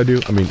prep that I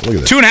do? I mean, look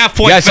at this. 2.5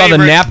 point Yeah, I saw the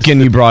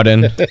napkin you brought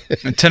in.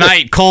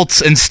 Tonight,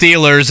 Colts and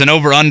Steelers, and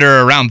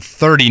over-under around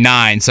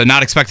 39, so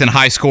not expecting a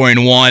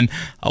high-scoring one.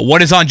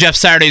 What is on Jeff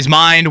Saturday's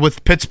mind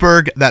with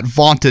Pittsburgh, that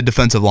vaunted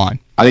defensive line?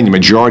 I think the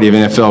majority of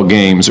NFL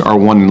games are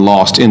won and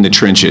lost in the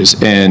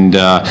trenches, and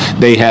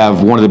they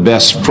have one of the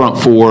best front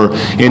four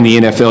in the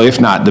NFL,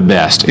 if not the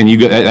best. And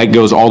that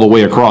goes all the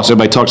way across.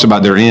 Everybody talks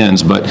about their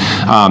ends, but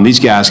these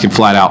guys can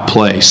flat out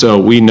play. So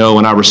we know,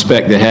 and I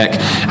respect the heck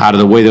out of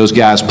the way those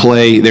guys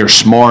play. They're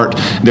smart,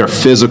 they're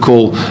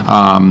physical,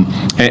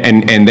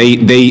 and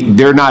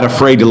they're not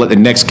afraid to let the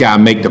next guy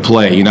make the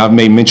play. You know, I've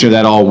made mention of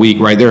that all week,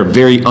 right? They're a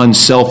very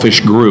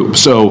unselfish group.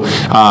 So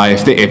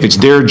if it's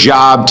their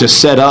job to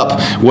set up,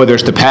 whether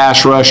it's the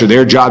pass rush or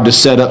their job to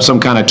set up some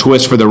kind of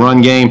twist for the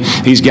run game,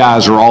 these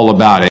guys are all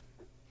about it.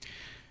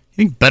 You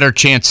think better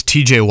chance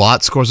TJ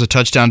Watt scores a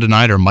touchdown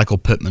tonight or Michael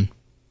Pittman?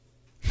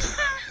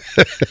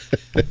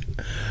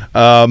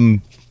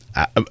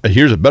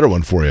 Here's a better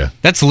one for you.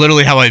 That's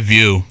literally how I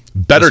view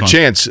better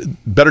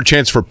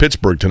chance for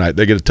Pittsburgh tonight.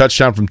 They get a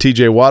touchdown from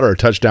TJ Watt or a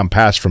touchdown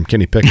pass from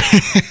Kenny Pickett.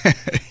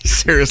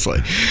 Seriously.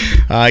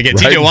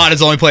 TJ Watt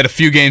has only played a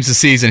few games this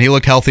season. He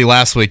looked healthy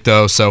last week,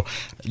 though, so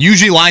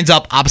usually lines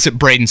up opposite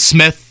Braden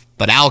Smith,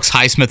 but Alex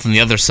Highsmith on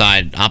the other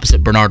side,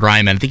 opposite Bernard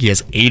Ryman. I think he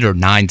has 8 or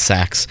 9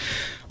 sacks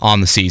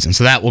on the season,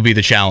 so that will be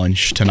the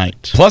challenge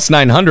tonight. Plus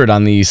 900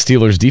 on the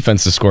Steelers'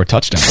 defense to score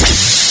touchdowns.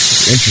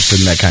 Interested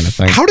in that kind of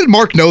thing. How did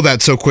Mark know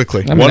that so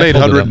quickly?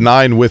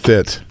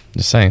 1-800-9-WITH-IT.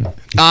 Just saying.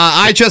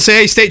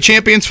 IHSA state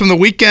champions from the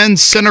weekend,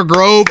 Center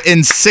Grove in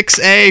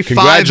 6A, 5A.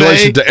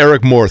 Congratulations to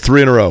Eric Moore,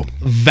 3 in a row.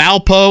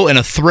 Valpo in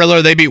a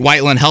thriller. They beat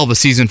Whiteland. Hell of a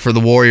season for the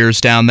Warriors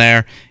down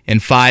there in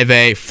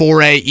 5A.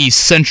 4A,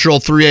 East Central.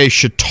 3A,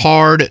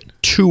 Chittard.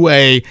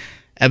 2A,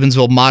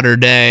 Evansville Mater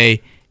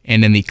Dei.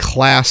 And in the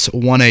Class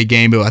 1A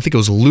game, I think it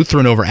was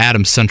Lutheran over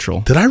Adams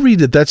Central. Did I read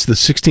that that's the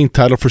 16th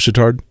title for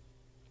Chittard?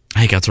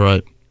 I think that's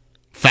right.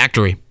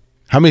 Factory.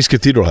 How many does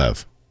Cathedral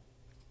have?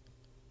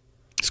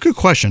 It's a good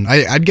question.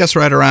 I'd guess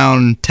right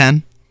around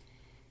 10.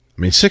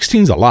 I mean,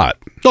 16's a lot.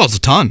 Oh, it's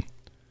a ton.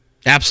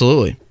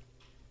 Absolutely.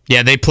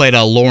 Yeah, they played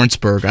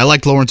Lawrenceburg. I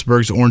like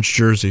Lawrenceburg's orange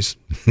jerseys.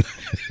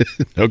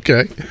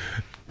 Okay.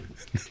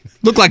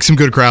 Look like some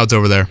good crowds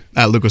over there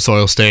at Lucas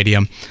Oil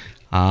Stadium.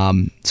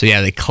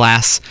 The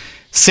Class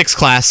 6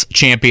 class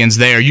champions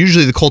there.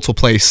 Usually the Colts will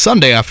play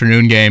Sunday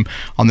afternoon game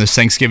on this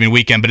Thanksgiving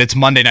weekend, but it's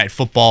Monday Night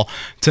Football.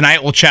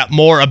 Tonight we'll chat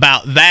more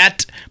about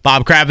that.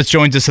 Bob Kravitz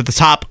joins us at the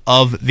top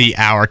of the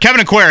hour.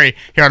 Kevin and Query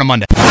here on a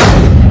Monday.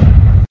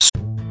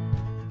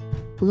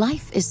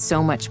 Life is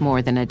so much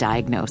more than a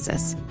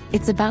diagnosis.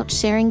 It's about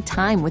sharing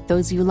time with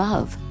those you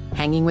love,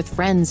 hanging with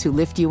friends who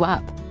lift you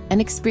up,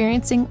 and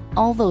experiencing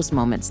all those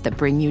moments that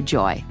bring you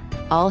joy.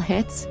 All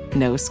hits,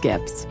 no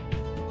skips.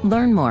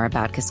 Learn more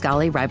about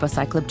Kisqali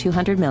Ribociclib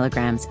 200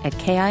 milligrams at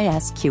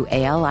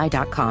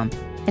KISQALI.com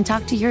and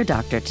talk to your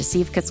doctor to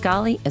see if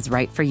Kisqali is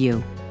right for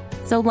you.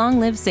 So long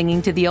live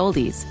singing to the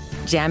oldies,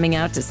 jamming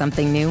out to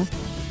something new,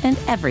 and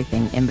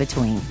everything in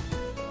between.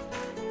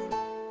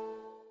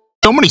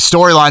 So many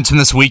storylines from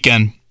this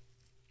weekend.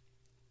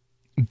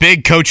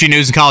 Big coaching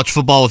news in college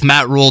football with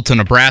Matt Rule to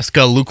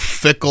Nebraska, Luke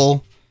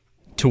Fickell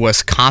to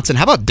Wisconsin.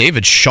 How about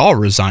David Shaw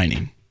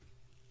resigning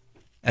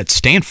at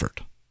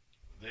Stanford?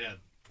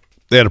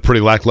 They had a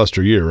pretty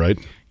lackluster year, right?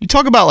 You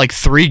talk about like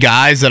three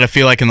guys that I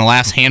feel like in the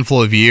last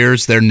handful of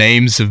years, their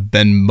names have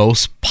been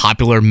most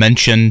popular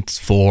mentioned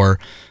for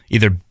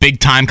either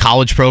big-time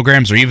college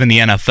programs or even the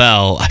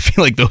NFL. I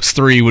feel like those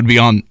three would be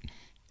on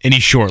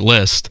any short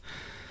list.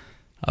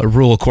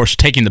 Rule, of course,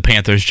 taking the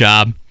Panthers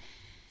job.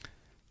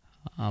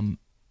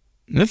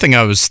 Another thing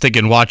I was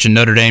thinking watching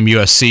Notre Dame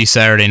USC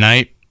Saturday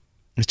night,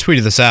 I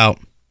tweeted this out.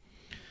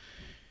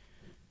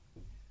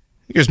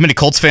 There's many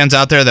Colts fans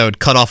out there that would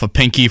cut off a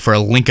pinky for a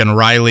Lincoln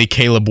Riley,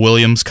 Caleb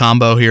Williams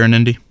combo here in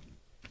Indy.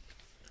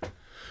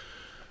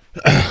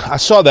 I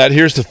saw that.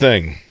 Here's the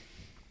thing.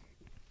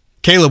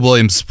 Caleb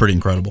Williams is pretty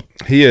incredible.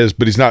 He is,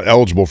 but he's not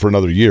eligible for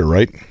another year,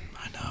 right?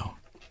 I know.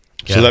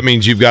 So that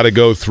means you've got to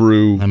go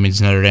through. That means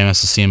Notre Dame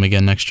has to see him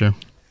again next year.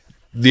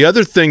 The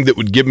other thing that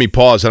would give me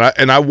pause,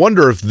 and I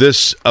wonder if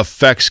this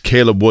affects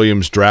Caleb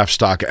Williams' draft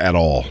stock at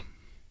all.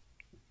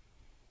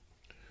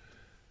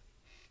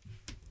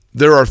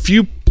 There are a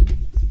few,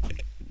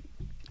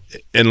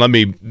 and let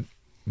me,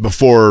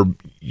 before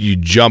you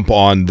jump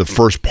on the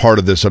first part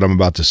of this that I'm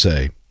about to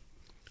say,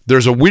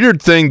 there's a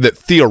weird thing that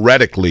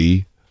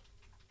theoretically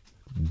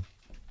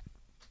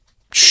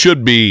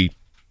should be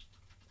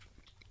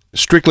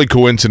strictly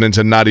coincidence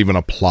and not even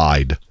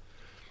applied.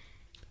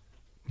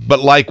 But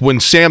like when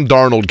Sam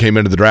Darnold came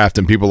into the draft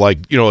and people like,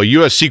 a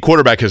USC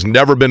quarterback has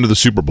never been to the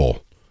Super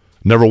Bowl,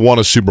 never won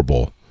a Super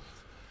Bowl.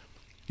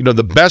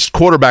 The best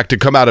quarterback to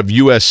come out of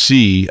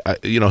USC,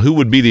 who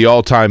would be the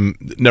all-time,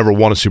 never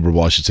won a Super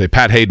Bowl, I should say.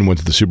 Pat Hayden went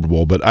to the Super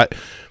Bowl, but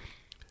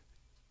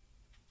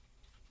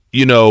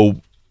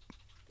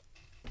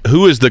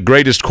who is the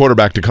greatest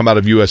quarterback to come out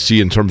of USC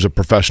in terms of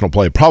professional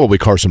play? Probably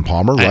Carson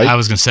Palmer, right? I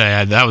was going to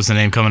say, that was the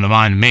name coming to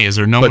mind to me. Is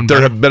there no one But there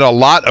better? have been a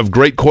lot of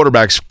great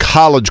quarterbacks,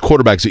 college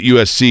quarterbacks at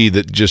USC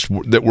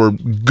that were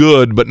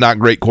good but not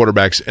great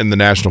quarterbacks in the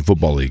National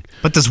Football League.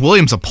 But does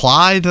Williams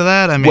apply to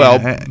that? I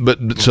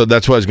mean, so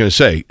that's what I was going to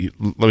say.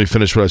 Let me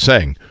finish what I was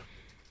saying.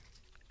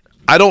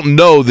 I don't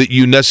know that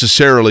you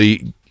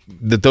necessarily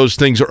that those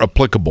things are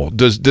applicable.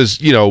 Does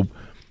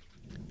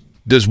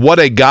what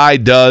a guy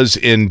does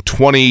in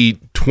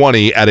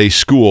 2020 at a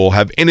school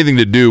have anything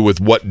to do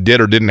with what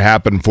did or didn't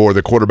happen for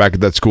the quarterback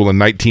at that school in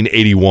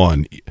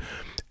 1981?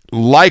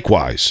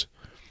 Likewise,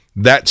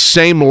 that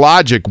same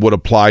logic would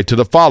apply to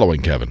the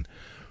following, Kevin.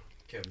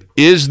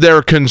 Is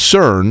there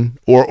concern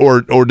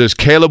or does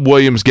Caleb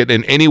Williams get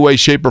in any way,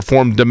 shape, or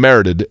form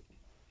demerited?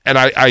 And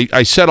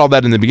I said all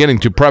that in the beginning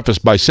to preface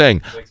by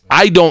saying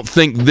I don't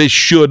think this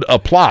should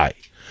apply.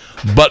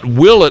 But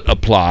will it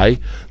apply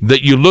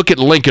that you look at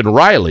Lincoln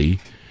Riley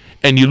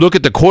and you look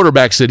at the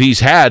quarterbacks that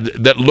he's had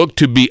that look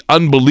to be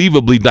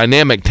unbelievably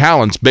dynamic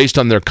talents based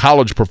on their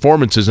college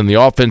performances and the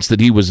offense that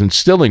he was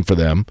instilling for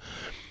them,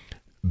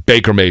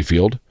 Baker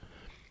Mayfield,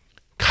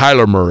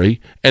 Kyler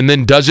Murray, and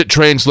then does it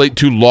translate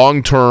to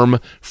long-term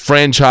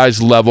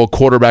franchise-level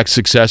quarterback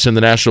success in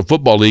the National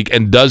Football League,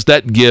 and does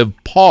that give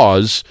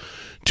pause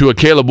to a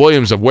Caleb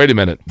Williams of, wait a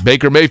minute,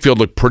 Baker Mayfield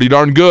looked pretty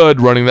darn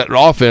good running that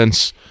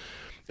offense,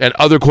 and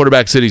other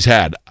quarterbacks that he's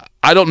had?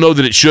 I don't know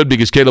that it should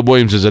because Caleb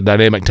Williams is a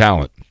dynamic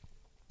talent.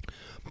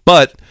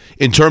 But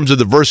in terms of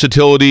the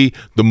versatility,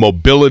 the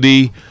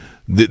mobility,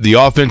 the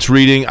offense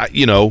reading,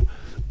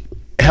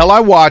 I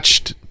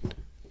watched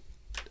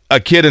a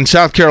kid in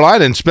South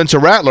Carolina and Spencer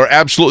Rattler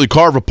absolutely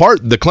carve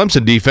apart the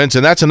Clemson defense,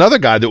 and that's another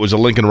guy that was a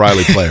Lincoln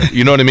Riley player.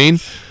 You know what I mean?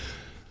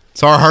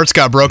 So our hearts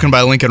got broken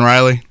by Lincoln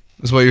Riley,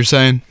 is what you're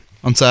saying,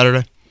 on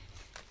Saturday?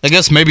 I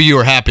guess maybe you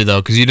were happy,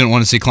 though, because you didn't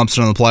want to see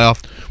Clemson in the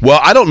playoff. Well,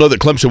 I don't know that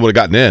Clemson would have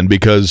gotten in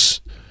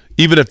because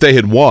even if they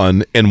had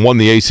won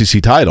the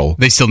ACC title,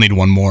 they still need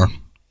one more.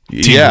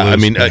 Yeah, I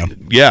mean,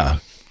 yeah.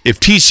 If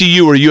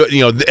TCU or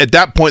at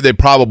that point, they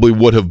probably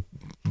would have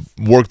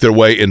work their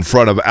way in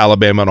front of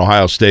Alabama and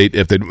Ohio State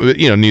if they,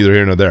 neither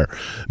here nor there.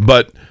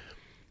 But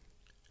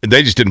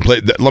they just didn't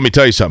play. Let me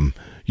tell you something.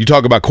 You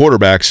talk about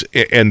quarterbacks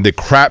and the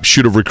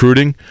crapshoot of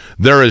recruiting.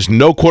 There is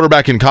no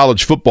quarterback in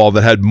college football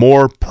that had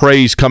more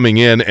praise coming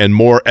in and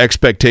more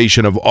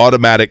expectation of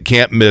automatic,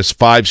 can't miss,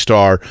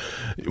 5-star,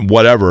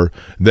 whatever,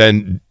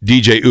 than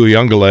DJ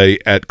Uyunglele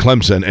at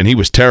Clemson, and he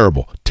was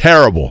terrible.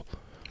 Terrible.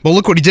 Well,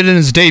 look what he did in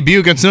his debut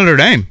against Notre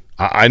Dame.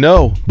 I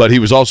know, but he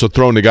was also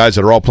throwing to guys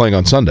that are all playing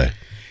on Sunday.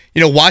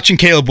 Watching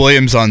Caleb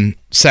Williams on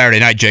Saturday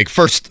night, Jake,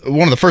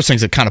 one of the first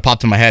things that kind of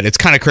popped in my head, it's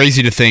kind of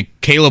crazy to think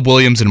Caleb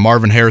Williams and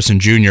Marvin Harrison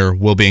Jr.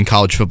 will be in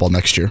college football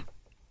next year.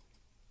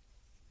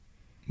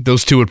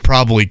 Those two would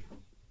probably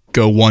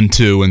go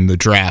 1-2 in the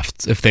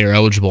draft if they are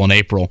eligible in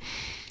April.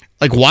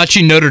 Like,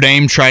 watching Notre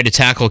Dame try to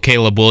tackle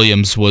Caleb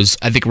Williams was,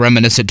 I think,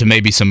 reminiscent to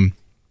maybe some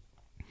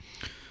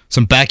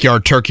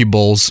backyard turkey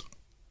bowls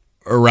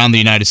around the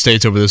United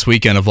States over this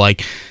weekend of,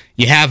 like,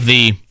 you have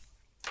the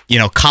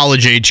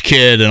college-age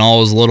kid and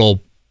all his little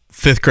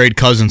fifth-grade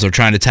cousins are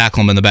trying to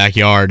tackle him in the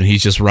backyard, and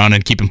he's just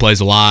running, keeping plays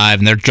alive,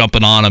 and they're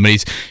jumping on him, and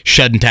he's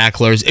shedding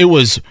tacklers. It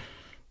was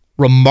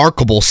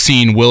remarkable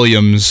seeing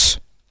Williams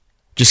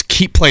just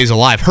keep plays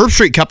alive.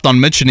 Herbstreit kept on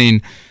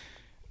mentioning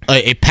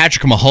a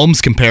Patrick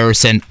Mahomes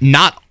comparison,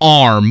 not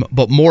arm,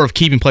 but more of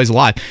keeping plays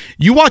alive.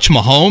 You watch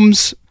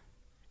Mahomes,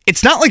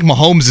 it's not like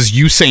Mahomes is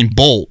Usain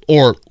Bolt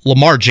or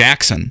Lamar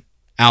Jackson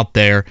out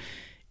there.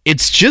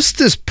 It's just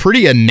this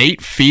pretty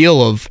innate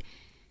feel of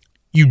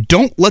you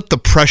don't let the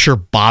pressure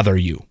bother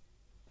you.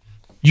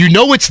 You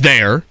know it's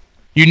there.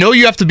 You know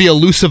you have to be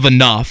elusive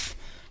enough,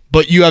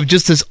 but you have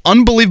just this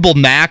unbelievable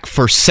knack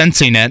for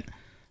sensing it,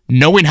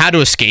 knowing how to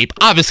escape.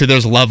 Obviously,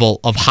 there's a level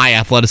of high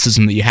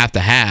athleticism that you have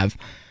to have,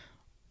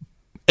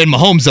 and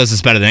Mahomes does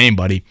this better than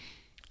anybody.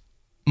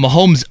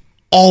 Mahomes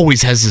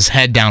always has his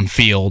head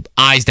downfield,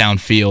 eyes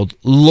downfield,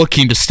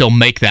 looking to still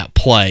make that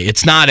play.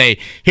 It's not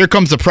here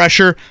comes the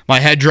pressure, my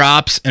head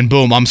drops, and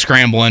boom, I'm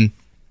scrambling,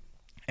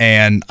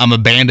 and I'm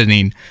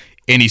abandoning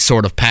any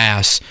sort of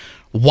pass.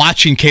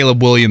 Watching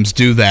Caleb Williams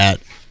do that,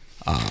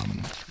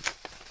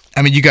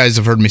 you guys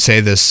have heard me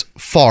say this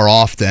far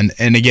often,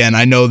 and again,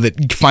 I know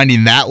that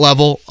finding that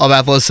level of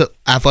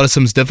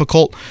athleticism is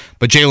difficult,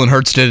 but Jalen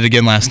Hurts did it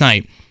again last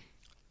night.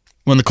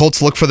 When the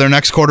Colts look for their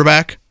next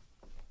quarterback,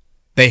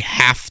 they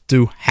have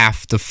to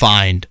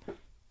find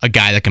a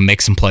guy that can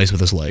make some plays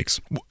with his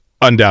legs.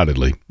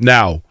 Undoubtedly.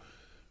 Now,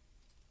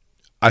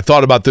 I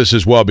thought about this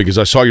as well because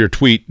I saw your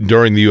tweet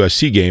during the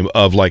USC game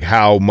of like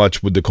how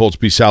much would the Colts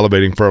be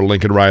salivating for a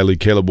Lincoln Riley,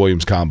 Caleb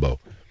Williams combo.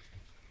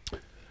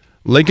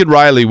 Lincoln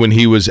Riley, when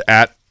he was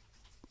at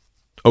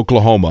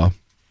Oklahoma,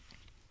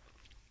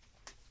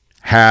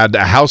 had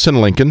a house in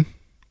Lincoln.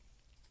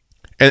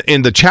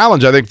 And the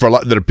challenge, I think, for a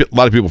lot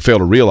of people fail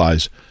to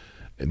realize,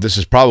 and this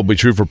is probably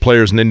true for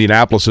players in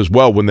Indianapolis as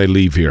well when they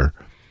leave here,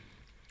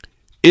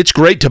 it's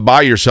great to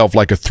buy yourself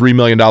like a $3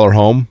 million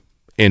home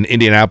in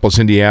Indianapolis,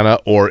 Indiana,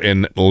 or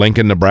in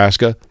Lincoln,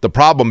 Nebraska. The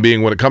problem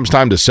being when it comes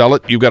time to sell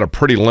it, you've got a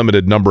pretty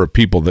limited number of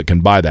people that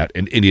can buy that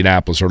in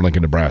Indianapolis or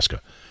Lincoln,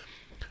 Nebraska.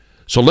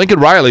 So Lincoln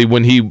Riley,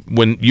 when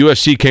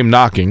USC came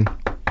knocking,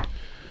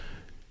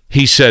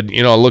 he said,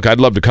 look,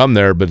 I'd love to come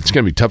there, but it's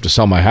going to be tough to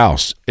sell my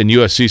house. And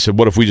USC said,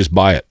 what if we just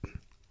buy it?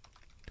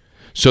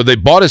 So they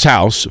bought his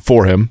house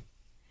for him,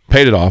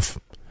 paid it off.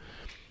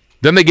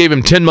 Then they gave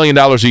him $10 million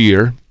a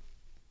year.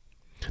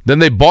 Then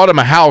they bought him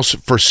a house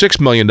for $6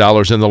 million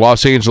in the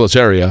Los Angeles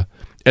area,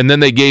 and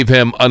then they gave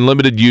him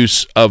unlimited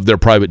use of their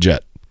private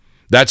jet.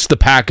 That's the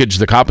package,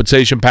 the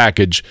compensation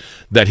package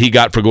that he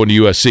got for going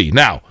to USC.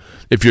 Now,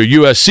 if you're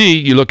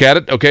USC, you look at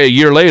it, okay, a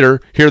year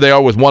later, here they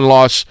are with one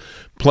loss,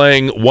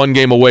 playing one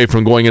game away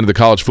from going into the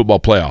college football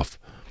playoff.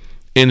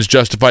 Ends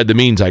justified the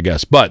means, I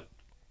guess. But,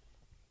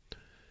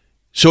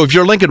 so if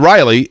you're Lincoln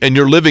Riley and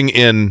you're living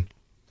in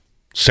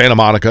Santa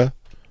Monica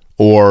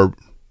or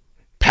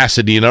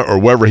Pasadena or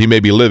wherever he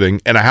may be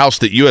living, in a house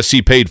that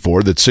USC paid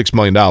for that's $6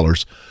 million,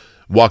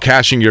 while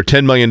cashing your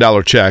 $10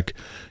 million check,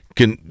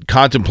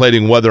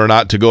 contemplating whether or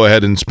not to go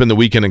ahead and spend the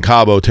weekend in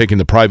Cabo taking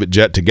the private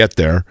jet to get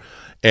there,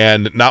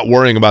 and not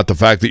worrying about the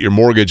fact that your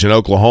mortgage in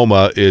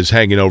Oklahoma is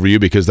hanging over you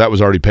because that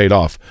was already paid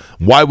off.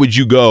 Why would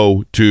you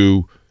go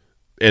to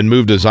and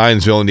move to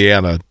Zionsville,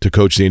 Indiana to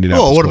coach the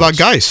Indianapolis Colts? About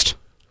Geist?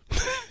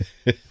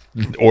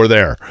 Or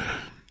there.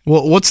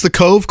 Well, what's the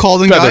cove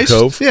called in Geist?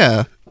 Cove?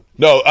 Yeah.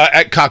 No,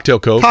 at Cocktail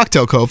Cove.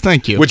 Cocktail Cove,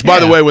 thank you. Which, by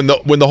the way, when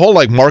the whole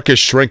like Marcus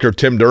Schrenker,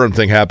 Tim Durham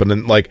thing happened,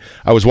 and like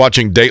I was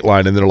watching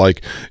Dateline, and they're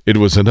like, it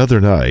was another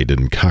night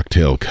in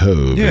Cocktail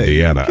Cove,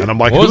 Indiana, and I'm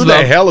like, who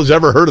the hell has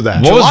ever heard of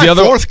that? What was the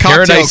other 4th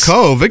Cocktail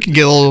Cove? It can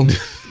get a little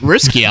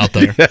risky out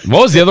there.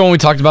 What was the other one we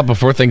talked about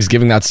before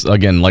Thanksgiving? That's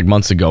again like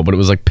months ago, but it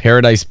was like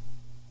Paradise.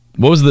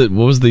 What was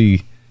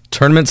the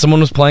tournament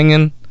someone was playing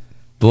in?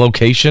 The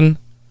location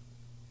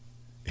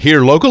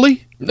here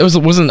locally?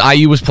 Wasn't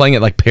IU was playing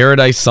at like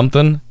Paradise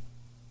something?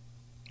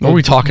 What were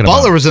we talking about?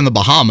 Butler was in the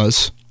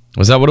Bahamas.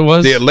 Was that what it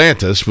was? The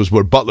Atlantis was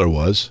where Butler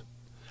was.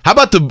 How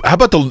about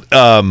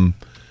the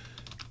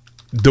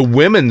the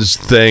women's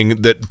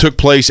thing that took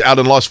place out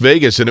in Las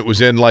Vegas, and it was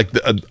in like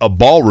a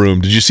ballroom.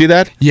 Did you see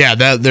that? Yeah,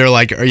 they're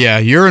like, yeah,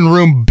 you're in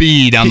room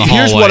B down the hallway.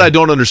 Here's what I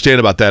don't understand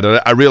about that.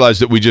 And I realize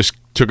that we just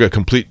took a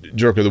complete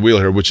jerk of the wheel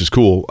here, which is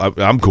cool.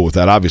 I'm cool with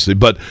that, obviously.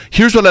 But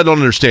here's what I don't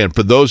understand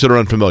for those that are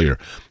unfamiliar.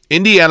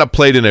 Indiana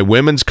played in a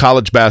women's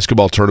college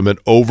basketball tournament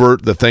over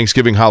the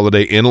Thanksgiving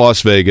holiday in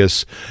Las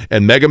Vegas,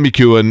 and Megan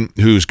McEwen,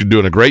 who's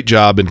doing a great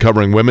job in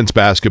covering women's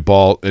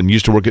basketball and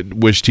used to work at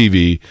Wish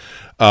TV,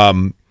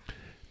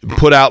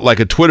 put out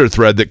like a Twitter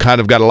thread that kind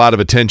of got a lot of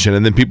attention,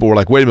 and then people were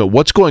like, wait a minute,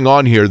 what's going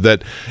on here?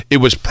 That it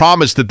was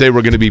promised that they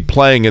were going to be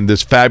playing in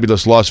this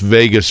fabulous Las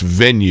Vegas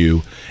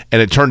venue,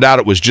 and it turned out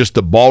it was just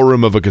the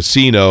ballroom of a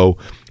casino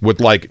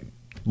with like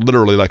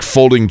literally like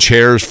folding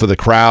chairs for the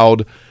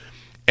crowd.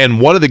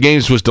 And one of the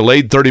games was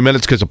delayed 30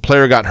 minutes because a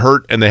player got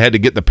hurt and they had to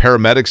get the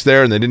paramedics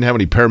there, and they didn't have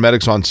any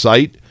paramedics on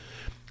site.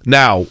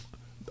 Now,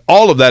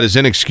 all of that is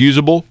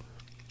inexcusable.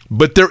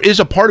 But there is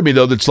a part of me,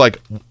 though, that's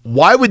like,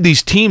 why would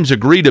these teams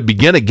agree to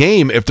begin a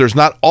game if there's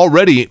not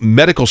already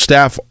medical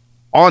staff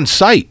on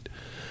site?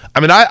 I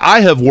mean,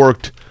 I have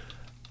worked,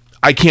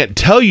 I can't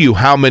tell you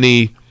how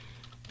many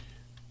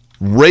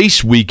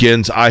race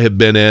weekends I have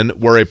been in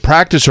where a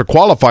practice or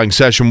qualifying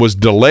session was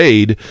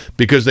delayed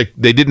because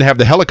they didn't have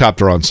the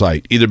helicopter on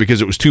site, either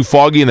because it was too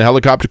foggy and the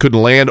helicopter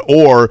couldn't land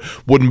or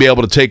wouldn't be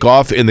able to take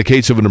off in the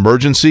case of an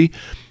emergency.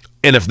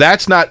 And if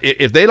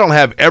they don't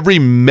have every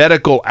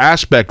medical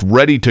aspect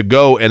ready to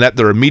go and at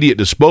their immediate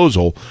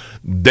disposal,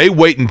 they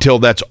wait until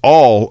that's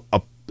all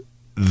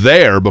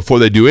there before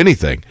they do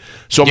anything.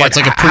 So yeah, it's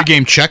like a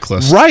pregame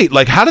checklist. Right.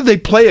 Like, how do they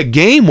play a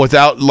game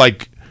without,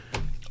 like,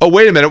 oh,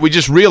 wait a minute, we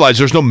just realized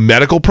there's no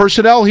medical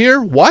personnel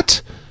here?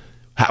 What?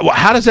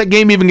 How does that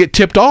game even get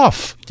tipped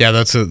off? Yeah,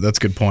 that's a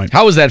good point.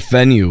 How was that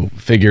venue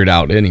figured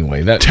out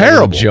anyway?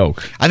 Terrible. That was a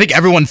joke. I think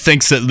everyone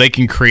thinks that they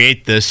can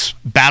create this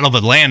Battle of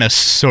Atlantis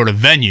sort of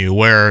venue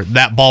where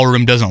that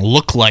ballroom doesn't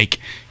look like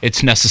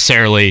it's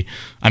necessarily.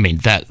 I mean,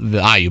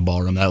 the IU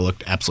ballroom, that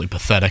looked absolutely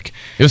pathetic.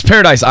 It was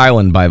Paradise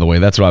Island, by the way.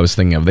 That's what I was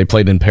thinking of. They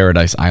played in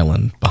Paradise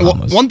Island,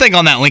 Bahamas. Well, one thing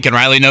on that Lincoln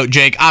Riley note,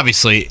 Jake.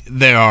 Obviously,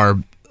 there are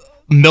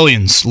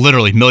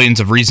literally millions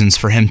of reasons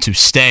for him to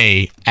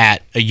stay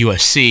at a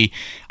USC.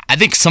 I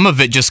think some of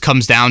it just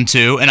comes down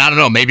to, and I don't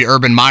know, maybe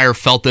Urban Meyer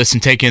felt this in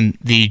taking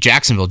the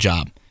Jacksonville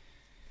job.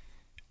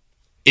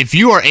 If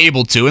you are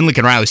able to, and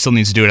Lincoln Riley still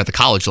needs to do it at the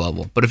college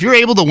level, but if you're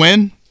able to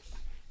win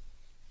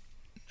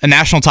a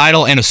national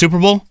title and a Super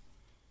Bowl,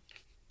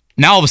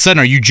 now all of a sudden,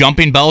 are you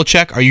jumping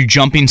Belichick? Are you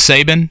jumping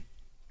Saban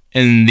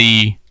in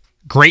the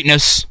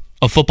greatness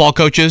of football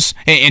coaches?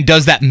 And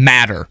does that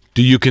matter?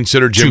 Do you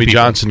consider Jimmy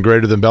Johnson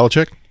greater than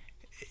Belichick?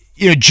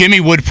 You know, Jimmy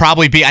would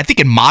probably be, I think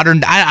in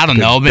modern, I don't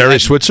know. Barry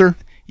Switzer?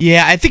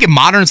 Yeah, I think in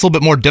modern it's a little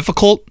bit more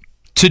difficult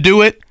to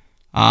do it.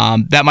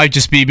 That might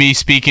just be me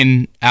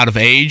speaking out of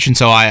age, and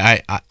so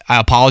I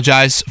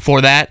apologize for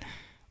that.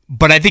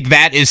 But I think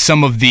that is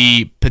some of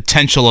the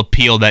potential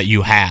appeal that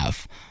you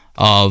have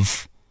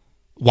of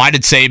why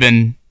did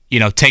Saban,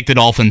 take the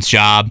Dolphins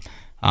job?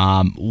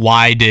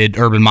 Why did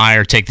Urban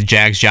Meyer take the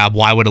Jags job?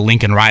 Why would a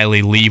Lincoln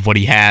Riley leave what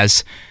he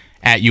has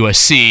at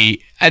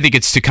USC? I think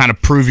it's to kind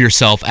of prove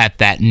yourself at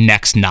that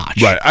next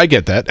notch. Right, I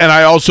get that. And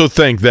I also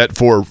think that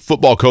for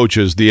football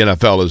coaches, the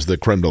NFL is the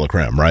creme de la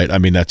creme, right? I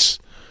mean, that's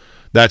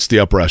the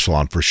upper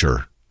echelon for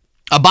sure.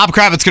 Bob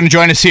Kravitz going to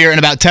join us here in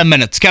about 10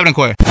 minutes. Kevin and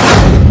Quay.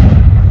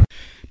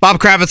 Bob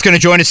Kravitz going to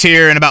join us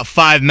here in about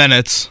 5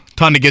 minutes.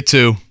 Ton to get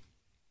to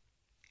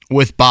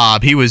with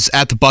Bob. He was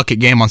at the Bucket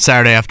game on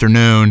Saturday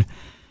afternoon.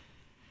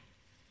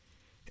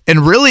 And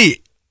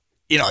really,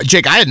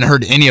 Jake, I hadn't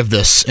heard any of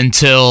this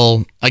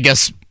until, I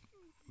guess,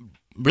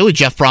 really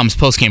Jeff Brom's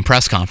postgame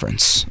press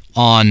conference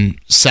on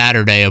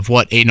Saturday of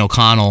what Aiden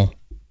O'Connell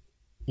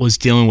was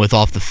dealing with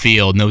off the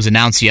field. And it was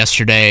announced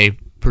yesterday.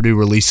 Purdue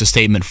released a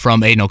statement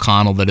from Aiden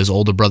O'Connell that his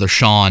older brother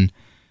Sean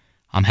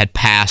had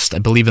passed, I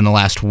believe, in the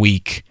last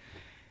week.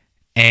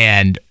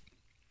 And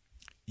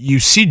you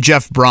see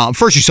Jeff Brom.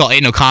 First, you saw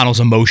Aiden O'Connell's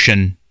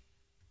emotion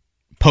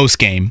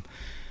postgame.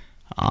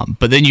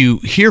 But then you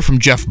hear from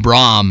Jeff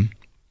Brom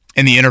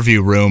in the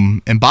interview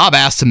room, and Bob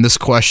asked him this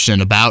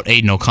question about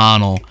Aiden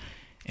O'Connell.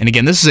 And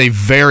again, this is a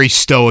very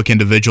stoic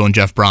individual in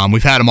Jeff Brom.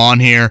 We've had him on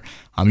here.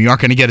 You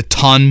aren't going to get a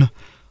ton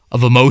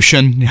of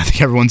emotion. I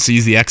think everyone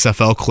sees the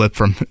XFL clip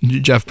from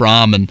Jeff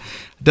Brom, and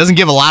doesn't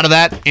give a lot of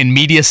that in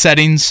media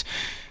settings.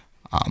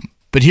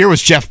 But here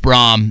was Jeff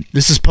Brom.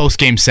 This is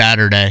post-game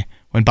Saturday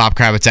when Bob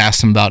Kravitz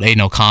asked him about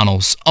Aiden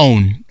O'Connell's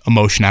own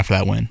emotion after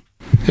that win.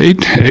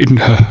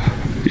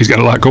 Aiden, he's got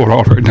a lot going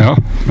on right now.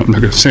 I'm not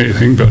going to say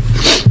anything, but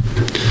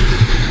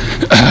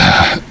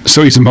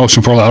so he's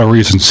emotional for a lot of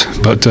reasons.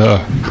 But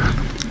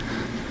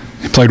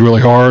he played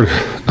really hard.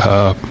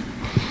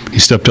 He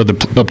stepped up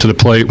to the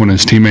plate when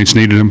his teammates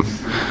needed him.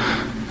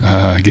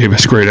 He gave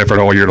us great effort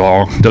all year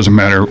long. Doesn't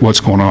matter what's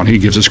going on, he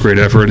gives us great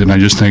effort, and I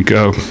just think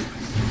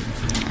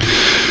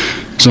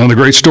it's another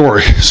great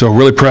story. So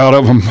really proud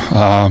of him,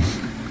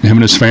 him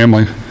and his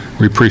family.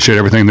 We appreciate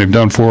everything they've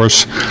done for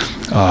us,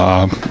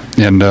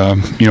 and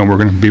we're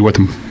going to be with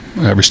them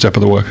every step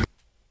of the way.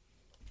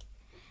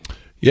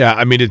 Yeah,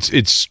 I mean,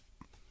 it's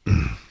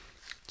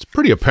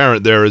pretty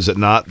apparent there, is it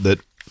not, that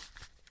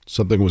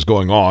something was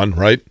going on,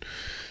 right?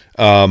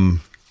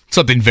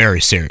 Something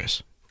very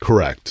serious.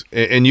 Correct.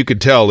 And you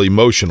could tell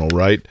emotional,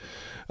 right?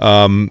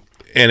 And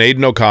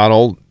Aiden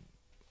O'Connell,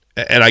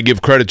 and I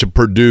give credit to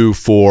Purdue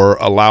for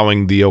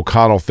allowing the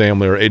O'Connell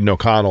family or Aiden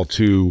O'Connell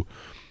to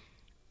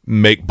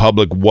make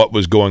public what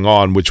was going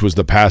on, which was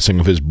the passing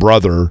of his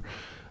brother.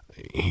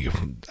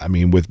 I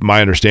mean, with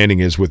my understanding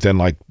is within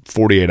like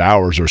 48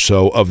 hours or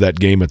so of that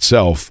game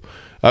itself.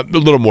 A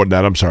little more than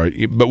that, I'm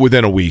sorry, but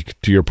within a week,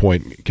 to your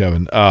point,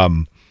 Kevin.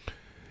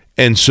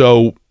 And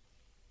so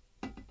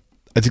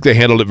I think they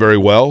handled it very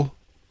well.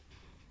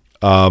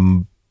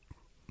 Aiden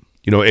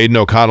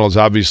O'Connell is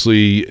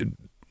obviously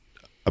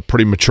a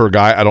pretty mature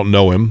guy. I don't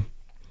know him,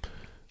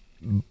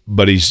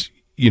 but he's,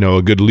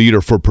 a good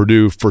leader for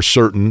Purdue for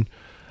certain.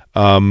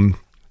 And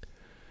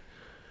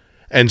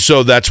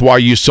so that's why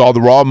you saw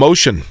the raw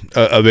emotion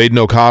of Aiden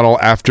O'Connell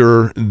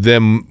after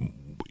them,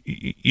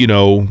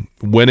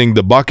 winning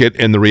the bucket.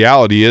 And the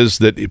reality is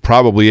that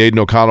probably Aiden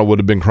O'Connell would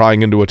have been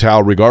crying into a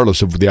towel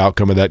regardless of the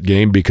outcome of that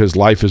game, because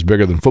life is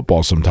bigger than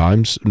football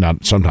sometimes,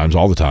 not sometimes,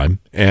 all the time.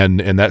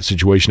 And in that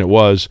situation it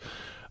was.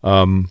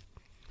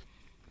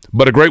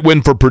 But a great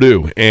win for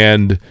Purdue.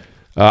 And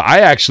I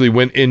actually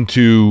went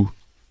into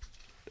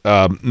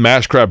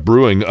Mashcraft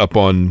Brewing up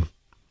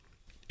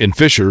in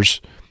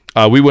Fishers.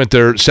 We went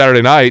there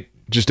Saturday night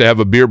just to have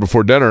a beer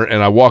before dinner,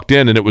 and I walked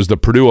in, and it was the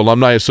Purdue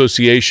Alumni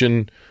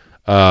Association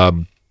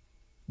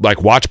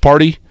watch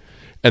party,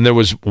 and there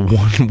was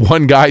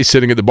one guy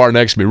sitting at the bar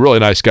next to me, really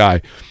nice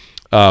guy,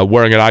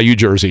 wearing an IU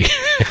jersey.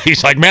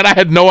 He's like, man, I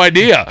had no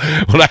idea.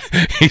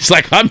 He's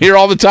like, I'm here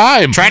all the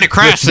time. Trying to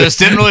crash this,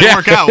 didn't really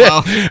work out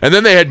well. And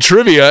then they had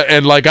trivia,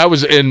 and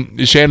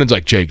Shannon's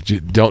like, Jake,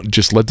 don't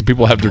just let the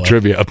people have their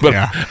trivia. But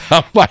yeah.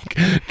 I'm like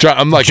Jake,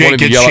 wanting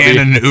to yell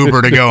Shannon an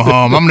Uber to go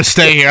home. I'm going to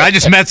stay here. I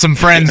just met some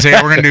friends here.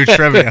 We're going to do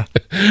trivia.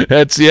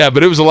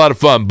 But it was a lot of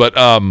fun. But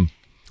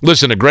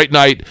listen, a great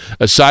night,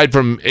 aside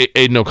from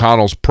Aiden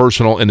O'Connell's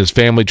personal and his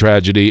family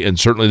tragedy, and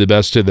certainly the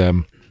best to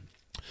them.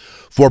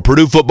 For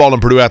Purdue football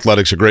and Purdue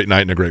athletics, a great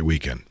night and a great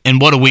weekend. And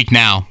what a week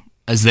now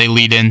as they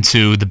lead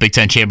into the Big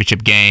Ten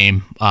championship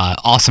game.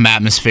 Awesome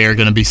atmosphere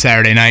going to be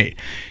Saturday night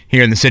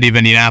here in the city of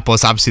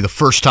Indianapolis. Obviously the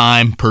first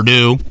time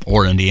Purdue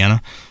or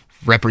Indiana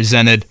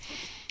represented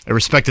a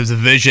respective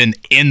division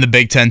in the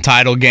Big Ten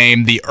title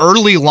game. The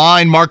early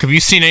line, Mark, have you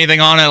seen anything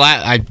on it?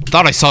 I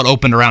thought I saw it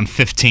opened around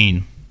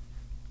 15.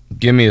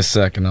 Give me a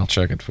second. I'll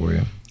check it for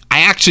you. I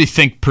actually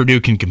think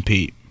Purdue can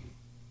compete.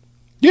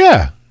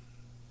 Yeah.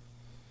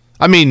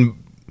 I mean,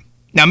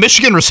 now,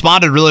 Michigan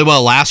responded really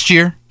well last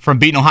year from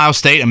beating Ohio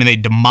State. I mean, they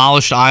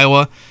demolished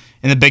Iowa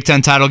in the Big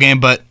Ten title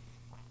game, but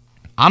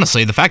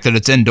honestly, the fact that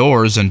it's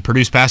indoors and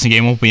Purdue's passing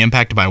game won't be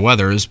impacted by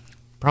weather is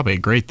probably a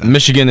great thing.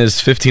 Michigan is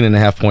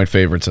 15.5-point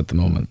favorites at the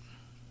moment.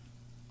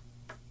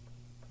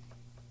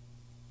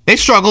 They've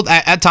struggled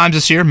at times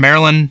this year.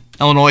 Maryland,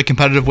 Illinois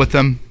competitive with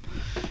them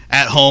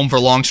at home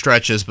for long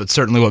stretches, but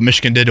certainly what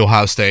Michigan did to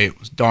Ohio State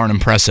was darn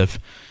impressive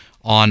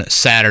on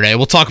Saturday.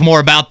 We'll talk more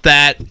about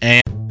that.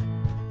 And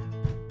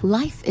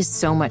Life is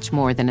so much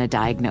more than a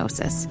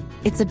diagnosis.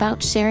 It's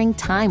about sharing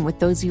time with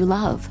those you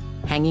love,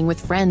 hanging with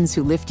friends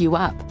who lift you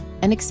up,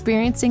 and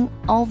experiencing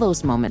all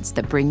those moments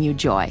that bring you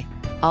joy.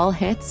 All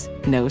hits,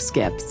 no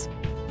skips.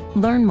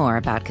 Learn more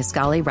about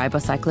Kisqali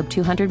Ribociclib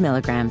 200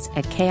 milligrams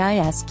at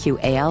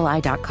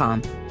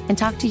KISQALI.com and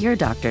talk to your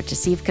doctor to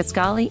see if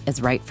Kisqali is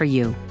right for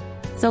you.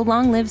 So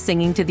long live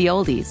singing to the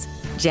oldies,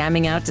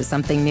 jamming out to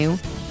something new,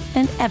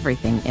 and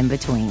everything in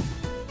between.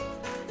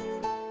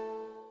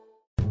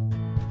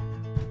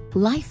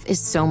 Life is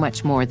so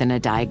much more than a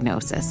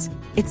diagnosis.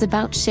 It's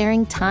about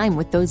sharing time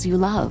with those you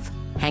love,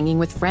 hanging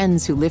with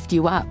friends who lift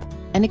you up,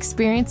 and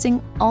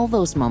experiencing all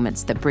those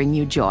moments that bring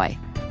you joy.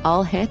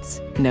 All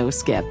hits, no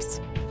skips.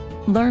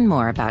 Learn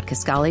more about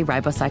Kisqali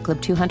Ribociclib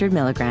 200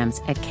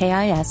 milligrams at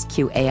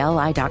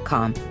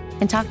KISQALI.com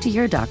and talk to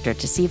your doctor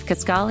to see if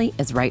Kisqali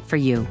is right for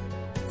you.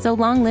 So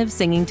long live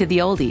singing to the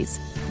oldies,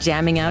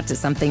 jamming out to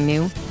something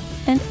new,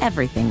 and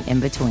everything in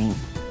between.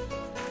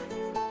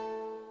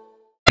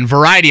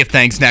 Variety of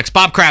things next.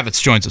 Bob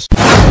Kravitz joins us.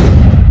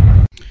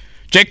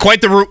 Jake,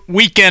 quite the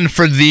weekend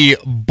for the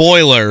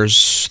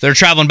Boilers. They're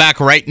traveling back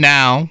right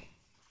now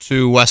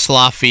to West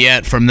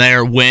Lafayette from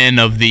their win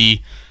of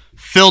the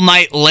Phil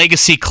Knight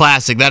Legacy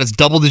Classic. That is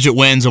double-digit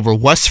wins over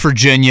West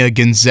Virginia,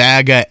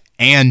 Gonzaga,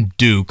 and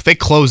Duke. They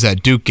closed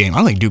that Duke game. I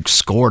don't think Duke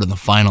scored in the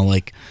final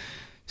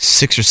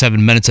 6 or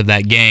 7 minutes of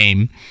that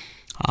game.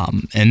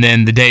 And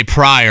then the day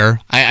prior,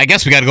 I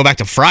guess we got to go back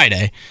to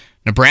Friday.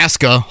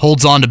 Nebraska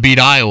holds on to beat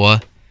Iowa.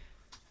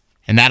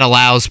 And that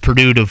allows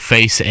Purdue to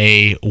face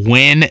a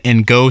win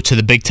and go to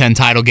the Big Ten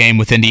title game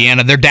with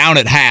Indiana. They're down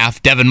at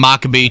half. Devin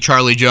Mockabee,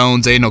 Charlie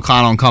Jones, Aiden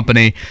O'Connell and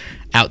company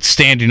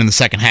outstanding in the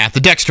second half. The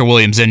Dexter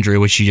Williams injury,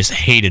 which you just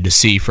hated to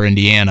see for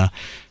Indiana,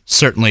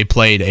 certainly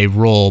played a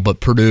role. But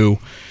Purdue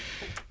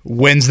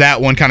wins that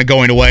one kind of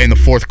going away in the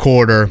fourth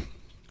quarter.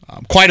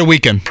 Quite a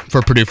weekend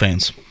for Purdue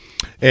fans.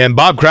 And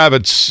Bob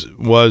Kravitz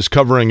was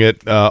covering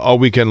it all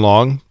weekend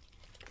long.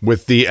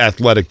 with The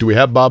Athletic. Do we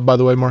have Bob, by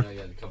the way, Mark?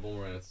 Yeah, a couple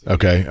more minutes.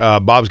 Okay.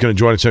 Bob's going to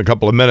join us in a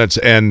couple of minutes.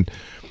 And,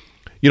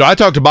 I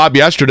talked to Bob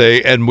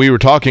yesterday, and we were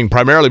talking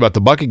primarily about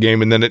the Bucket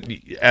game. And then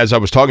as I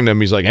was talking to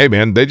him, he's like, hey,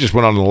 man, they just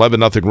went on an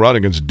 11-0 run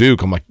against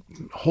Duke. I'm like,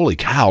 holy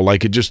cow.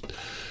 Like, it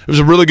was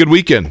a really good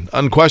weekend,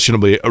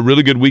 unquestionably. A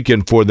really good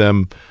weekend for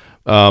them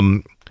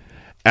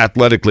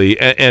athletically.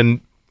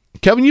 And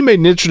Kevin, you made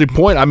an interesting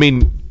point. I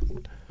mean,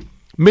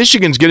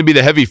 Michigan's going to be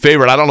the heavy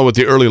favorite. I don't know what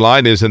the early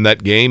line is in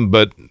that game,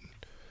 but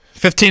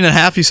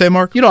 15.5, you say,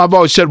 Mark? I've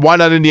always said, why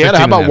not Indiana?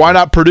 How about why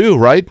not Purdue,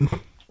 right?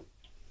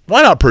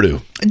 Why not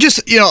Purdue?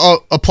 Just,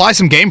 apply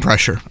some game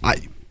pressure. I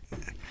mean,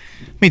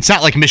 it's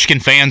not like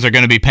Michigan fans are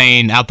going to be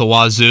paying out the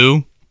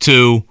wazoo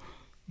to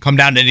come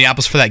down to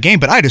Indianapolis for that game,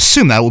 but I'd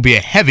assume that will be a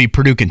heavy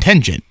Purdue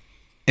contingent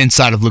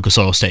inside of Lucas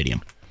Oil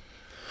Stadium.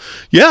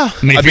 Yeah.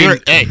 I mean,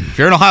 if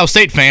you're an Ohio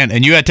State fan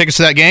and you had tickets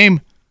to that game,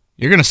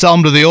 you're going to sell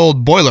them to the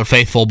old Boiler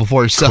faithful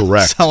before you're selling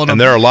them.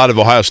 And there are a lot of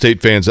Ohio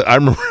State fans that I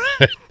remember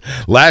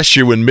last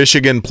year when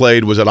Michigan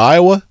played, was it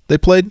Iowa they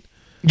played?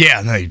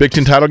 Yeah. Big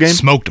Ten title game?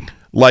 Smoked them.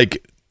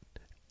 Like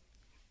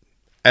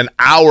an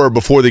hour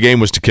before the game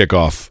was to kick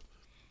off,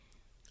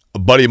 a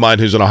buddy of mine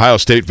who's an Ohio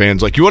State fan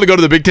is like, you want to go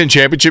to the Big Ten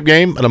championship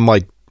game? And I'm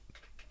like,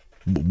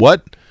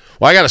 what?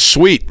 Well, I got a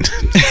suite.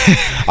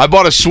 I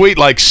bought a suite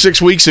like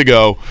 6 weeks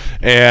ago,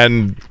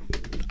 and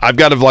I've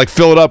got to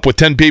fill it up with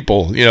 10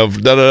 people. You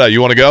want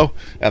to go?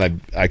 And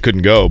I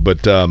couldn't go,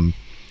 but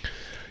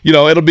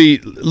it'll be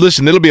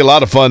a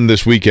lot of fun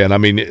this weekend. I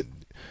mean,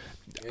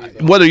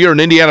 whether you're an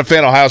Indiana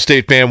fan, Ohio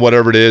State fan,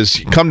 whatever it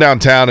is, come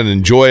downtown and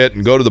enjoy it,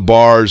 and go to the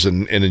bars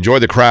and enjoy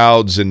the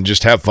crowds and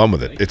just have fun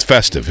with it. It's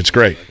festive. It's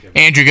great.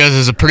 Andrew goes,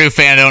 as a Purdue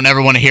fan, I don't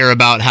ever want to hear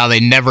about how they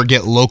never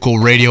get local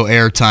radio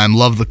airtime.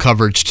 Love the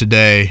coverage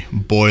today.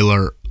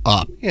 Boiler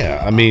up.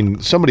 Yeah, I mean,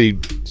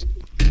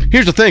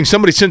 here's the thing.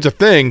 Somebody sends a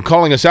thing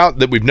calling us out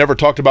that we've never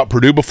talked about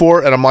Purdue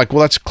before, and I'm like,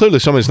 well, that's clearly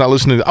somebody's not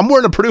listening. I'm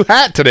wearing a Purdue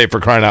hat today, for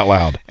crying out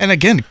loud. And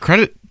again,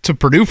 credit to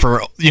Purdue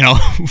for,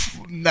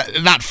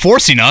 not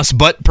forcing us,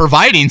 but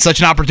providing such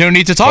an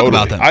opportunity to talk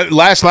about them.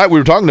 Last night we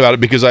were talking about it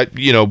because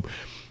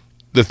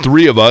the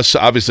three of us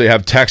obviously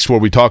have texts where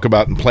we talk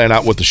about and plan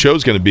out what the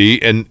show's going to be,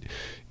 and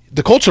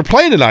the Colts are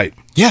playing tonight.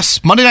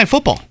 Yes, Monday Night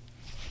Football.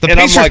 The and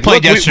Pacers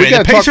played yesterday.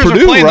 The Pacers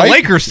Purdue, are playing right? the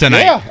Lakers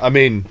tonight. Yeah, I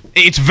mean,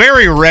 it's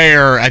very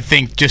rare, I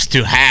think, just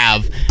to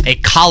have a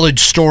college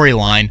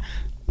storyline,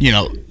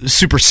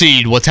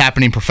 supersede what's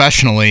happening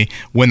professionally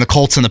when the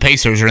Colts and the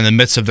Pacers are in the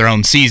midst of their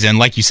own season.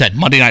 Like you said,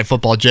 Monday Night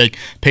Football, Jake,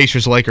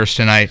 Pacers, Lakers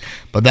tonight.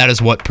 But that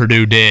is what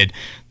Purdue did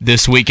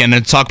this weekend.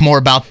 And to talk more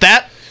about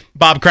that,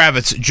 Bob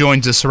Kravitz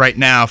joins us right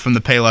now from the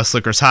Payless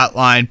Liquors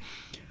hotline.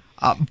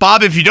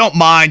 Bob, if you don't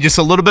mind, just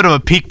a little bit of a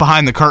peek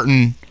behind the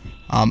curtain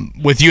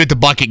with you at the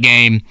Bucket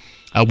game.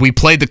 We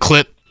played the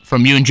clip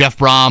from you and Jeff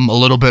Brom a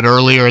little bit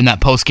earlier in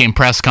that post-game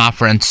press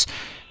conference.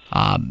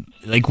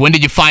 When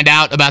did you find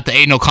out about the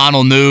Aiden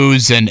O'Connell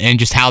news and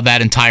just how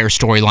that entire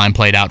storyline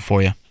played out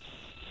for you?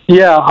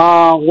 Yeah,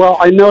 well,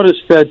 I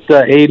noticed that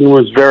Aiden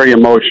was very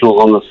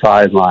emotional on the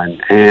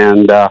sideline,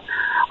 and I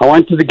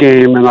went to the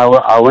game, and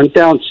I went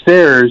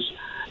downstairs,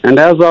 and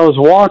as I was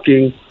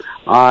walking,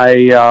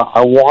 I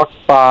walked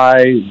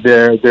by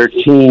their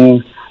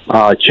team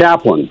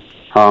chaplain,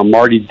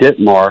 Marty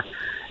Dittmar,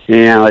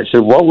 and I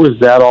said, "What was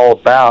that all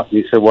about?"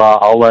 And he said, "Well,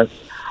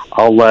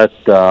 I'll let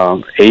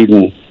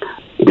Aiden,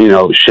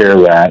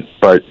 share that."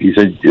 But he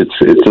said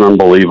it's an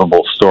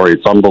unbelievable story.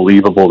 It's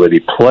unbelievable that he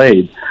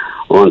played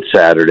on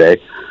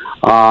Saturday.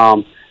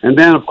 And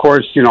then, of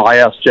course, I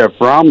asked Jeff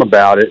Brom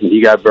about it, and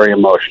he got very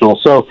emotional.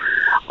 So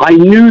I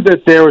knew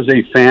that there was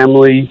a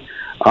family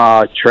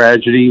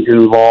tragedy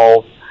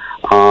involved.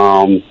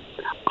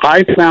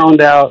 I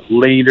found out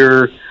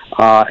later,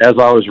 as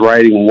I was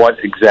writing, what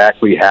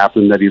exactly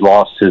happened, that he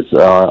lost his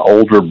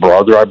older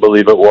brother, I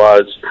believe it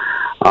was.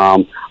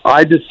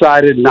 I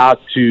decided not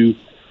to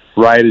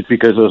write it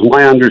because it was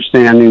my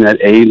understanding that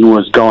Aiden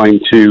was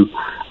going to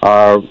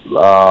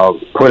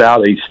put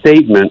out a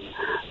statement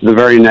the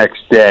very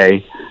next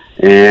day.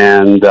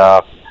 And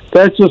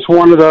that's just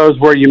one of those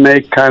where you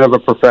make kind of a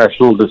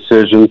professional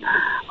decision.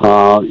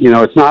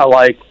 It's not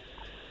like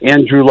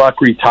Andrew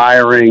Luck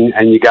retiring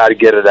and you got to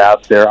get it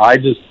out there. I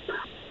just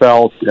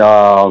felt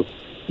that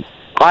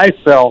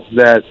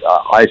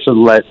I should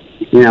let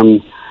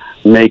him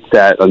make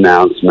that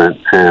announcement,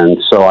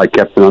 and so I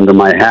kept it under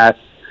my hat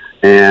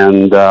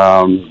and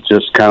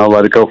just kind of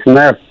let it go from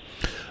there.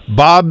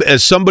 Bob,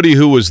 as somebody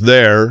who was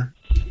there,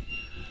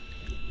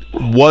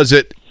 was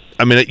it?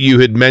 I mean, you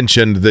had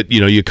mentioned that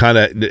you kind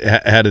of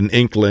had an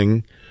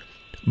inkling,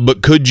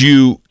 but could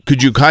you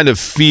kind of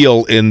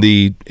feel in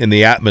the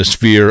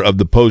atmosphere of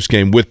the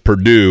postgame with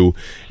Purdue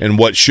and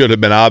what should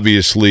have been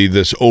obviously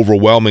this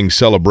overwhelming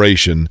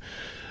celebration?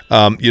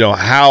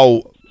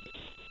 How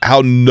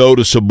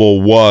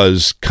noticeable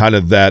was kind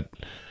of that,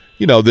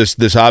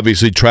 this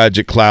obviously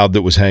tragic cloud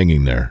that was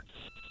hanging there?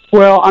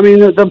 Well, I mean,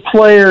 the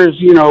players,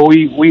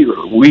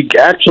 we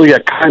actually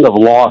got kind of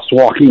lost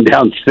walking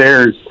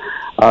downstairs.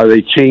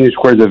 They changed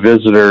where the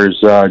visitors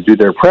do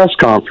their press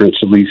conference,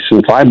 at least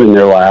since I've been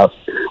there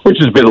which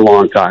has been a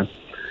long time.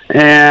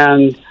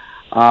 And,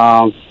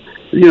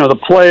 the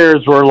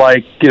players were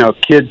like,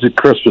 kids at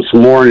Christmas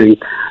morning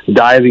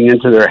diving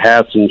into their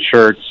hats and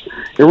shirts.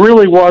 It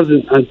really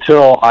wasn't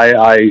until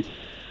I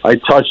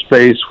touched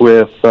base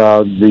with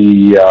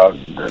the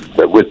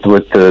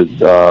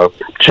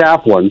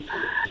chaplain,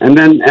 and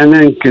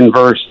then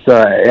conversed,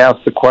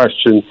 asked the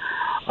question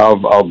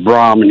of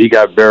Brom, and he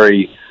got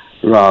very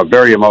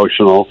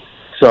emotional.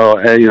 So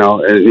and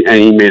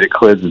he made it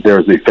clear that there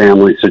was a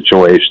family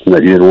situation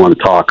that he didn't want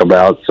to talk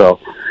about. So,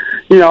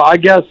 I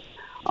guess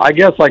I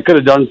could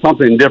have done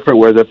something different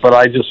with it, but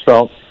I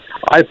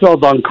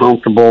felt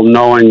uncomfortable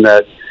knowing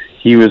that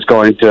he was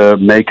going to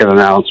make an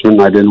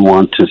announcement. I didn't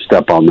want to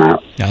step on that.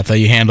 I thought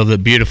you handled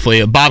it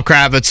beautifully. Bob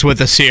Kravitz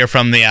with us here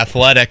from The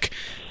Athletic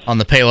on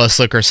the Payless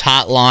Liquors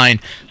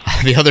hotline.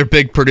 The other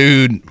big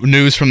Purdue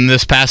news from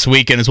this past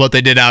weekend is what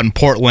they did out in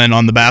Portland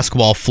on the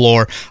basketball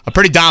floor. A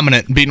pretty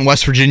dominant, beating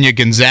West Virginia,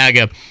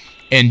 Gonzaga,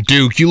 and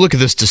Duke. You look at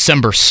this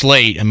December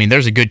slate, I mean,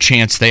 there's a good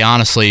chance they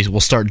honestly will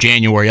start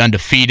January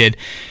undefeated.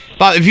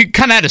 Bob, if you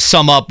kind of had to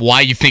sum up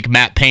why you think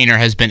Matt Painter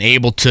has been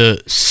able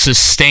to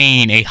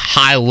sustain a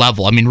high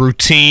level, I mean,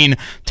 routine,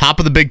 top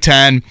of the Big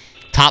Ten,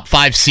 top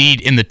 5 seed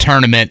in the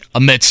tournament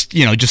amidst,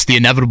 just the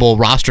inevitable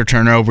roster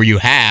turnover you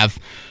have,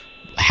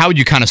 how would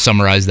you kind of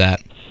summarize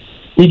that?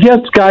 He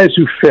gets guys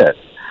who fit.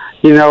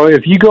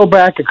 If you go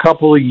back a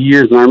couple of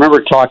years, and I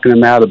remember talking to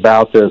Matt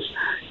about this,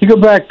 you go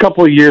back a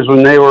couple of years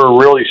when they were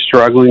really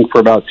struggling for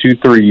about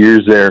 2-3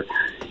 years there,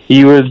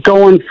 he was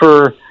going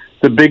for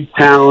the big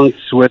talents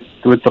with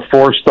the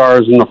 4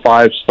 stars and the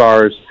 5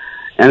 stars,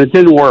 and it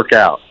didn't work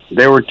out.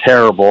 They were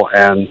terrible,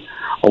 and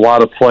a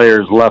lot of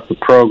players left the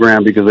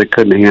program because they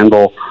couldn't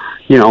handle,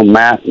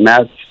 Matt's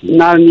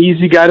not an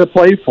easy guy to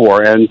play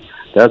for, and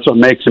that's what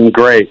makes him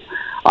great.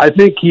 I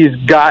think he's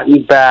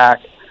gotten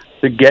back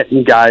to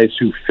getting guys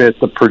who fit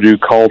the Purdue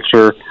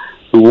culture,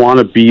 who want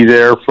to be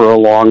there for a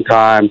long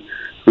time,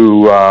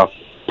 who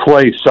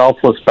play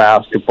selfless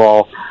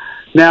basketball.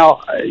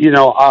 Now,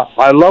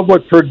 I love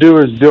what Purdue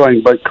is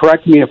doing, but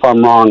correct me if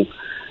I'm wrong.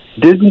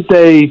 Didn't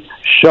they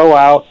show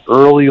out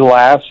early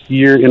last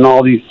year in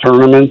all these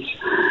tournaments,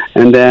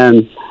 and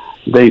then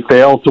they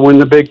failed to win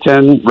the Big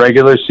Ten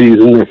regular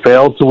season, they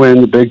failed to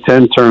win the Big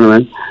Ten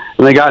tournament,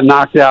 and they got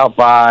knocked out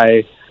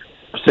by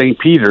St.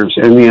 Peter's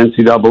in the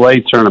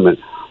NCAA tournament.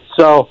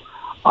 So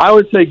I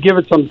would say give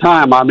it some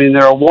time. I mean,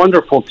 they're a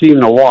wonderful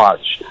team to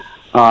watch,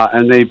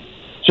 and they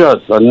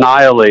just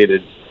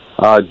annihilated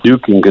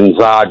Duke and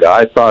Gonzaga.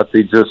 I thought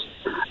they just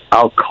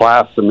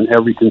outclassed them in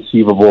every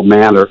conceivable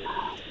manner.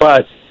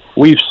 But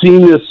we've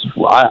seen this.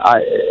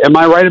 Am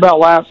I right about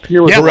last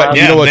year? Yeah, right.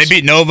 They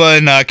beat Nova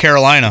and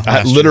Carolina.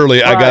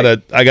 Literally, I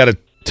got a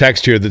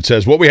text here that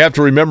says, what we have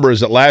to remember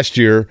is that last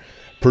year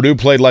Purdue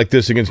played like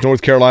this against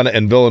North Carolina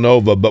and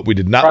Villanova, but we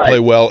did not play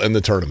well in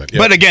the tournament. Yep.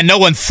 But again, no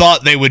one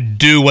thought they would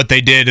do what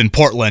they did in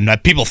Portland.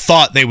 People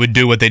thought they would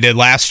do what they did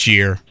last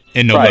year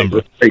in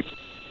November. Right.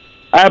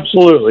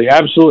 Absolutely.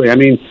 I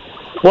mean,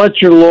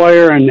 Fletcher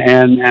Lawyer and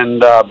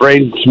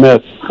Braden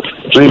Smith.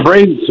 I mean,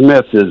 Braden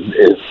Smith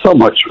is so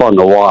much fun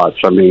to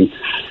watch. I mean,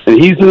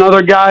 and he's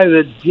another guy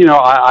that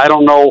I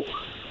don't know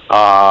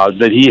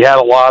that he had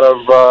a lot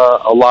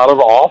of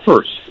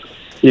offers,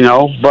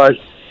 but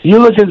you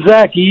look at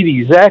Zach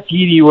Edey. Zach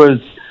Edey was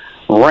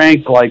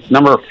ranked like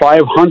number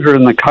 500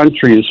 in the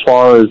country as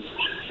far as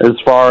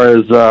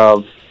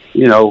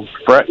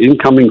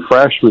incoming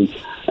freshmen,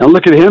 and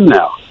look at him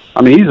now.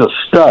 I mean, he's a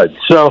stud.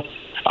 So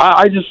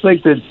I just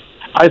think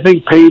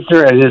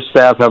Painter and his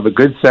staff have a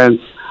good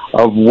sense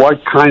of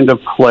what kind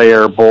of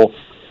player, both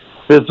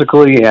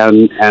physically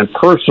and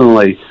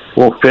personally,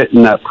 will fit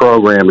in that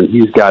program, and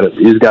he's got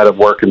it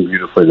working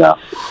beautifully now.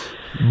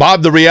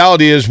 Bob, the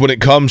reality is when it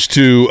comes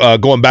to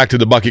going back to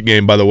the bucket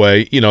game, by the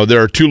way,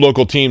 there are 2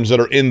 local teams that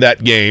are in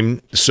that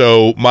game,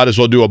 so might as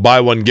well do a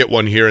buy one, get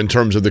one here in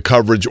terms of the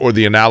coverage or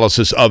the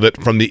analysis of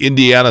it. From the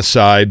Indiana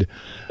side,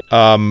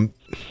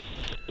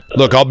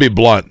 look, I'll be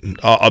blunt.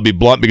 I'll be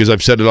blunt because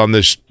I've said it on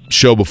this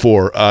show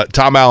before.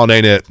 Tom Allen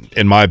ain't it,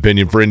 in my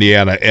opinion, for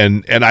Indiana,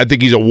 and I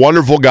think he's a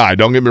wonderful guy.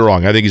 Don't get me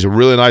wrong. I think he's a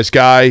really nice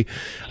guy.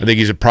 I think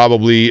he's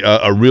probably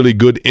a really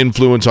good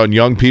influence on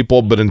young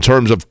people, but in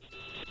terms of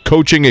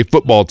coaching a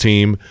football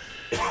team,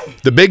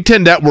 the Big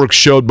Ten Network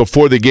showed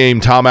before the game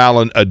Tom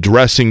Allen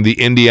addressing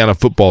the Indiana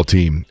football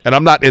team. And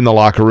I'm not in the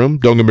locker room,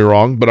 don't get me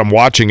wrong, but I'm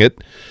watching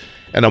it.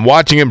 And I'm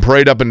watching him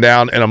parade up and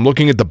down, and I'm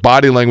looking at the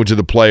body language of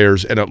the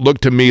players, and it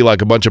looked to me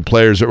like a bunch of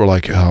players that were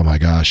like, oh, my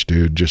gosh,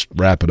 dude, just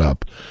wrap it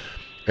up.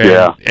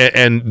 And,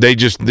 and they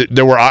just –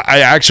 there were – I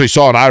actually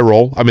saw an eye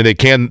roll. I mean, they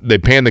pan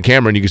the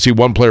camera, and you can see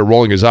one player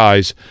rolling his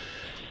eyes.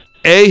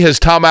 A, has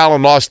Tom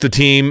Allen lost the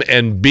team?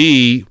 And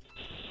B,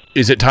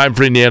 is it time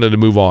for Indiana to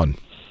move on?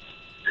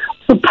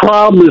 The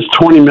problem is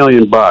 $20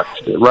 million,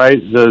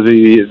 right?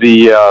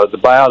 The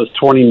buyout is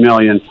 $20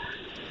 million.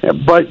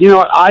 But,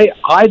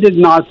 I did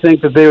not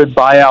think that they would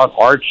buy out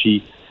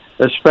Archie,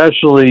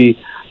 especially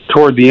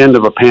toward the end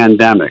of a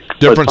pandemic.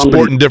 Different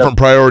sport and different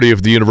priority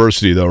of the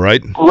university, though,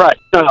 right? Right.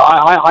 No,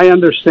 I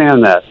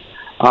understand that.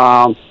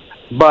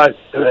 But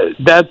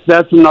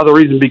that's another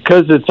reason,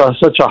 because it's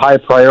such a high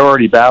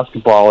priority.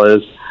 Basketball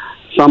is,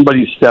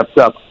 somebody stepped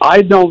up.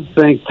 I don't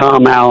think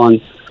Tom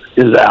Allen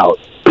is out.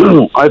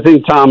 I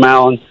think Tom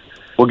Allen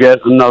will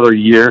get another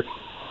year.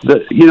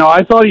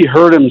 I thought he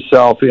hurt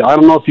himself. I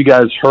don't know if you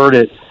guys heard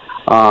it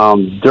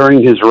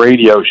during his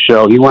radio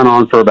show. He went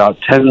on for about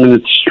 10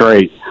 minutes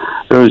straight.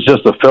 It was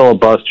just a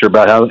filibuster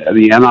about how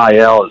the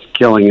NIL is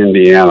killing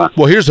Indiana.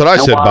 Well, here's what I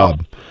said,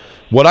 Bob.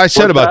 What I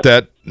said about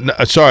that,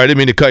 sorry, I didn't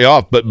mean to cut you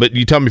off, but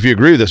you tell me if you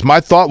agree with this.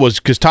 My thought was,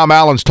 because Tom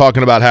Allen's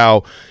talking about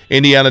how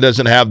Indiana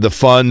doesn't have the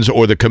funds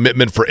or the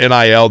commitment for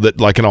NIL that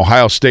like an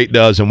Ohio State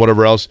does and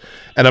whatever else.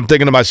 And I'm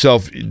thinking to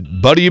myself,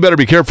 buddy, you better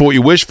be careful what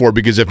you wish for,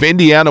 because if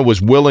Indiana was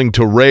willing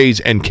to raise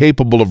and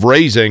capable of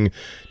raising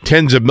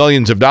tens of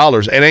millions of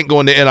dollars, it ain't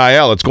going to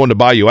NIL, it's going to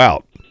buy you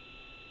out.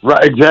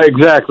 Right,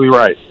 exactly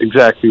right.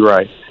 Exactly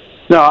right.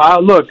 No,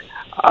 look,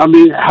 I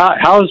mean,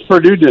 how has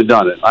Purdue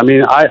done it? I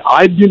mean,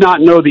 I do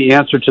not know the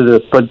answer to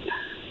this, but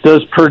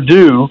does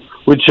Purdue,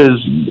 which has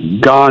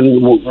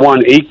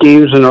won 8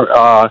 games 2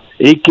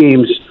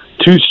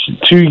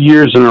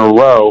 years in a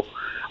row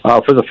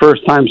for the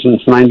first time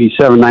since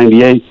 97,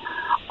 98,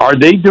 are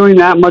they doing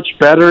that much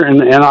better in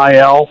the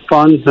NIL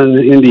funds than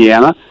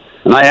Indiana?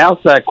 And I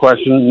asked that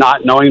question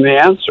not knowing the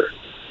answer.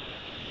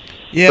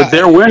 Yeah, but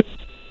they're winning.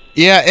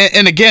 Yeah,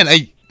 and again,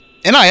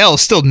 NIL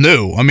is still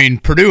new. I mean,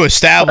 Purdue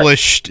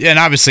established, and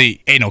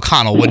obviously Aiden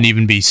O'Connell wouldn't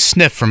even be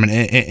sniffed from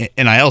an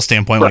NIL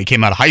standpoint when he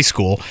came out of high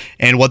school.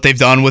 And what they've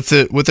done with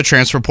the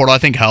transfer portal, I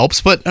think, helps.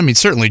 But I mean,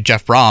 certainly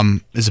Jeff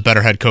Brom is a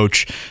better head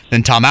coach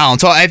than Tom Allen.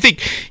 So I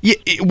think,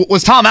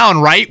 was Tom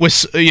Allen right?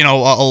 Was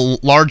a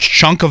large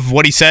chunk of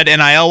what he said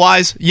NIL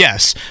wise?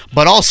 Yes,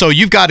 but also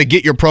you've got to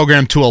get your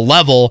program to a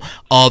level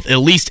of at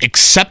least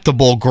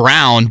acceptable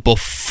ground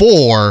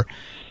before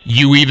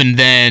you even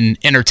then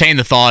entertain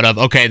the thought of,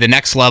 okay, the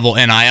next level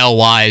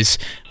NIL-wise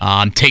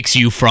takes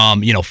you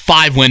from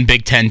 5-win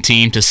Big Ten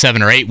team to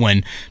 7 or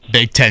 8-win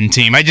Big Ten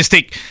team. I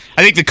think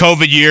the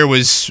COVID year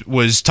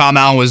was Tom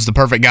Allen was the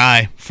perfect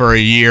guy for a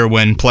year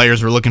when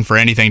players were looking for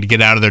anything to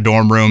get out of their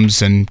dorm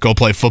rooms and go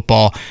play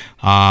football.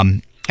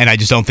 And I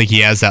just don't think he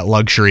has that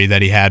luxury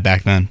that he had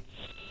back then.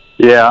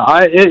 Yeah,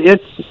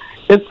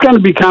 it's going to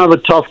be kind of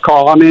a tough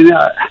call. I mean.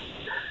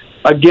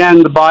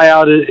 Again, the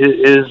buyout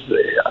is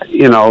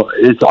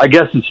I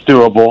guess it's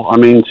doable. I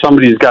mean,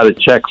 somebody's got to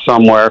check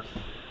somewhere.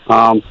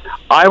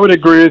 I would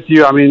agree with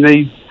you. I mean,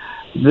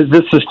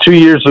 this is 2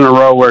 years in a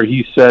row where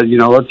he said,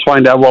 let's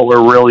find out what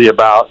we're really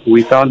about.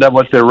 We found out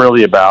what they're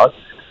really about.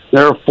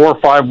 They're a 4 or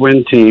 5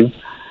 win team,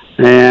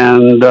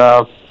 and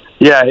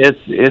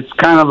it's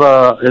kind of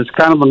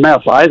a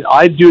mess.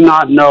 I do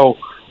not know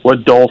what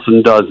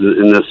Dolson does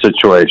in this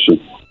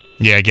situation.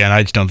 Yeah, again,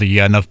 I just don't think you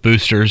got enough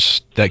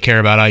boosters that care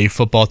about IU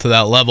football to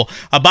that level.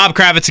 Bob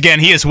Kravitz, again,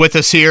 he is with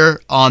us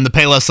here on the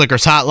Payless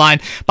Liquors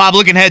hotline. Bob,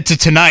 looking ahead to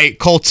tonight,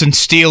 Colts and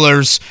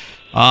Steelers.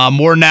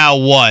 We're now,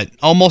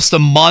 almost a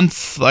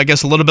month, I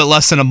guess a little bit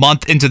less than a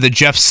month into the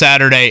Jeff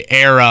Saturday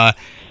era.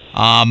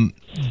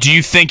 Do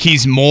you think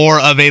he's more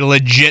of a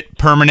legit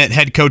permanent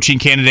head coaching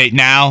candidate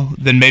now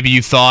than maybe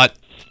you thought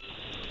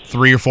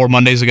 3 or 4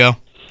 Mondays ago?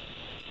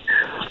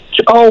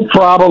 Oh,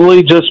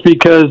 probably just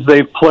because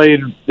they played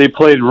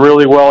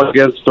really well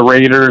against the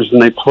Raiders, and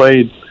they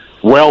played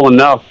well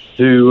enough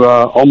to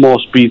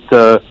almost beat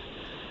the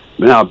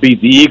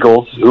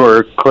Eagles, who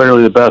are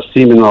clearly the best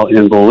team in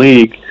the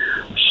league.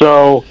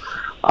 So,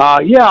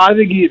 I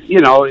think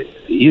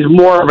he's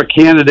more of a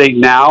candidate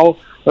now.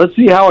 Let's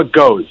see how it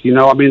goes.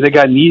 I mean, they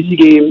got an easy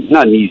game,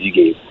 not an easy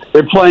game.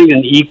 They're playing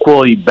an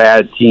equally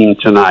bad team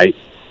tonight,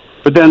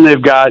 but then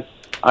they've got.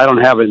 I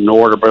don't have it in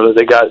order, but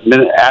they got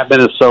at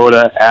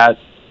Minnesota, at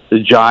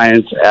the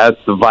Giants,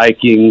 at the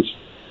Vikings,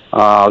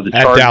 the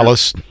at Chargers.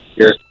 Dallas.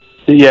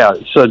 Yeah,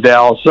 so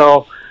Dallas.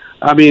 So,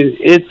 I mean,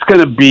 it's going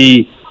to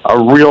be a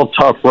real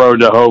tough road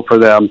to hoe for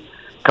them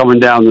coming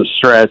down the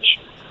stretch.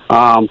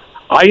 I'll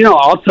tell you,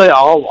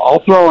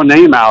 I'll throw a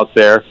name out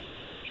there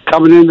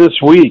coming in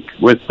this week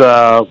with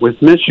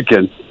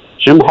Michigan,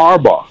 Jim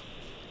Harbaugh.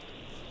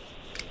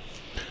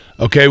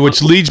 Okay,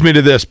 which leads me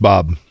to this,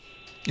 Bob.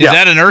 Is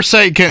that an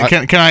Irsay?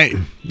 Can I?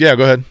 Yeah,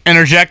 go ahead.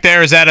 Interject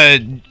there. Is that a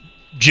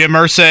Jim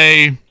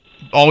Irsay?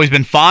 Always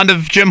been fond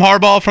of Jim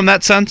Harbaugh from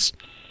that sense.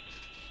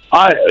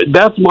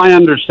 That's my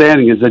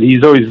understanding, is that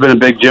he's always been a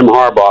big Jim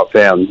Harbaugh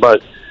fan.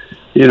 But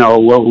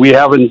we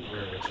haven't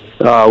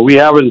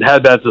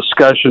had that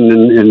discussion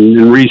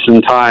in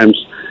recent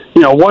times.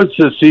 Once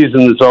the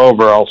season is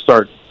over, I'll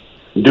start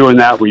doing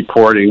that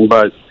reporting.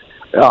 But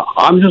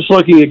I'm just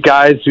looking at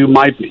guys who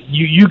might be,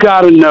 you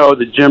got to know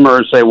that Jim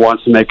Irsay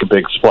wants to make a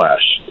big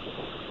splash.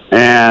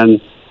 And,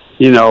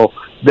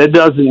 that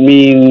doesn't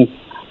mean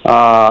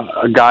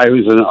a guy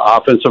who's an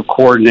offensive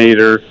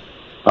coordinator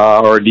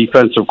or a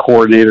defensive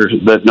coordinator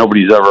that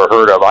nobody's ever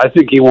heard of. I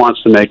think he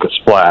wants to make a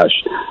splash,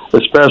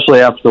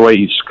 especially after the way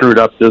he screwed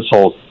up this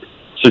whole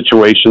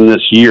situation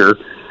this year.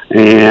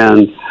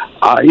 And,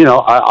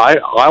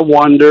 I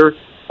wonder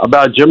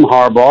about Jim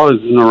Harbaugh,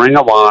 who's in the Ring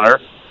of Honor,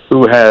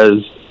 who has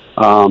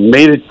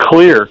made it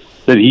clear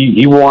that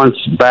he wants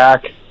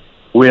back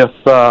with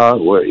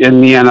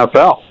in the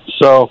NFL.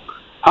 So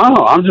I don't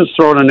know. I'm just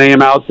throwing a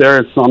name out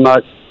there. I'm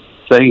not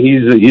saying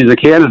he's a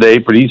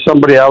candidate, but he's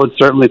somebody I would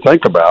certainly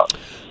think about.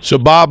 So,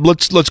 Bob,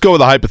 let's go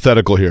with a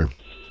hypothetical here.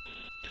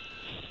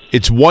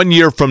 It's 1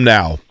 year from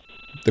now.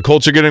 The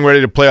Colts are getting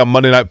ready to play on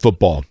Monday Night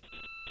Football.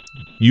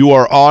 You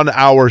are on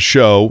our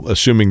show,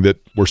 assuming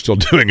that we're still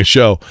doing a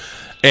show,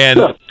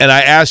 and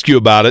I ask you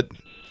about it,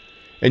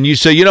 and you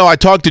say, I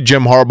talked to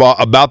Jim Harbaugh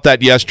about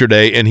that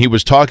yesterday, and he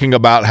was talking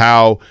about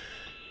how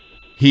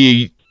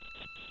he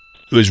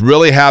was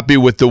really happy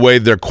with the way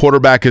their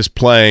quarterback is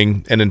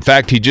playing, and in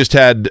fact, he just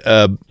had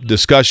a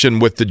discussion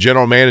with the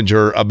general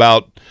manager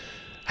about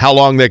how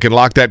long they can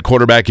lock that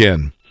quarterback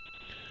in.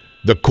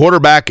 The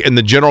quarterback and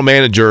the general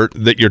manager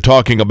that you're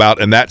talking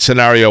about in that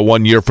scenario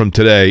 1 year from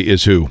today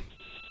is who?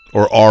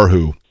 Or are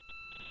who?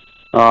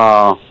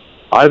 I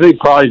think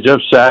probably Jeff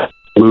Saturday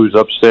moves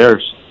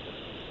upstairs.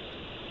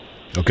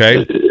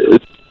 Okay.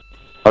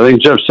 I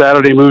think Jeff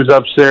Saturday moves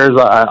upstairs.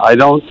 I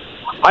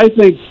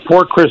think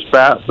Chris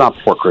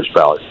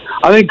Ballard.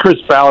 I think Chris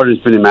Ballard has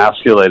been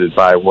emasculated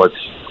by what's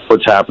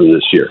happened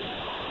this year.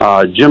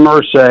 Jim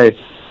Irsay,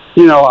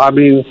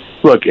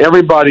 look,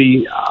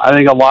 everybody, I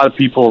think a lot of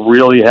people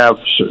really have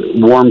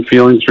warm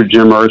feelings for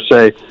Jim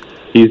Irsay.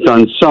 He's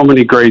done so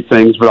many great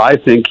things, but I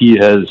think he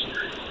has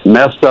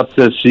messed up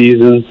this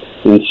season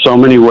in so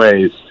many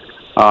ways.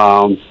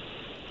 I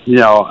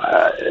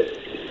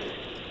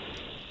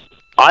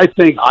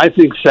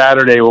think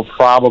Saturday will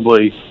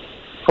probably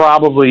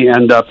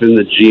end up in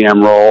the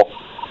GM role.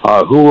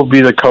 Who will be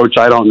the coach?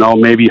 I don't know.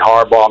 Maybe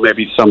Harbaugh,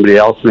 maybe somebody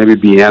else, maybe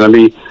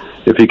Bieniemy,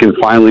 if he can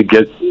finally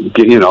get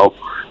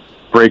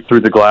break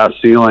through the glass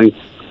ceiling.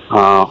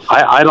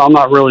 I'm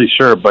not really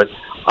sure, but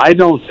I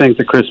don't think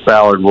that Chris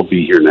Ballard will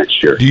be here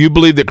next year. Do you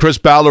believe that Chris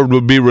Ballard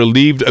would be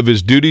relieved of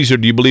his duties, or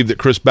do you believe that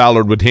Chris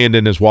Ballard would hand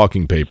in his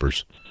walking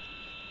papers?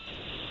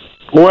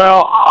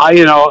 Well,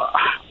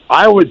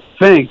 I would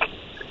think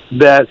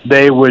that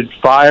they would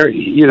fire,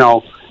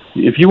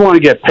 if you want to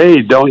get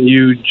paid, don't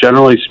you,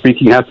 generally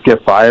speaking, have to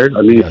get fired?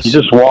 I mean, Yes. If you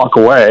just walk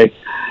away.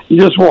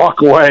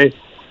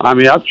 I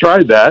mean, I've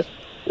tried that,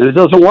 and it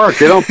doesn't work.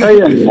 They don't pay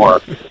you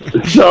anymore.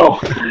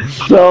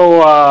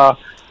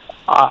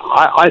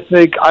 I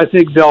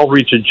think they'll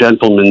reach a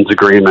gentleman's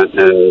agreement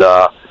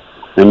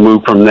and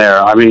move from there.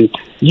 I mean,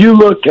 you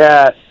look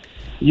at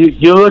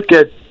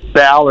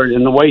Ballard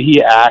and the way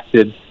he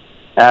acted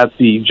at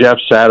the Jeff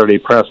Saturday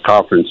press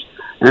conference,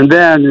 and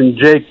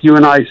Jake, you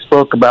and I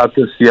spoke about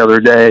this the other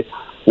day,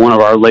 one of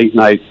our late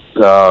night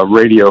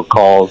radio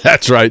calls.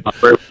 That's right.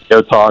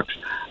 Radio talks,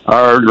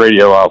 our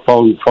radio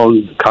phone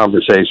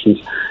conversations,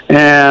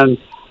 and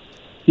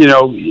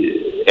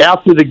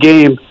after the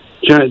game.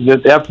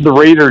 After the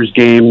Raiders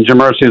game, Jim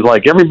Irsay is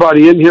like,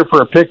 everybody in here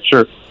for a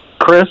picture.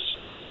 Chris,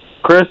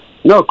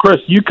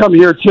 you come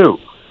here too.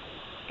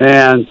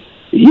 And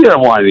he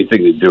doesn't want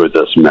anything to do with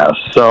this mess.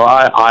 So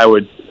I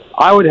would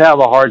have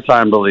a hard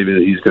time believing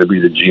that he's going to be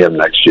the GM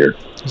next year.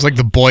 It's like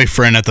the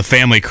boyfriend at the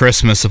family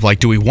Christmas of like,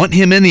 do we want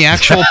him in the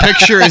actual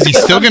picture? Is he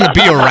still going to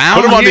be around?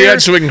 Put him on the here?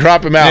 edge so we can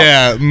crop him out.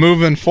 Yeah,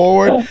 moving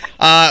forward.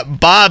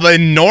 Bob, a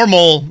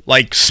normal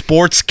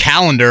sports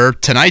calendar,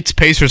 tonight's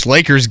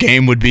Pacers-Lakers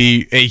game would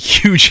be a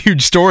huge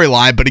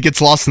storyline, but it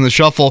gets lost in the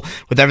shuffle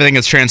with everything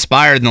that's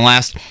transpired in the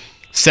last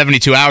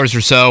 72 hours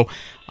or so.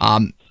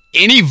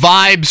 Any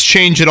vibes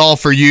change at all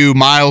for you,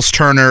 Miles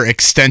Turner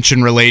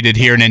extension related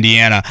here in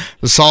Indiana?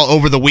 We saw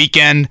over the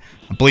weekend,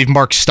 I believe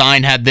Mark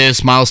Stein had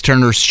this. Miles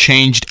Turner's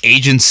changed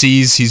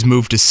agencies. He's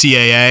moved to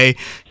CAA,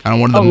 kind of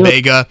one of the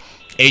mega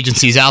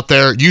agencies out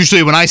there.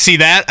 Usually when I see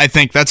that, I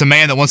think that's a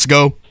man that wants to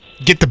go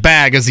get the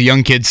bag, as the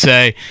young kids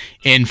say,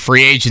 in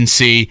free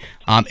agency.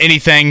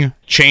 Anything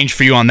change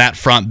for you on that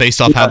front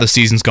based off how the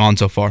season's gone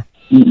so far?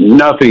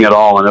 Nothing at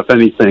all. And if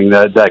anything,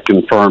 that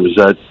confirms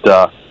that,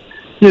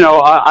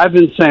 I've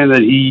been saying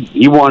that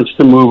he wants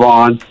to move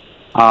on.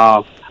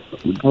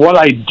 What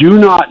I do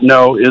not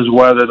know is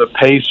whether the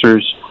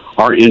Pacers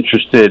are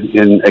interested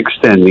in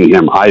extending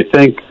him. I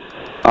think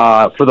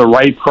for the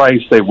right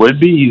price they would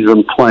be. He's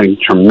been playing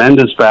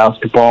tremendous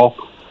basketball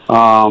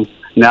now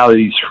that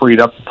he's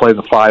freed up to play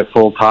the 5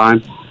 full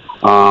time.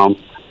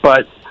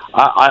 But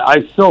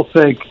I still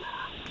think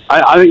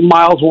I think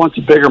Miles wants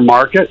a bigger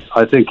market.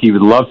 I think he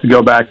would love to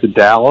go back to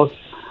Dallas.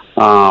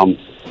 And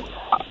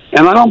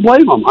I don't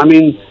blame him. I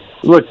mean,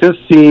 look, this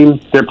team,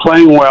 they're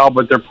playing well,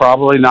 but they're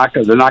probably not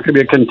going to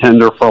be a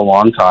contender for a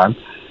long time.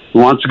 He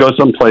wants to go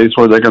someplace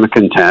where they're going to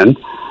contend.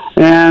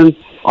 And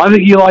I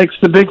think he likes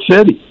the big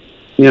city.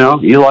 He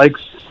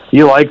likes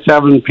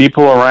having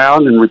people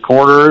around and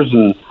reporters,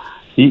 and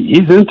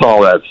he's into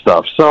all that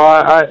stuff. So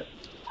I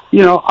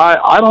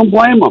don't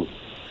blame him.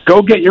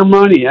 Go get your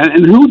money.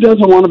 And who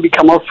doesn't want to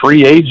become a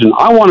free agent?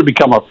 I want to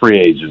become a free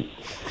agent.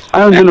 I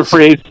haven't been a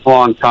free agent for a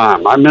long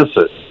time. I miss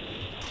it.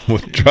 Well,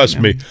 trust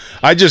me,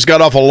 I just got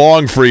off a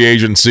long free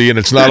agency, and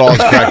it's not all it's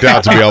cracked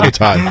out to be all the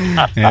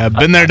time. Yeah,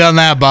 been there, done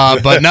that,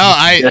 Bob. But no,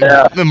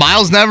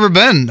 Miles never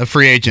been a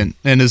free agent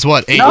in his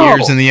 8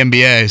 years in the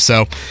NBA.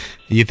 So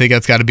You think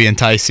that's got to be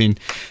enticing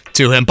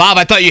to him. Bob,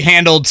 I thought you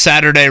handled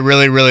Saturday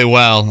really, really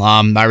well.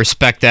 I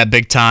respect that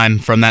big time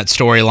from that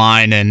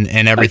storyline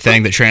and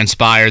everything that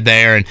transpired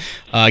there.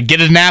 And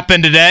get a nap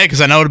in today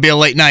because I know it'll be a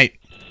late night.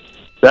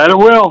 That it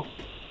will.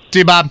 See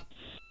you, Bob.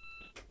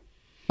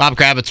 Bob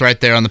Kravitz right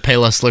there on the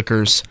Payless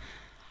Liquors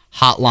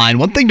hotline.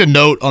 One thing to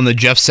note on the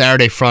Jeff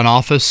Saturday front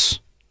office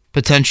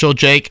potential,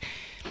 Jake,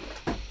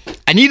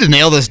 I need to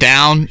nail this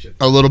down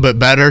a little bit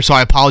better, so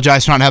I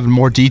apologize for not having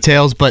more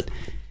details, but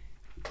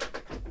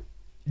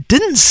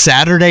didn't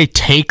Saturday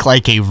take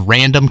like a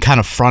random kind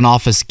of front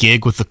office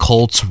gig with the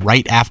Colts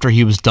right after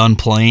he was done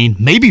playing?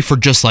 Maybe for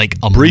just like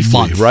a briefly,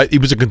 month. Right? He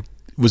was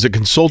a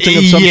consulting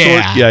of some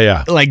sort?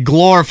 Yeah. Like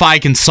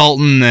glorified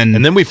consultant.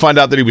 And then we find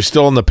out that he was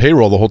still on the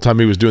payroll the whole time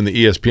he was doing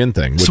the ESPN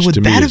thing. Which so would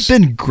to that me have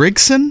been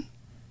Grigson?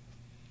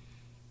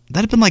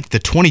 That'd have been like the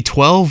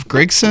 2012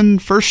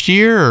 Grigson first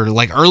year or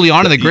like early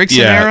on in the Grigson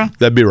era?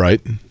 That'd be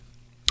right.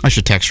 I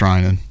should text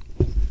Ryan and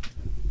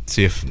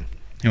see if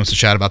he wants to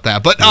chat about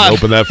that. But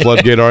open that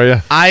floodgate, are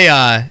you?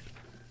 And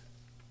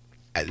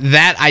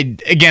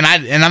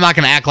I'm not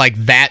going to act like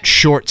that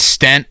short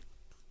stint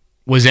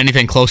was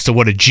anything close to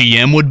what a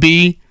GM would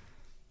be,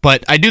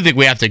 but I do think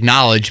we have to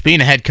acknowledge being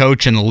a head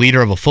coach and the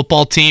leader of a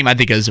football team, I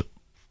think is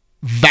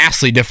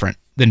vastly different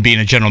than being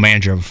a general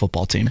manager of a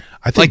football team.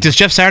 I think, like, does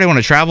Jeff Saturday want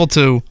to travel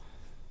to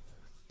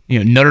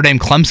Notre Dame,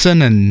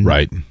 Clemson, and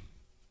right,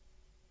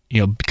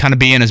 kind of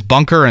be in his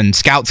bunker and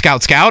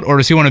scout, or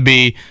does he want to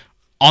be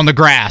on the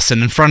grass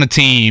and in front of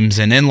teams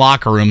and in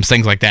locker rooms,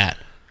 things like that?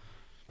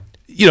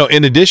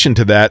 In addition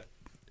to that,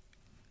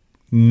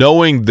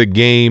 knowing the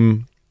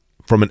game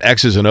from an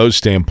X's and O's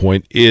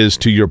standpoint is,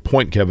 to your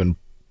point, Kevin,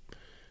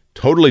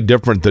 totally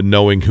different than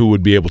knowing who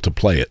would be able to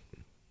play it.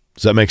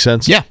 Does that make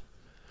sense? Yeah.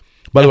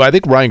 By the way, I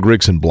think Ryan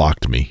Grigson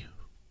blocked me.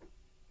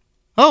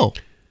 Oh,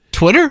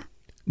 Twitter?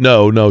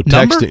 No,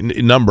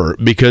 texting number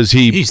because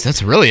he. Jeez,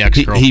 that's really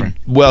ex-girlfriend.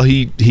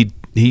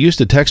 He used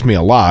to text me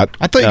a lot.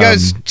 I thought you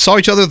guys saw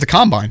each other at the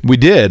Combine. We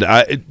did.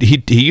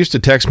 He used to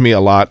text me a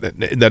lot.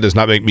 That does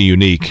not make me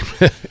unique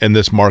in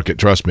this market,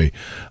 trust me.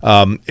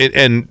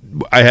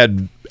 And I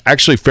had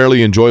actually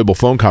fairly enjoyable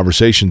phone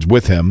conversations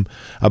with him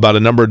about a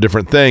number of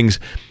different things.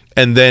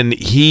 And then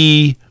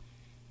he,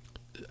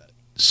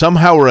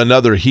 somehow or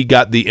another, he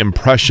got the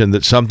impression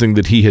that something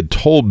that he had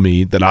told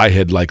me that I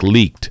had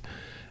leaked.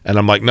 And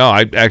I'm like, no,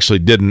 I actually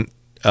didn't.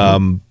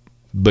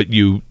 But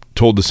you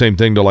told the same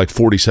thing to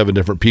 47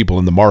 different people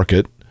in the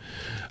market.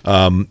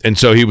 And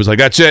so he was like,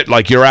 that's it,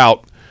 you're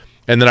out.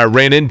 And then I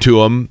ran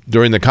into him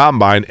during the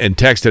Combine and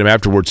texted him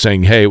afterwards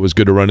saying, hey, it was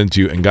good to run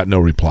into you, and got no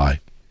reply.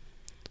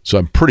 So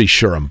I'm pretty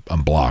sure I'm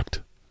blocked.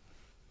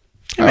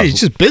 He's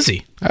just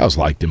busy. I always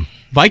liked him.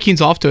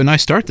 Vikings off to a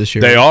nice start this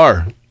year. They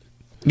are.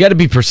 You got to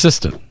be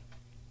persistent.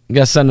 You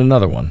got to send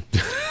another one.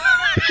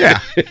 Yeah.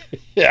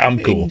 Yeah, I'm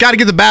cool. Got to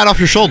get the bat off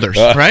your shoulders,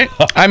 right?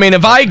 I mean,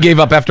 if I gave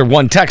up after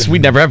one text,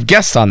 we'd never have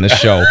guests on this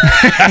show.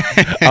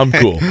 I'm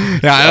cool.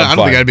 Yeah, I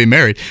don't think I'd be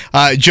married.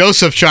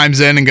 Joseph chimes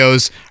in and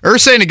goes,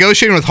 Irsay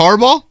negotiating with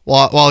Harbaugh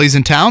while he's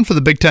in town for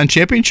the Big Ten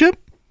championship?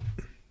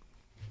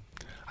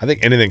 I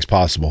think anything's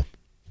possible.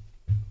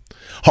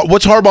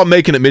 What's Harbaugh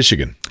making at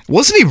Michigan?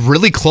 Wasn't he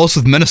really close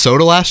with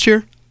Minnesota last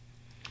year?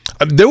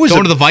 There was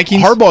going to the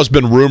Vikings. Harbaugh's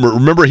been rumored.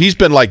 Remember, he's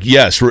been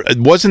yes.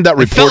 Wasn't that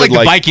reported? It felt like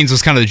the Vikings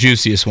was kind of the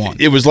juiciest one.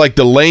 It was like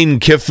the Lane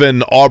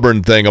Kiffin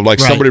Auburn thing of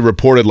somebody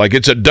reported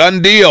it's a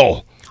done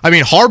deal. I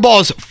mean,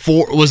 Harbaugh's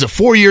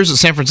 4 years at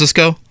San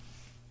Francisco?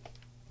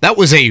 That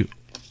was a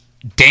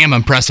damn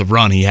impressive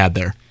run he had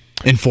there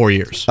in 4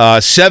 years.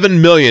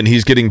 $7 million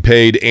he's getting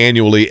paid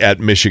annually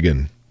at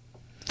Michigan.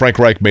 Frank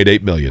Reich made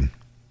 $8 million.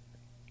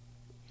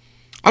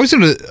 I was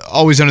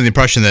always under the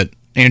impression that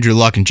Andrew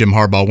Luck and Jim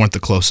Harbaugh weren't the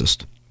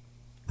closest.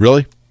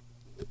 Really?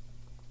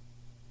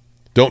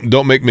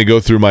 Don't make me go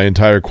through my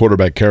entire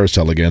quarterback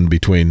carousel again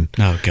between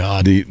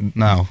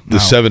the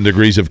 7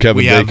 degrees of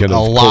Kevin Bacon. We have a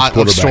lot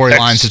of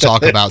storylines to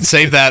talk about.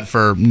 Save that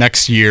for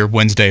next year,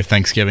 Wednesday of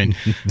Thanksgiving.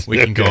 We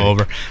can go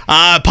over.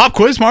 Pop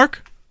quiz,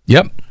 Mark.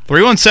 Yep.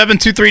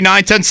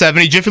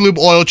 317-239-1070. Jiffy Lube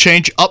oil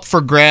change up for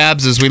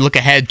grabs as we look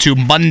ahead to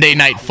Monday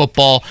Night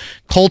Football.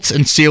 Colts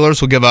and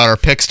Steelers. We'll give out our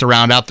picks to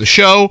round out the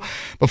show.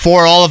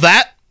 Before all of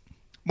that,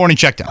 Morning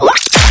Checkdown.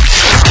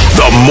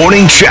 The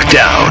Morning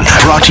Checkdown,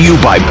 brought to you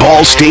by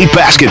Ball State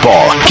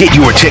Basketball. Get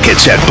your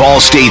tickets at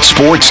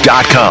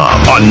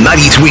ballstatesports.com on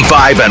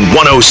 93.5 and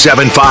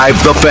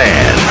 107.5 The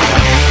Fan.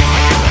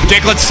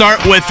 Jake, let's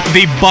start with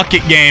the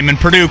bucket game and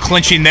Purdue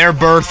clinching their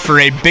berth for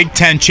a Big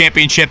Ten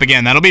championship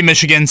again. That'll be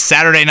Michigan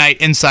Saturday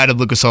night inside of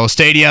Lucas Oil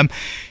Stadium.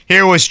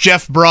 Here was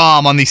Jeff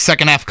Brom on the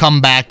second half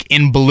comeback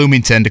in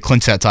Bloomington to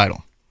clinch that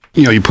title.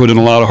 You put in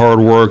a lot of hard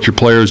work. Your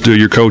players do,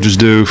 your coaches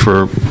do,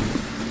 for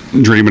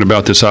dreaming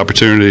about this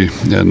opportunity,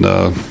 and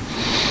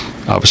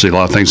obviously a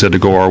lot of things had to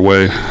go our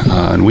way,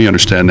 and we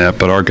understand that,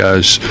 but our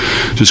guys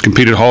just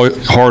competed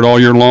hard all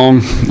year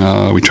long.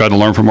 We tried to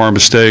learn from our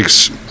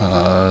mistakes.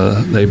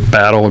 They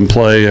battle and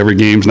play. Every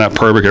game's not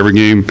perfect. Every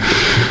game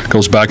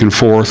goes back and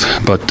forth,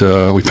 but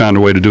we found a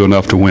way to do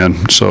enough to win.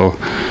 So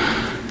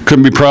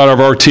couldn't be prouder of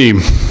our team.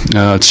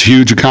 It's a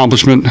huge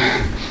accomplishment.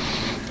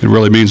 It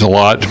really means a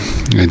lot.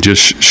 It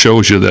just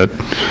shows you that,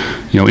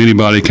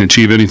 anybody can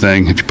achieve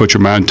anything if you put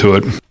your mind to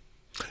it.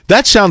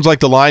 That sounds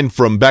like the line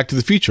from Back to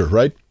the Future,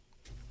 right?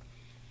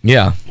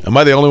 Yeah. Am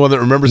I the only one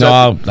that remembers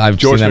that? No, I've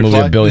seen that movie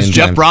a billion times. Does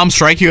Jeff Brom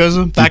strike you as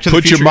a Back to the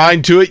Future? Put your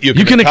mind to it.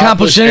 You can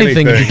accomplish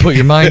anything if you put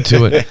your mind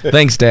to it.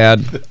 Thanks,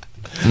 Dad.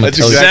 That's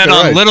Set exactly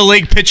on right. Little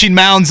League pitching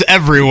mounds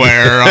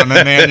everywhere on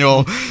an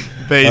annual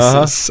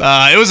basis.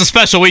 It was a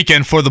special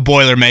weekend for the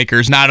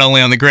Boilermakers, not only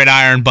on the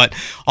gridiron, but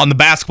on the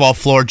basketball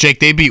floor.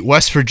 Jake, they beat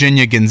West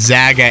Virginia,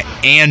 Gonzaga,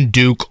 and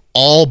Duke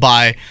all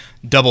by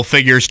double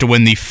figures to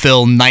win the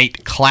Phil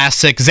Knight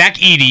Classic. Zach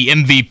Edey,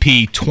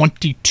 MVP,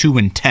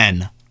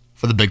 22-10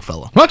 for the big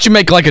fella. Why don't you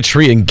make like a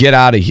tree and get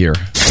out of here?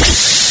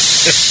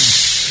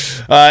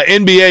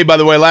 NBA, by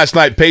the way, last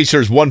night,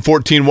 Pacers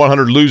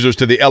 114-100 losers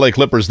to the LA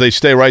Clippers. They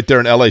stay right there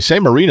in LA,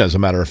 same arena, as a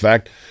matter of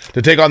fact,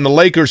 to take on the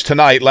Lakers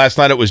tonight. Last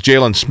night it was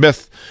Jalen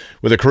Smith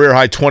with a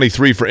career-high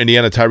 23 for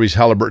Indiana. Tyrese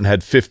Halliburton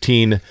had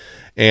 15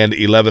 and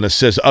 11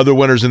 assists. Other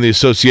winners in the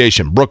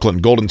association: Brooklyn,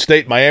 Golden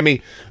State,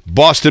 Miami,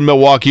 Boston,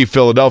 Milwaukee,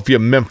 Philadelphia,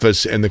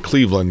 Memphis, and the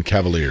Cleveland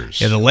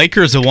Cavaliers. Yeah, the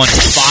Lakers have won 5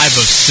 of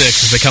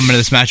 6 as they come into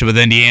this matchup with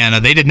Indiana.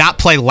 They did not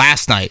play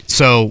last night,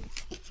 so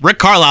Rick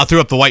Carlisle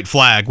threw up the white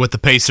flag with the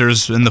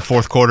Pacers in the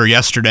fourth quarter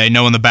yesterday,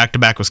 knowing the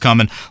back-to-back was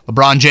coming.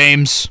 LeBron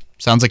James,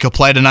 sounds like he'll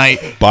play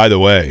tonight. By the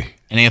way,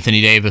 and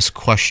Anthony Davis,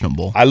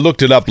 questionable. I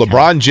looked it up.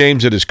 LeBron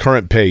James, at his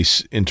current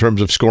pace in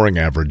terms of scoring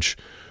average,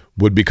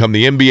 would become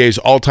the NBA's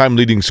all-time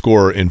leading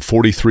scorer in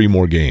 43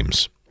 more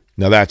games.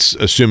 Now, that's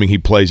assuming he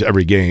plays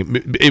every game.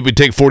 It would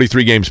take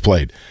 43 games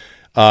played.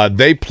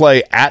 They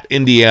play at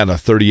Indiana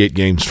 38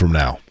 games from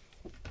now.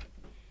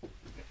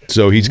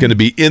 So he's going to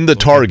be in the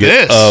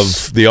target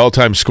of the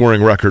all-time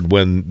scoring record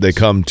when they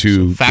come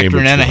to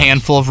factoring in a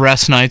handful of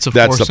rest nights, of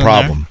course. That's the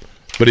problem.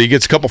 But he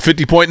gets a couple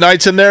 50-point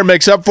nights in there,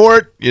 makes up for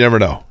it. You never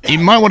know. You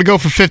might want to go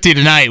for 50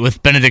 tonight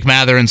with Benedict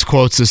Matherin's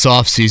quotes this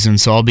offseason.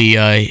 So I'll be,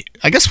 I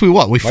guess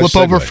we flip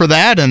over for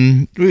that,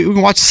 and we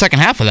can watch the second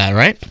half of that,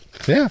 right?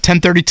 Yeah.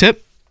 10:30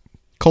 tip,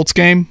 Colts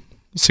game.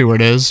 Let's see where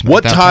it is.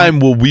 What time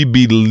will we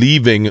be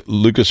leaving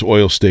Lucas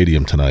Oil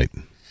Stadium tonight?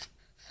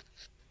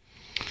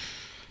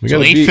 We got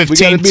to be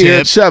here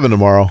at 7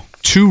 tomorrow.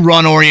 2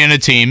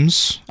 run-oriented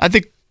teams. I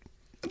think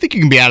you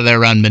can be out of there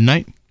around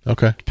midnight.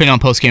 Okay. Depending on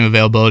post-game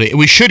availability.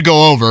 We should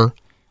go over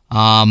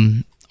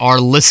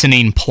our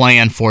listening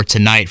plan for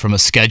tonight from a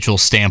schedule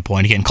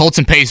standpoint. Again, Colts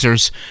and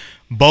Pacers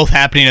both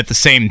happening at the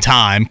same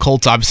time.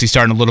 Colts obviously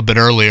starting a little bit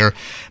earlier.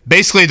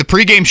 Basically, the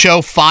pregame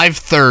show,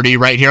 5:30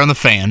 right here on the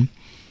Fan.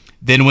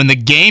 Then when the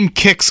game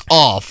kicks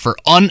off, for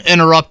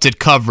uninterrupted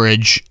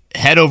coverage,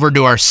 head over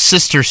to our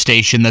sister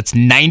station. That's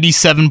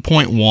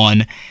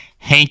 97.1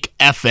 Hank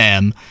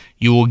FM.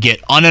 You will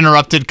get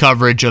uninterrupted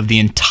coverage of the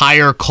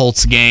entire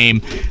Colts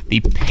game. The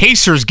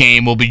Pacers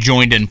game will be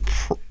joined in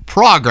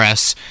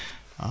progress.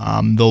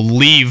 They'll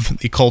leave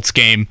the Colts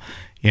game,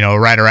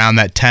 right around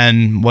that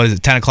 10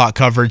 o'clock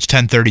coverage,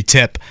 10:30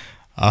 tip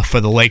for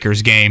the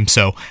Lakers game.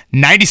 So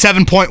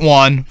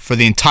 97.1 for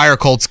the entire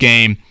Colts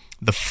game.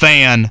 The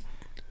Fan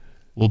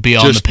will be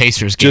on the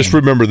Pacers game. Just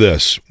remember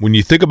this. When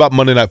you think about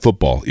Monday Night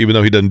Football, even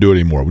though he doesn't do it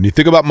anymore, when you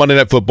think about Monday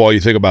Night Football, you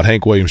think about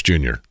Hank Williams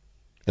Jr.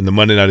 and the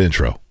Monday Night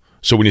intro.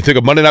 So when you think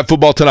of Monday Night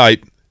Football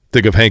tonight,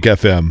 think of Hank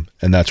FM,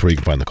 and that's where you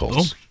can find the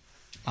Colts. Oh,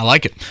 I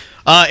like it.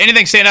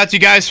 Anything stand out to you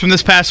guys from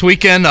this past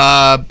weekend,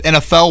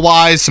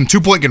 NFL-wise? Some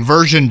two-point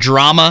conversion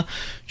drama,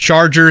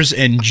 Chargers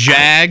and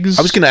Jags.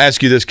 I was going to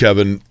ask you this,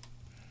 Kevin,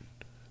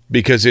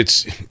 because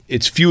it's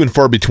few and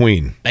far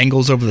between.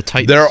 Bengals over the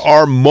Titans. There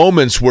are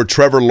moments where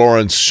Trevor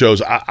Lawrence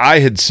shows. I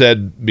had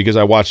said, because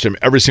I watched him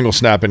every single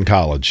snap in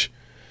college,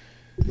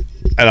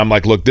 and I'm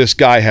like, look, this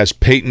guy has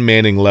Peyton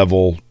Manning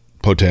level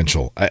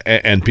potential.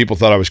 And people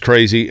thought I was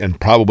crazy, and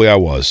probably I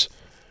was.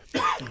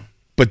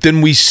 But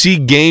then we see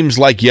games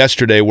like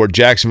yesterday where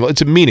Jacksonville,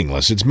 it's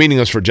meaningless. It's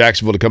meaningless for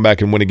Jacksonville to come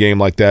back and win a game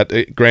like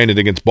that. Granted,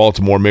 against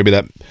Baltimore, maybe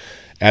that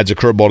adds a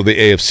curveball to the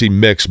AFC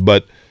mix,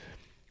 but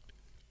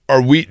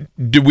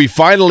do we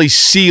finally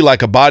see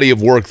like a body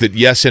of work that,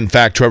 yes, in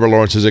fact, Trevor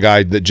Lawrence is a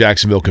guy that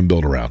Jacksonville can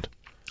build around?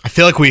 I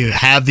feel like we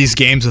have these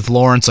games with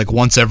Lawrence like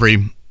once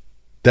every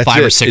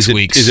 5 or 6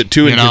 weeks. Is it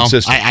too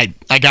inconsistent?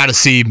 I got to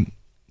see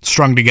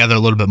strung together a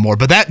little bit more.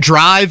 But that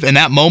drive and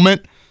that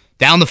moment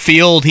down the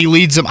field, he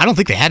leads them. I don't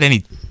think they had any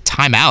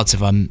timeouts,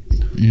 if I'm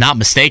not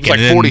mistaken.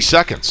 It's like 40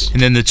 seconds.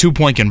 And then the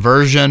 2-point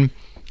conversion.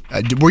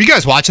 Were you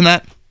guys watching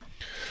that?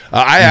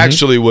 I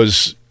actually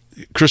was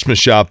Christmas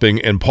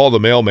shopping, and Paul the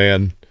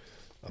mailman,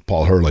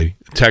 Paul Hurley,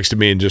 texted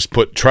me and just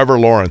put Trevor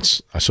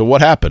Lawrence. I said,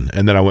 what happened?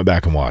 And then I went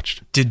back and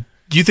watched. Do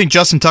you think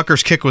Justin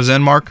Tucker's kick was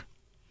in, Mark?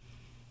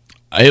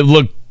 It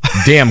looked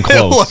damn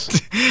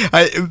close.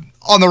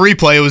 On the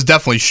replay, it was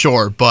definitely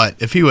short,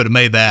 but if he would have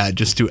made that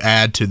just to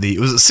add to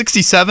was it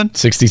 67?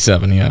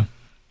 67, yeah.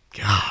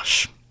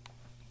 Gosh,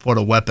 what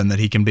a weapon that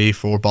he can be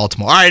for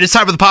Baltimore. All right, it's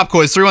time for the Pop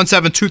Quiz.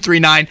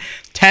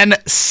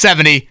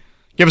 317-239-1070.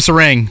 Give us a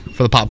ring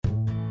for the Pop.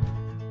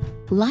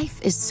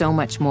 Life is so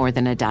much more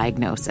than a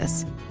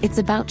diagnosis. It's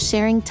about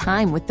sharing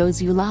time with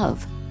those you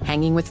love,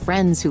 hanging with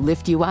friends who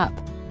lift you up,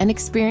 and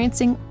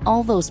experiencing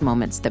all those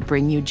moments that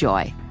bring you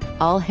joy.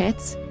 All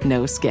hits,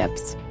 no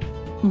skips.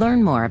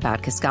 Learn more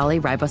about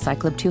Kisqali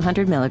Ribociclib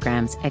 200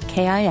 milligrams at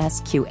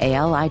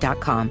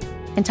KISQALI.com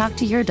and talk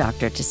to your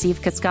doctor to see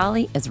if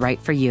Kisqali is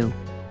right for you.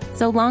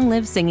 So long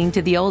live singing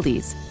to the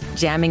oldies,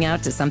 jamming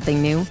out to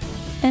something new,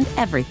 and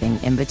everything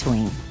in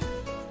between.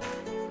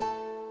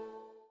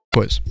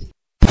 Quiz.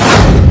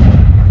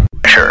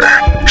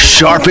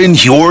 Sharpen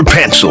your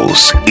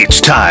pencils.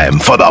 It's time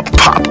for the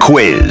Pop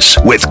Quiz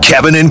with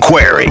Kevin and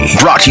Query.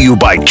 Brought to you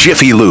by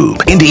Jiffy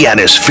Lube,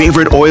 Indiana's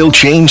favorite oil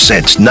change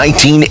since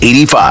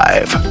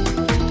 1985.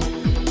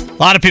 A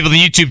lot of people in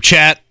the YouTube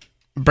chat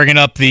bringing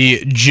up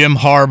the Jim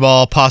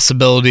Harbaugh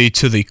possibility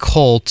to the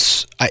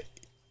Colts.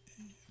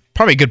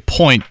 Probably a good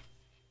point.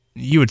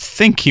 You would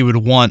think he would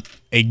want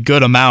a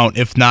good amount,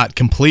 if not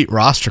complete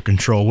roster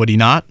control, would he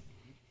not?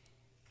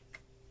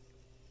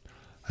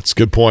 That's a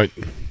good point.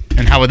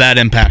 And how would that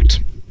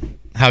impact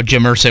how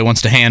Jim Irsay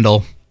wants to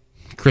handle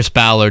Chris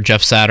Ballard,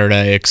 Jeff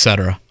Saturday,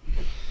 etc.?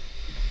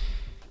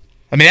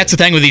 I mean, that's the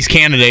thing with these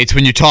candidates.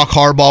 When you talk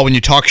Harbaugh, when you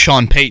talk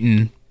Sean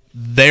Payton,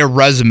 their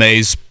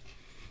resumes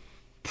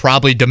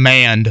probably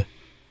demand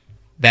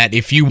that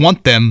if you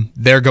want them,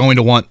 they're going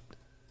to want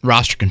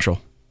roster control,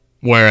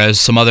 whereas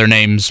some other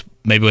names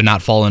maybe would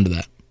not fall into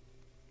that.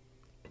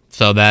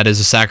 So that is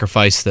a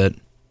sacrifice that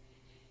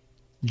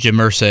Jim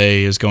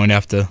Irsay is going to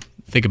have to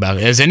think about.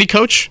 As any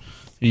coach,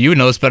 you would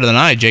know this better than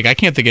I, Jake. I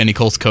can't think of any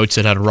Colts coach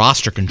that had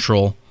roster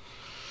control.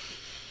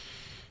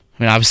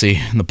 I mean, obviously,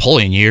 in the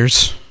Napoleon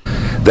years.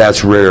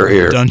 That's rare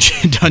air.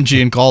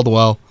 Dungy and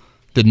Caldwell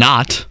did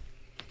not.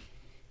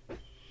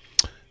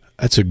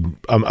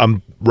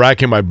 I'm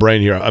racking my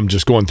brain here. I'm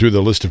just going through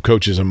the list of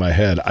coaches in my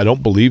head. I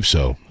don't believe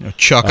so.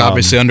 Chuck,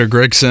 obviously, under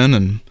Grigson,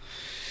 and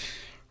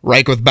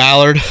Reich with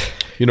Ballard.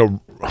 You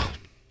know,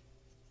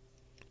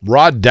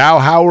 Rod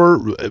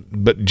Dowhauer,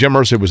 but Jim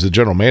Irsay was the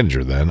general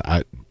manager then.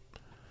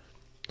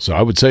 So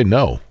I would say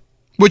no.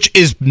 Which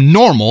is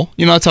normal.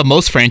 You know, that's how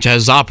most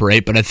franchises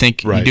operate, but I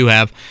think you do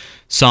have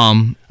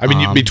some. I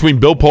mean, between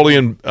Bill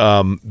Polian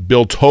and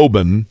Bill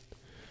Tobin,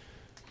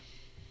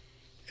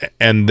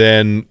 and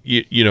then,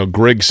 you know,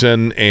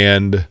 Grigson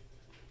and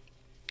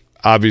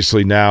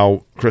obviously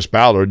now Chris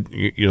Ballard,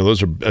 you know,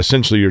 those are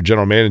essentially your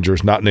general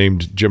managers not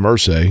named Jim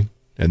Irsay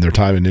and their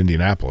time in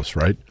Indianapolis,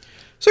 right?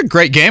 It's a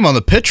great game on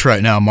the pitch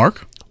right now,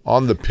 Mark.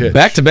 On the pitch.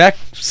 Back-to-back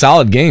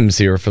solid games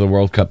here for the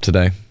World Cup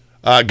today.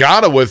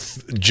 Ghana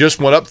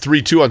just went up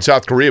 3-2 on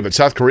South Korea, but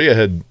South Korea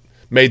had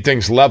made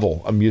things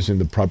level. I'm using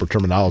the proper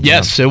terminology.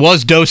 Yes, it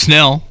was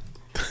 2-0.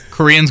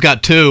 Koreans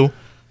got 2.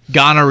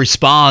 Ghana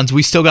responds.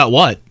 We still got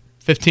what?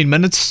 15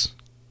 minutes?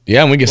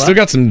 Yeah, and we still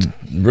got some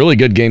really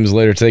good games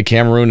later today.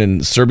 Cameroon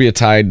and Serbia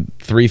tied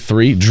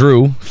 3-3.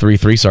 Drew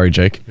 3-3. Sorry,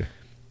 Jake.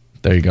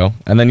 There you go.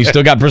 And then you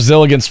still got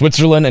Brazil against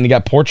Switzerland, and you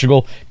got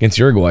Portugal against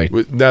Uruguay.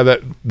 Now,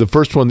 that the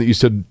first one that you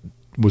said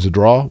was a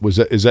draw,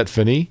 is that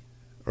fini,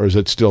 or is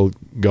it still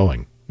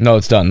going? No,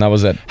 it's done. That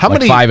was at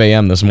 5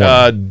 a.m. this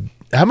morning.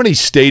 How many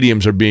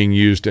stadiums are being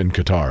used in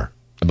Qatar?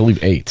 I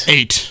believe 8.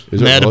 8.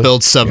 They had to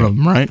build 7 of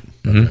them, right?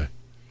 Okay.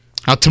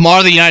 Now,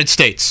 tomorrow, the United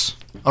States,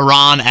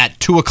 Iran at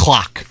 2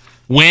 o'clock.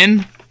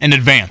 Win and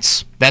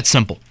advance. That's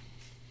simple.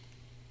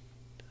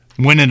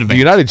 Win and advance. The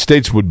United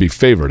States would be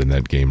favored in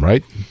that game,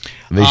 right?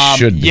 They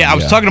should be. Yeah, I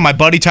was talking to my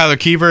buddy Tyler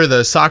Keever,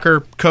 the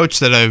soccer coach,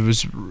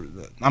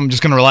 I'm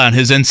just going to rely on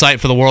his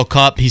insight for the World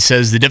Cup. He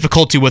says the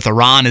difficulty with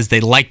Iran is they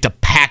like to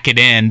pack it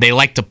in. They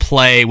like to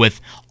play with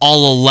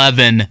all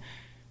 11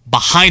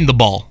 behind the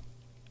ball.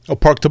 Oh,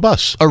 park the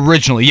bus.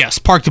 Originally, yes,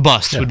 park the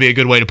bus would be a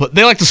good way to put it.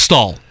 They like to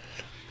stall.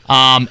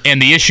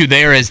 And the issue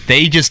there is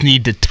they just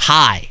need to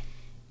tie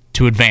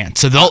to advance.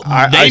 So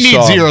they need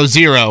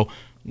 0-0.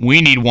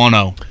 We need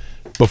 1-0.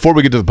 Before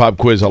we get to the pop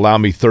quiz, allow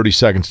me 30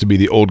 seconds to be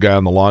the old guy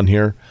on the lawn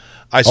here.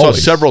 I saw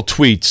several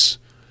tweets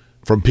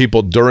from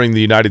people during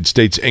the United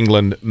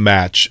States-England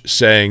match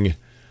saying,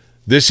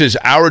 this is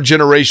our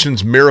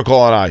generation's Miracle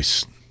on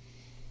Ice.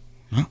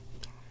 Huh?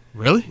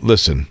 Really?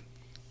 Listen,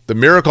 the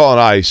Miracle on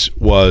Ice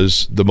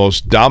was the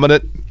most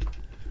dominant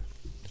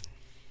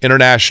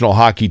international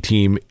hockey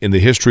team in the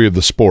history of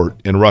the sport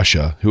in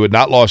Russia, who had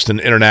not lost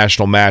an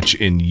international match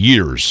in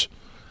years,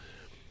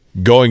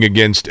 going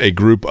against a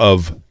group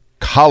of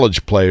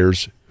college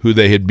players who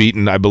they had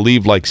beaten, I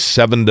believe, like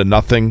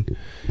 7-0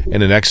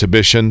 in an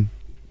exhibition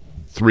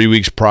 3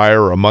 weeks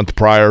prior or a month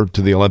prior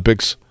to the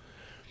Olympics.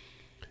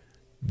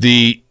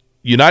 The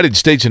United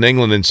States and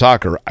England in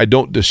soccer, I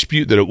don't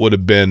dispute that it would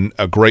have been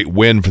a great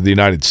win for the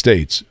United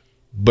States,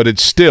 but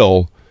it's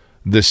still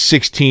the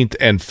 16th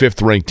and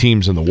 5th ranked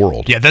teams in the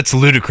world. Yeah, that's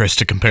ludicrous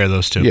to compare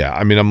those two. Yeah,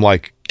 I mean, I'm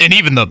like... And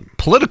even the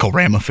political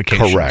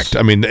ramifications. Correct.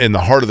 I mean, in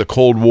the heart of the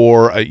Cold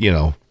War,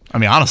 I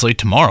mean, honestly,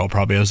 tomorrow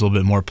probably has a little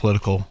bit more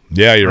political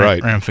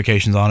right.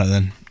 ramifications on it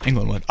than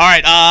England would. All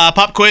right,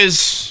 pop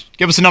quiz.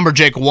 Give us a number,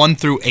 Jake, 1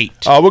 through 8.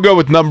 We'll go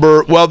with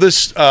number,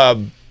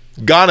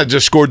 Ghana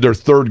just scored their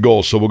 3rd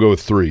goal, so we'll go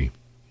with 3.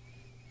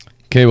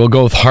 Okay, we'll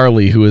go with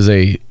Harley, who is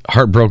a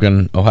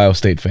heartbroken Ohio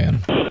State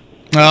fan.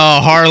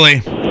 Oh, Harley.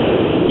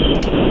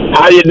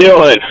 How you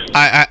doing?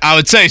 I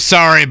would say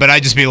sorry, but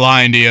I'd just be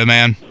lying to you,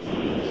 man.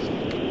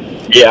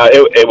 Yeah,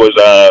 it was.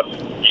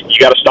 You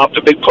got to stop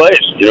the big plays,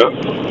 you know.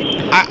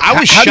 I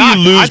was How shocked. do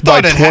you lose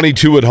by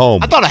 22 at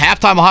home? I thought at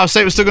halftime Ohio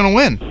State was still going to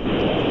win.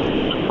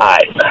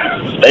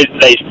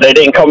 They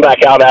didn't come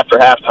back out after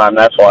halftime.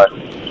 That's why.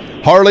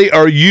 Harley,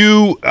 are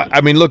you?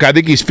 I mean, look, I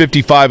think he's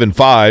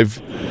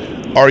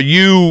 55-5. Are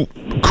you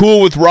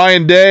cool with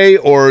Ryan Day,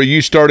 or are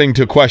you starting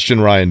to question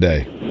Ryan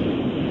Day?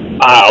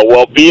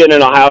 Well, being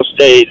an Ohio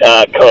State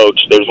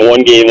coach, there's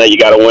one game that you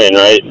got to win,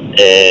 right?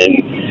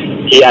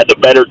 And he had the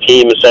better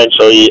team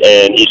essentially,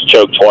 and he's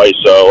choked twice.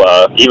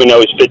 So even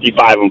though he's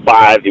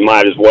 55-5, he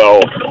might as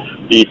well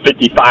be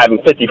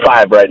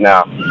 55-55 right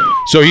now.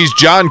 So he's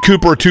John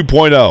Cooper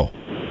 2.0.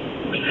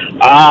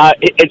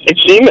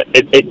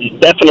 It's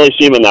definitely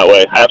seeming that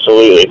way.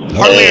 Absolutely.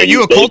 Harley, are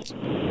you a Colts?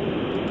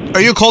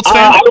 Are you a Colts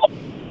fan?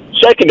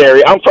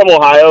 Secondary. I'm from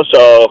Ohio,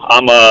 so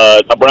I'm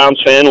a Browns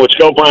fan. Which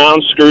go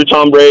Browns. Screw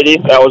Tom Brady.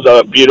 That was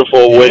a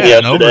beautiful win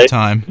yesterday. In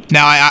overtime.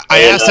 Now, I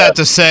asked that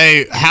to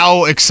say,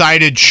 how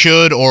excited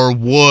should or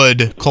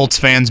would Colts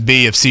fans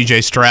be if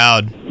C.J.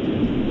 Stroud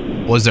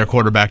was their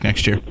quarterback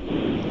next year?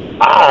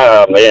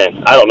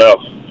 Man, I don't know.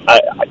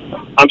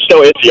 I'm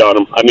still iffy on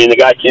him. I mean, the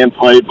guy can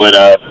play, but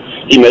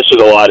he misses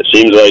a lot, it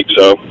seems like.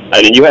 So,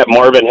 I mean, you have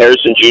Marvin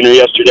Harrison Jr.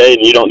 yesterday,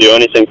 and you don't do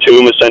anything to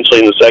him essentially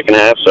in the second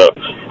half. So,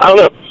 I don't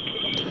know.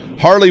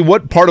 Harley,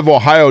 what part of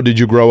Ohio did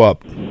you grow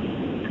up?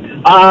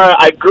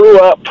 I grew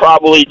up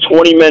probably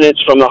 20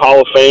 minutes from the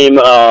Hall of Fame,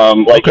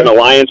 in the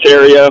Alliance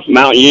area,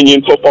 Mount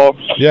Union football.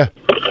 Yeah.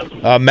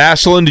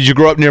 Massillon, did you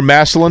grow up near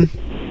Massillon?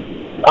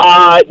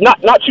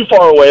 Not too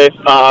far away.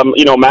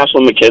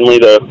 Massillon McKinley,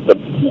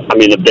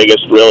 the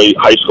biggest really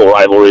high school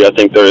rivalry I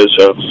think there is.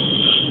 So.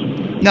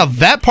 Now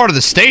that part of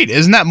the state,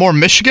 isn't that more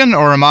Michigan,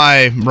 or am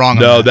I wrong?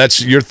 No,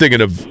 you're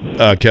thinking of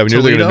Kevin.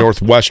 You're thinking of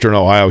northwestern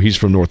Ohio. He's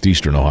from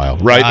northeastern Ohio,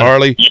 right,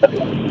 Harley?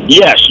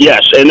 Yes,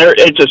 and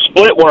it's a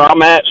split where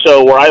I'm at.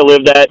 So where I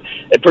lived at,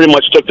 it pretty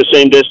much took the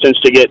same distance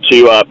to get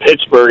to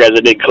Pittsburgh as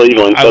it did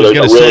Cleveland. I was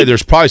going to say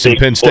there's probably some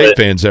Penn State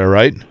fans there,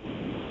 right?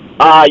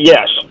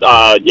 Yes.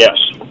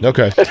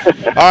 Okay.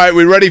 All right,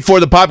 we ready for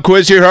the pop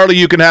quiz here, Harley?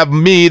 You can have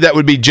me, that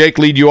would be Jake,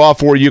 lead you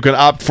off, or you can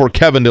opt for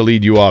Kevin to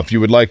lead you off.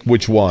 You would like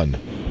which one?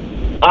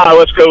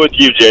 Let's go with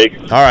you, Jake.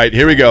 All right,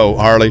 here we go,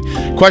 Harley.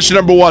 Question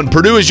number 1.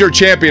 Purdue is your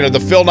champion of the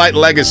Phil Knight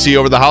legacy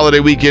over the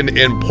holiday weekend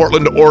in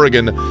Portland,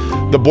 Oregon.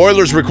 The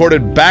Boilers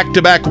recorded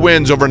back-to-back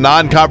wins over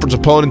non-conference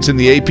opponents in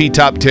the AP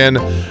Top 10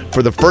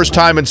 for the first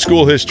time in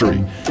school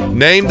history.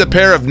 Name the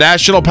pair of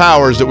national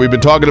powers that we've been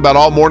talking about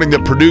all morning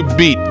that Purdue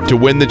beat to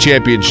win the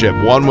championship.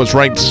 One was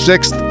ranked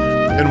 6th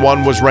and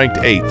one was ranked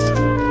 8th.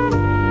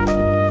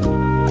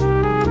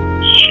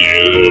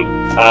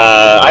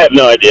 I have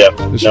no idea.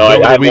 I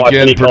haven't watched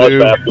any college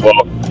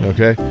basketball.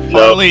 Okay.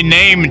 Harley,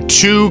 name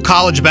 2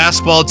 college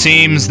basketball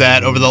teams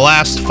that over the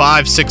last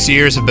 5-6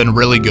 years have been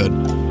really good.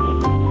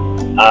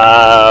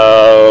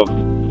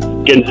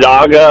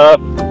 Gonzaga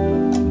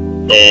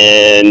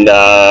and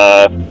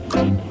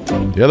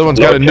the other one's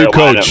got a new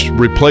coach,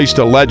 replaced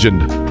a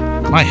legend.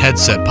 My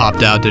headset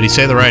popped out. Did he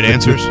say the right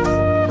answers?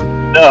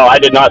 No, I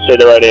did not say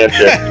the right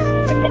answer.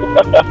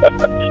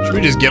 Should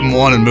we just give him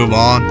one and move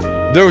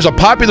on? There was a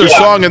popular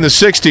song in the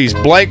 60s,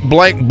 blank,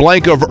 blank,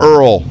 blank of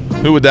Earl.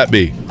 Who would that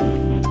be?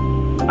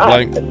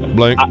 Blank,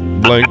 blank,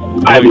 blank.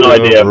 I have no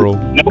idea. Earl,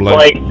 no,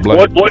 blank,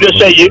 blank. We'll just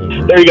say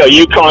there you go,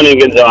 UConn and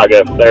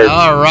Gonzaga. There.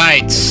 All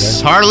right.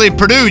 Okay. Harley,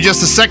 Purdue,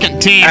 just the second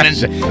team in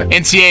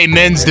NCAA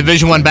men's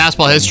Division I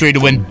basketball history to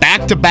win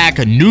back-to-back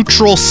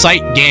neutral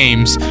site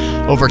games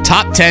over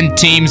top 10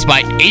 teams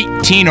by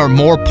 18 or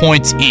more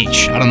points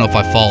each. I don't know if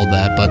I followed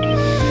that,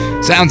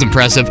 but sounds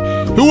impressive.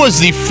 Who was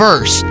the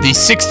first? The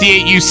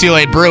 68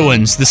 UCLA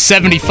Bruins, the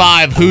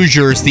 75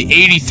 Hoosiers, the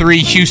 83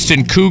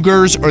 Houston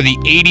Cougars, or the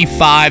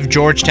 85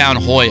 Georgetown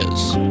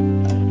Hoyas?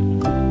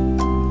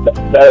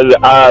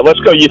 Let's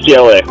go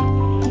UCLA.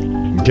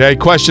 Okay,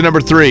 question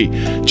number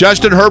 3.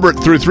 Justin Herbert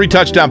threw 3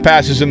 touchdown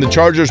passes in the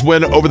Chargers'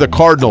 win over the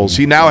Cardinals.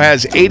 He now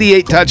has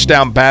 88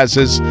 touchdown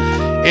passes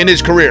in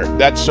his career.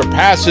 That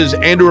surpasses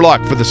Andrew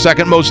Luck for the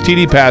second most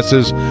TD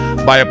passes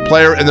by a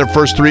player in their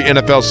first 3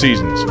 NFL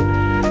seasons.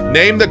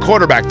 Name the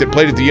quarterback that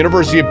played at the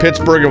University of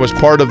Pittsburgh and was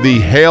part of the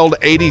hailed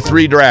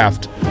 83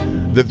 draft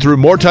that threw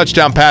more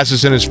touchdown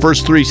passes in his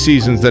first 3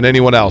 seasons than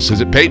anyone else.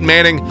 Is it Peyton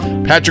Manning,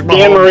 Patrick Mahomes?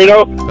 Dan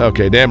Marino.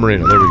 Okay, Dan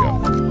Marino. There we go.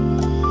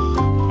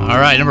 All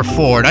right, number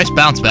 4. Nice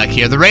bounce back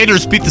here. The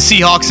Raiders beat the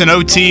Seahawks in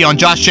OT on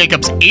Josh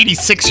Jacobs'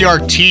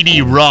 86-yard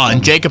TD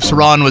run. Jacobs'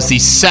 run was the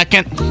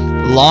second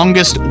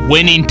longest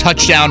winning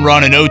touchdown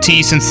run in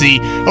OT since the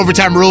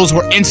overtime rules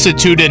were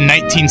instituted in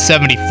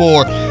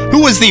 1974.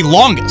 Who was the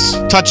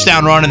longest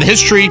touchdown run in the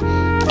history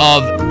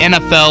of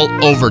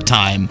NFL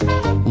overtime?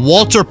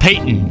 Walter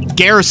Payton,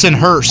 Garrison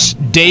Hearst,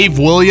 Dave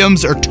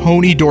Williams, or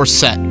Tony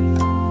Dorsett?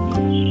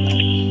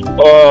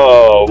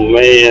 Oh,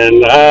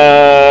 man.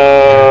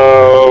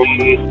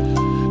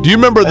 Do you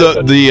remember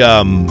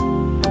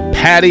the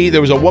Patty?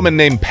 There was a woman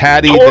named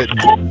Patty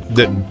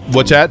that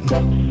what's that?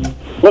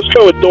 Let's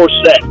go with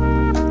Dorsett.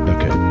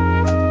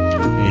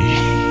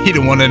 He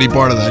didn't want any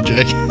part of that,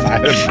 Jake. I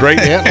had a great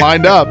aunt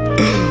lined up.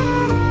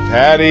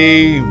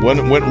 Patty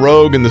went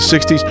rogue in the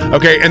 60s.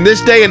 Okay, and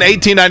this day in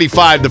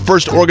 1895, the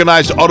first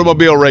organized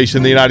automobile race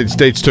in the United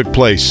States took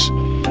place.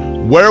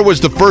 Where was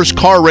the first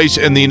car race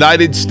in the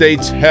United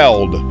States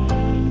held?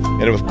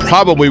 And it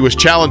was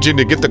challenging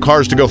to get the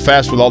cars to go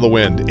fast with all the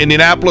wind.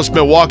 Indianapolis,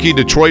 Milwaukee,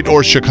 Detroit,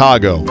 or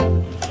Chicago?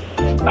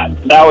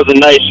 That was a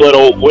nice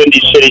little Windy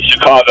City,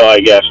 Chicago, I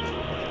guess.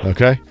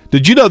 Okay.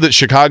 Did you know that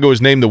Chicago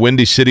is named the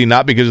Windy City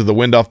not because of the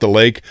wind off the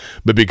lake,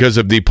 but because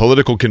of the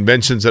political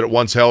conventions that it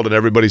once held, and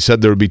everybody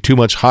said there would be too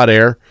much hot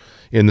air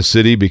in the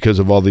city because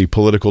of all the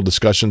political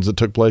discussions that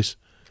took place?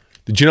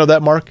 Did you know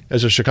that, Mark,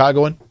 as a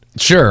Chicagoan?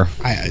 Sure.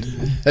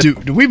 Do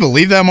we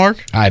believe that,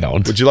 Mark? I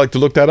don't. Would you like to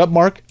look that up,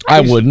 Mark? I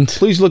wouldn't.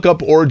 Please look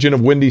up origin of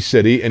Windy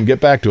City and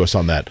get back to us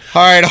on that.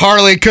 All right,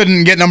 Harley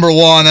couldn't get number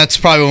one. That's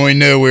probably when we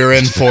knew we were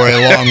in for a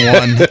long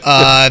one.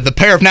 The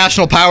pair of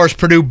national powers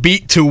Purdue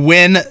beat to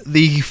win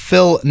the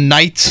Phil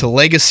Knight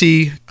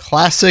Legacy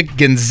Classic.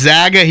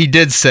 Gonzaga, he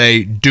did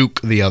say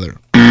Duke the other.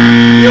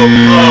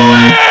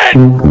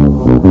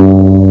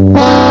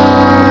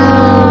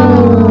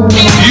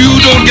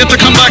 You don't get to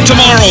come back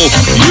tomorrow.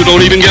 You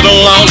don't even get a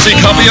lousy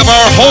copy of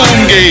our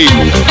home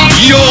game.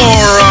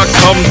 You're a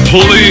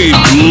complete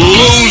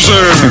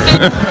loser.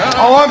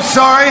 Oh, I'm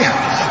sorry.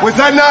 Was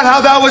that not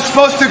how that was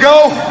supposed to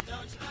go?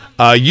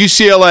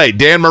 UCLA,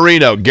 Dan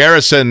Marino,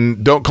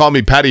 Garrison, Don't Call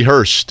Me Patty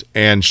Hearst,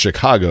 and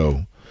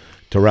Chicago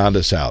to round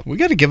us out. We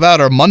got to give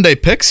out our Monday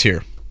picks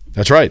here.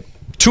 That's right.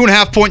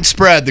 2.5 point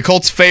spread. The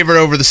Colts favorite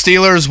over the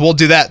Steelers. We'll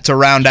do that to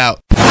round out.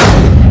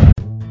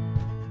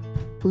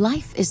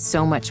 Life is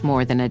so much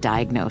more than a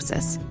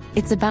diagnosis.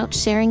 It's about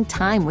sharing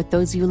time with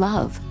those you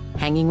love,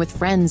 hanging with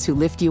friends who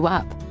lift you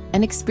up,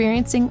 and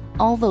experiencing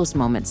all those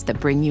moments that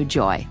bring you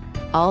joy.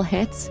 All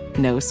hits,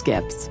 no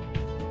skips.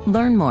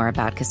 Learn more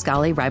about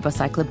Kisqali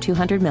Ribociclib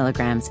 200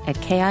 milligrams at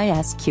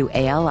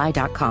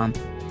KISQALI.com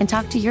and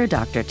talk to your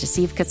doctor to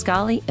see if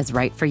Kisqali is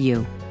right for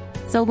you.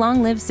 So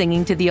long live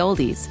singing to the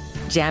oldies,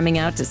 jamming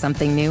out to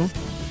something new,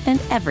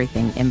 and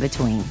everything in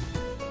between.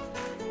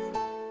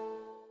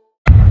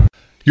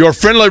 Your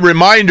friendly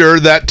reminder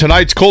that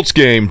tonight's Colts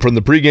game, from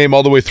the pregame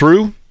all the way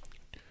through,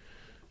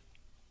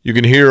 you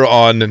can hear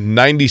on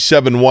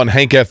 97.1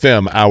 Hank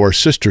FM, our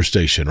sister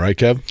station, right,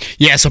 Kev?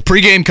 Yeah, so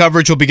pregame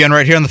coverage will begin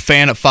right here on the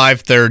Fan at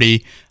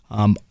 5:30.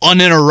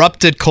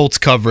 Uninterrupted Colts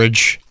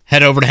coverage.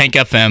 Head over to Hank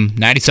FM,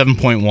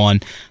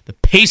 97.1. The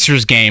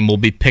Pacers game will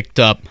be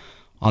picked up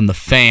on the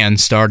Fan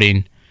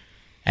starting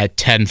at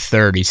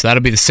 10:30. So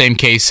that'll be the same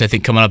case, I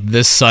think, coming up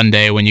this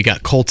Sunday when you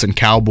got Colts and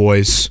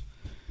Cowboys.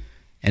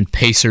 And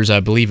Pacers, I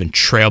believe, and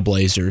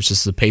Trailblazers,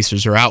 as the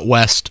Pacers are out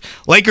west.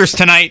 Lakers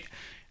tonight,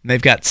 and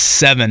they've got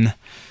 7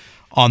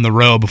 on the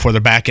road before they're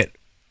back at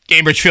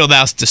Gainbridge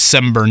Fieldhouse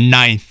December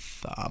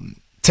 9th.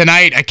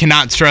 Tonight, I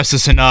cannot stress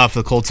this enough,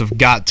 the Colts have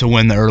got to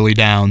win the early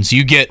downs.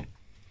 You get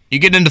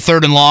into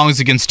third and longs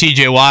against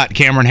T.J. Watt,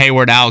 Cameron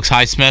Hayward, Alex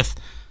Highsmith.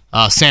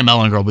 Sam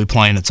Ehlinger will be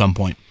playing at some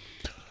point.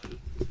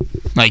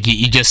 Like,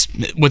 you just,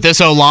 with this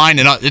O-line,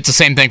 and it's the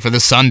same thing for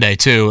this Sunday,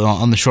 too,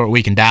 on the short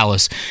week in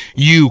Dallas,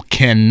 you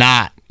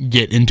cannot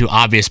get into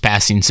obvious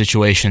passing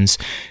situations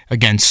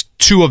against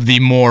two of the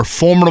more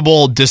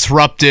formidable,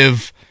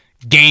 disruptive,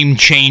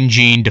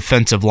 game-changing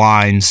defensive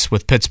lines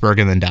with Pittsburgh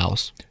and then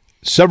Dallas.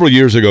 Several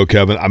years ago,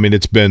 Kevin, I mean,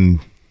 it's been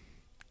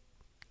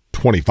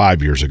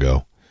 25 years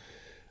ago,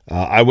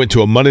 I went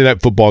to a Monday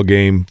Night Football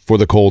game for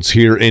the Colts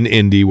here in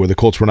Indy, where the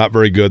Colts were not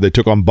very good. They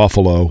took on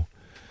Buffalo,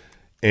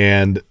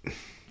 and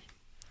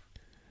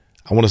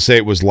I want to say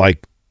it was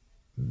like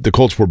the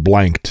Colts were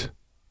blanked.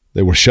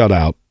 They were shut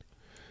out.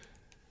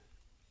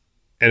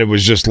 And it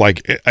was just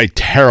like a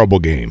terrible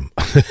game.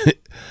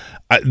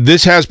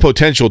 This has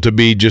potential to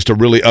be just a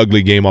really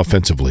ugly game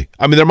offensively.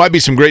 I mean, there might be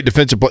some great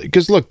defensive play.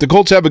 Because, look, the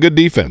Colts have a good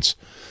defense.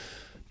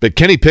 But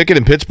Kenny Pickett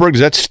in Pittsburgh,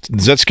 does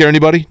that scare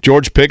anybody?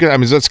 George Pickett, I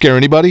mean, does that scare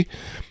anybody?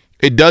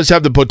 It does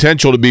have the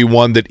potential to be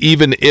one that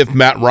even if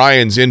Matt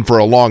Ryan's in for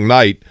a long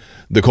night,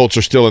 the Colts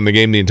are still in the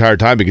game the entire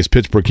time because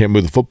Pittsburgh can't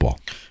move the football.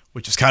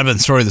 Which has kind of been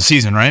the story of the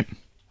season, right?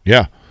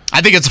 Yeah.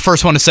 I think it's the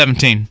first one to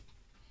 17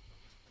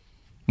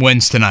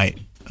 wins tonight.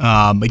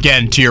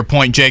 Again, to your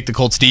point, Jake, the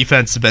Colts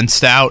defense has been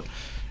stout,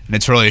 and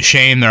it's really a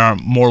shame there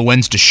aren't more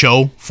wins to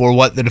show for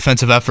what the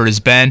defensive effort has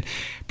been.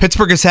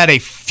 Pittsburgh has had a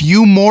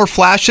few more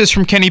flashes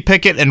from Kenny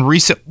Pickett in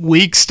recent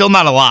weeks. Still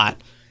not a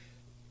lot,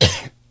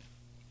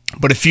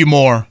 but a few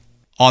more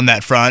on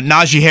that front.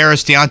 Najee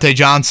Harris, Deontay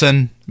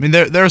Johnson. I mean,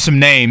 there are some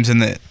names in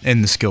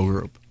the skill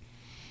group.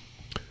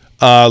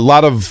 A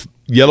lot of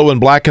yellow and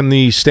black in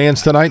the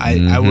stands tonight?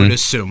 I would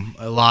assume.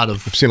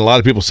 I've seen a lot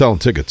of people selling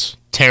tickets.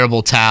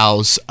 Terrible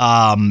towels.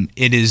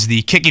 It is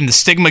the Kicking the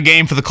Stigma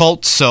game for the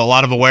Colts, so a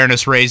lot of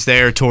awareness raised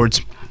there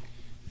towards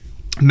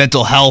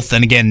mental health.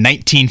 And again,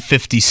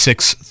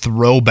 1956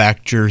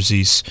 throwback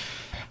jerseys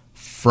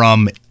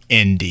from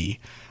Indy.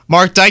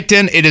 Mark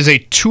Dykton, it is a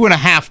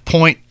 2.5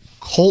 point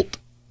Colt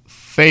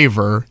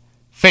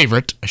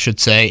favorite, I should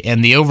say,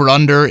 and the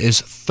over-under is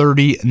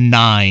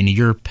 39.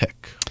 Your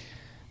pick.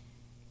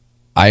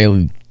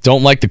 I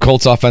don't like the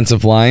Colts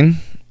offensive line.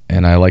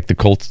 and I like the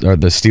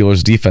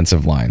Steelers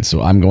defensive line,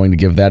 so I'm going to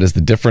give that as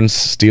the difference.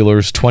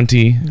 Steelers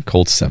 20,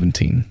 Colts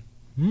 17.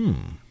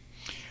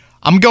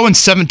 I'm going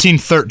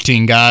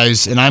 17-13,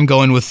 guys, and I'm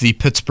going with the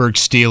Pittsburgh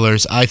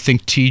Steelers. I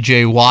think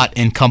T.J. Watt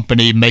and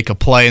company make a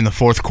play in the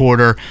fourth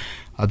quarter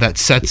that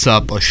sets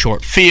up a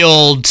short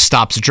field,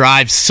 stops a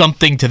drive,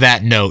 something to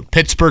that note.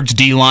 Pittsburgh's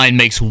D-line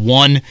makes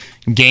one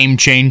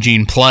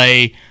game-changing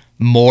play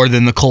more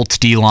than the Colts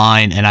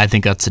D-line, and I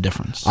think that's the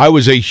difference. I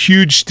was a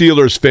huge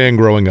Steelers fan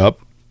growing up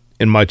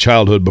in my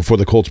childhood before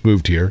the Colts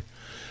moved here.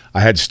 I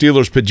had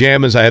Steelers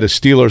pajamas. I had a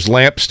Steelers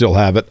lamp, still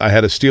have it. I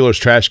had a Steelers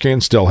trash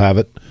can, still have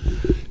it.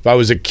 If I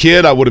was a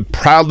kid, I would have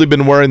proudly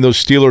been wearing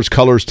those Steelers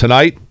colors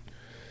tonight,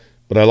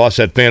 but I lost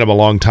that phantom a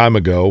long time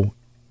ago.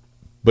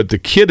 But the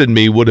kid in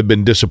me would have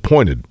been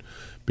disappointed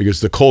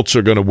because the Colts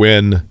are going to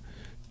win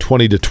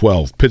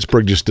 20-12.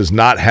 Pittsburgh just does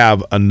not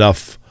have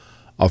enough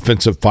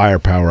offensive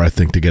firepower, I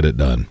think, to get it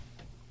done.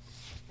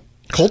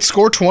 Colts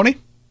score 20?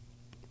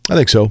 I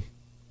think so.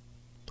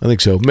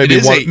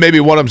 Maybe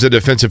one of them's a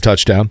defensive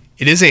touchdown.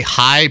 It is a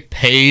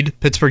high-paid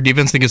Pittsburgh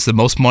defense. I think it's the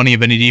most money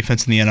of any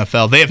defense in the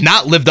NFL. They have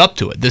not lived up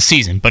to it this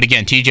season. But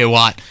again, T.J.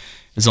 Watt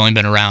has only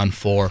been around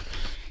for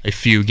a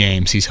few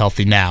games. He's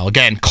healthy now.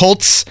 Again,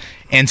 Colts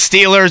and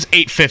Steelers,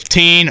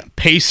 8:15.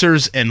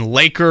 Pacers and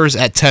Lakers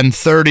at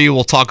 10:30.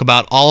 We'll talk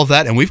about all of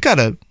that. And we've got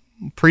to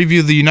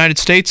preview the United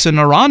States and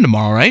Iran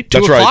tomorrow, right? 2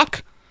 o'clock?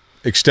 Right.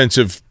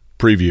 Extensive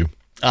preview.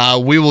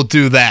 We will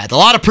do that. A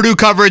lot of Purdue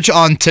coverage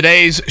on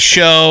today's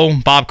show.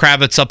 Bob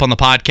Kravitz up on the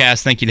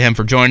podcast. Thank you to him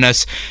for joining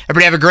us.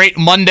 Everybody have a great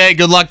Monday.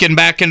 Good luck getting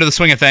back into the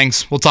swing of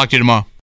things. We'll talk to you tomorrow.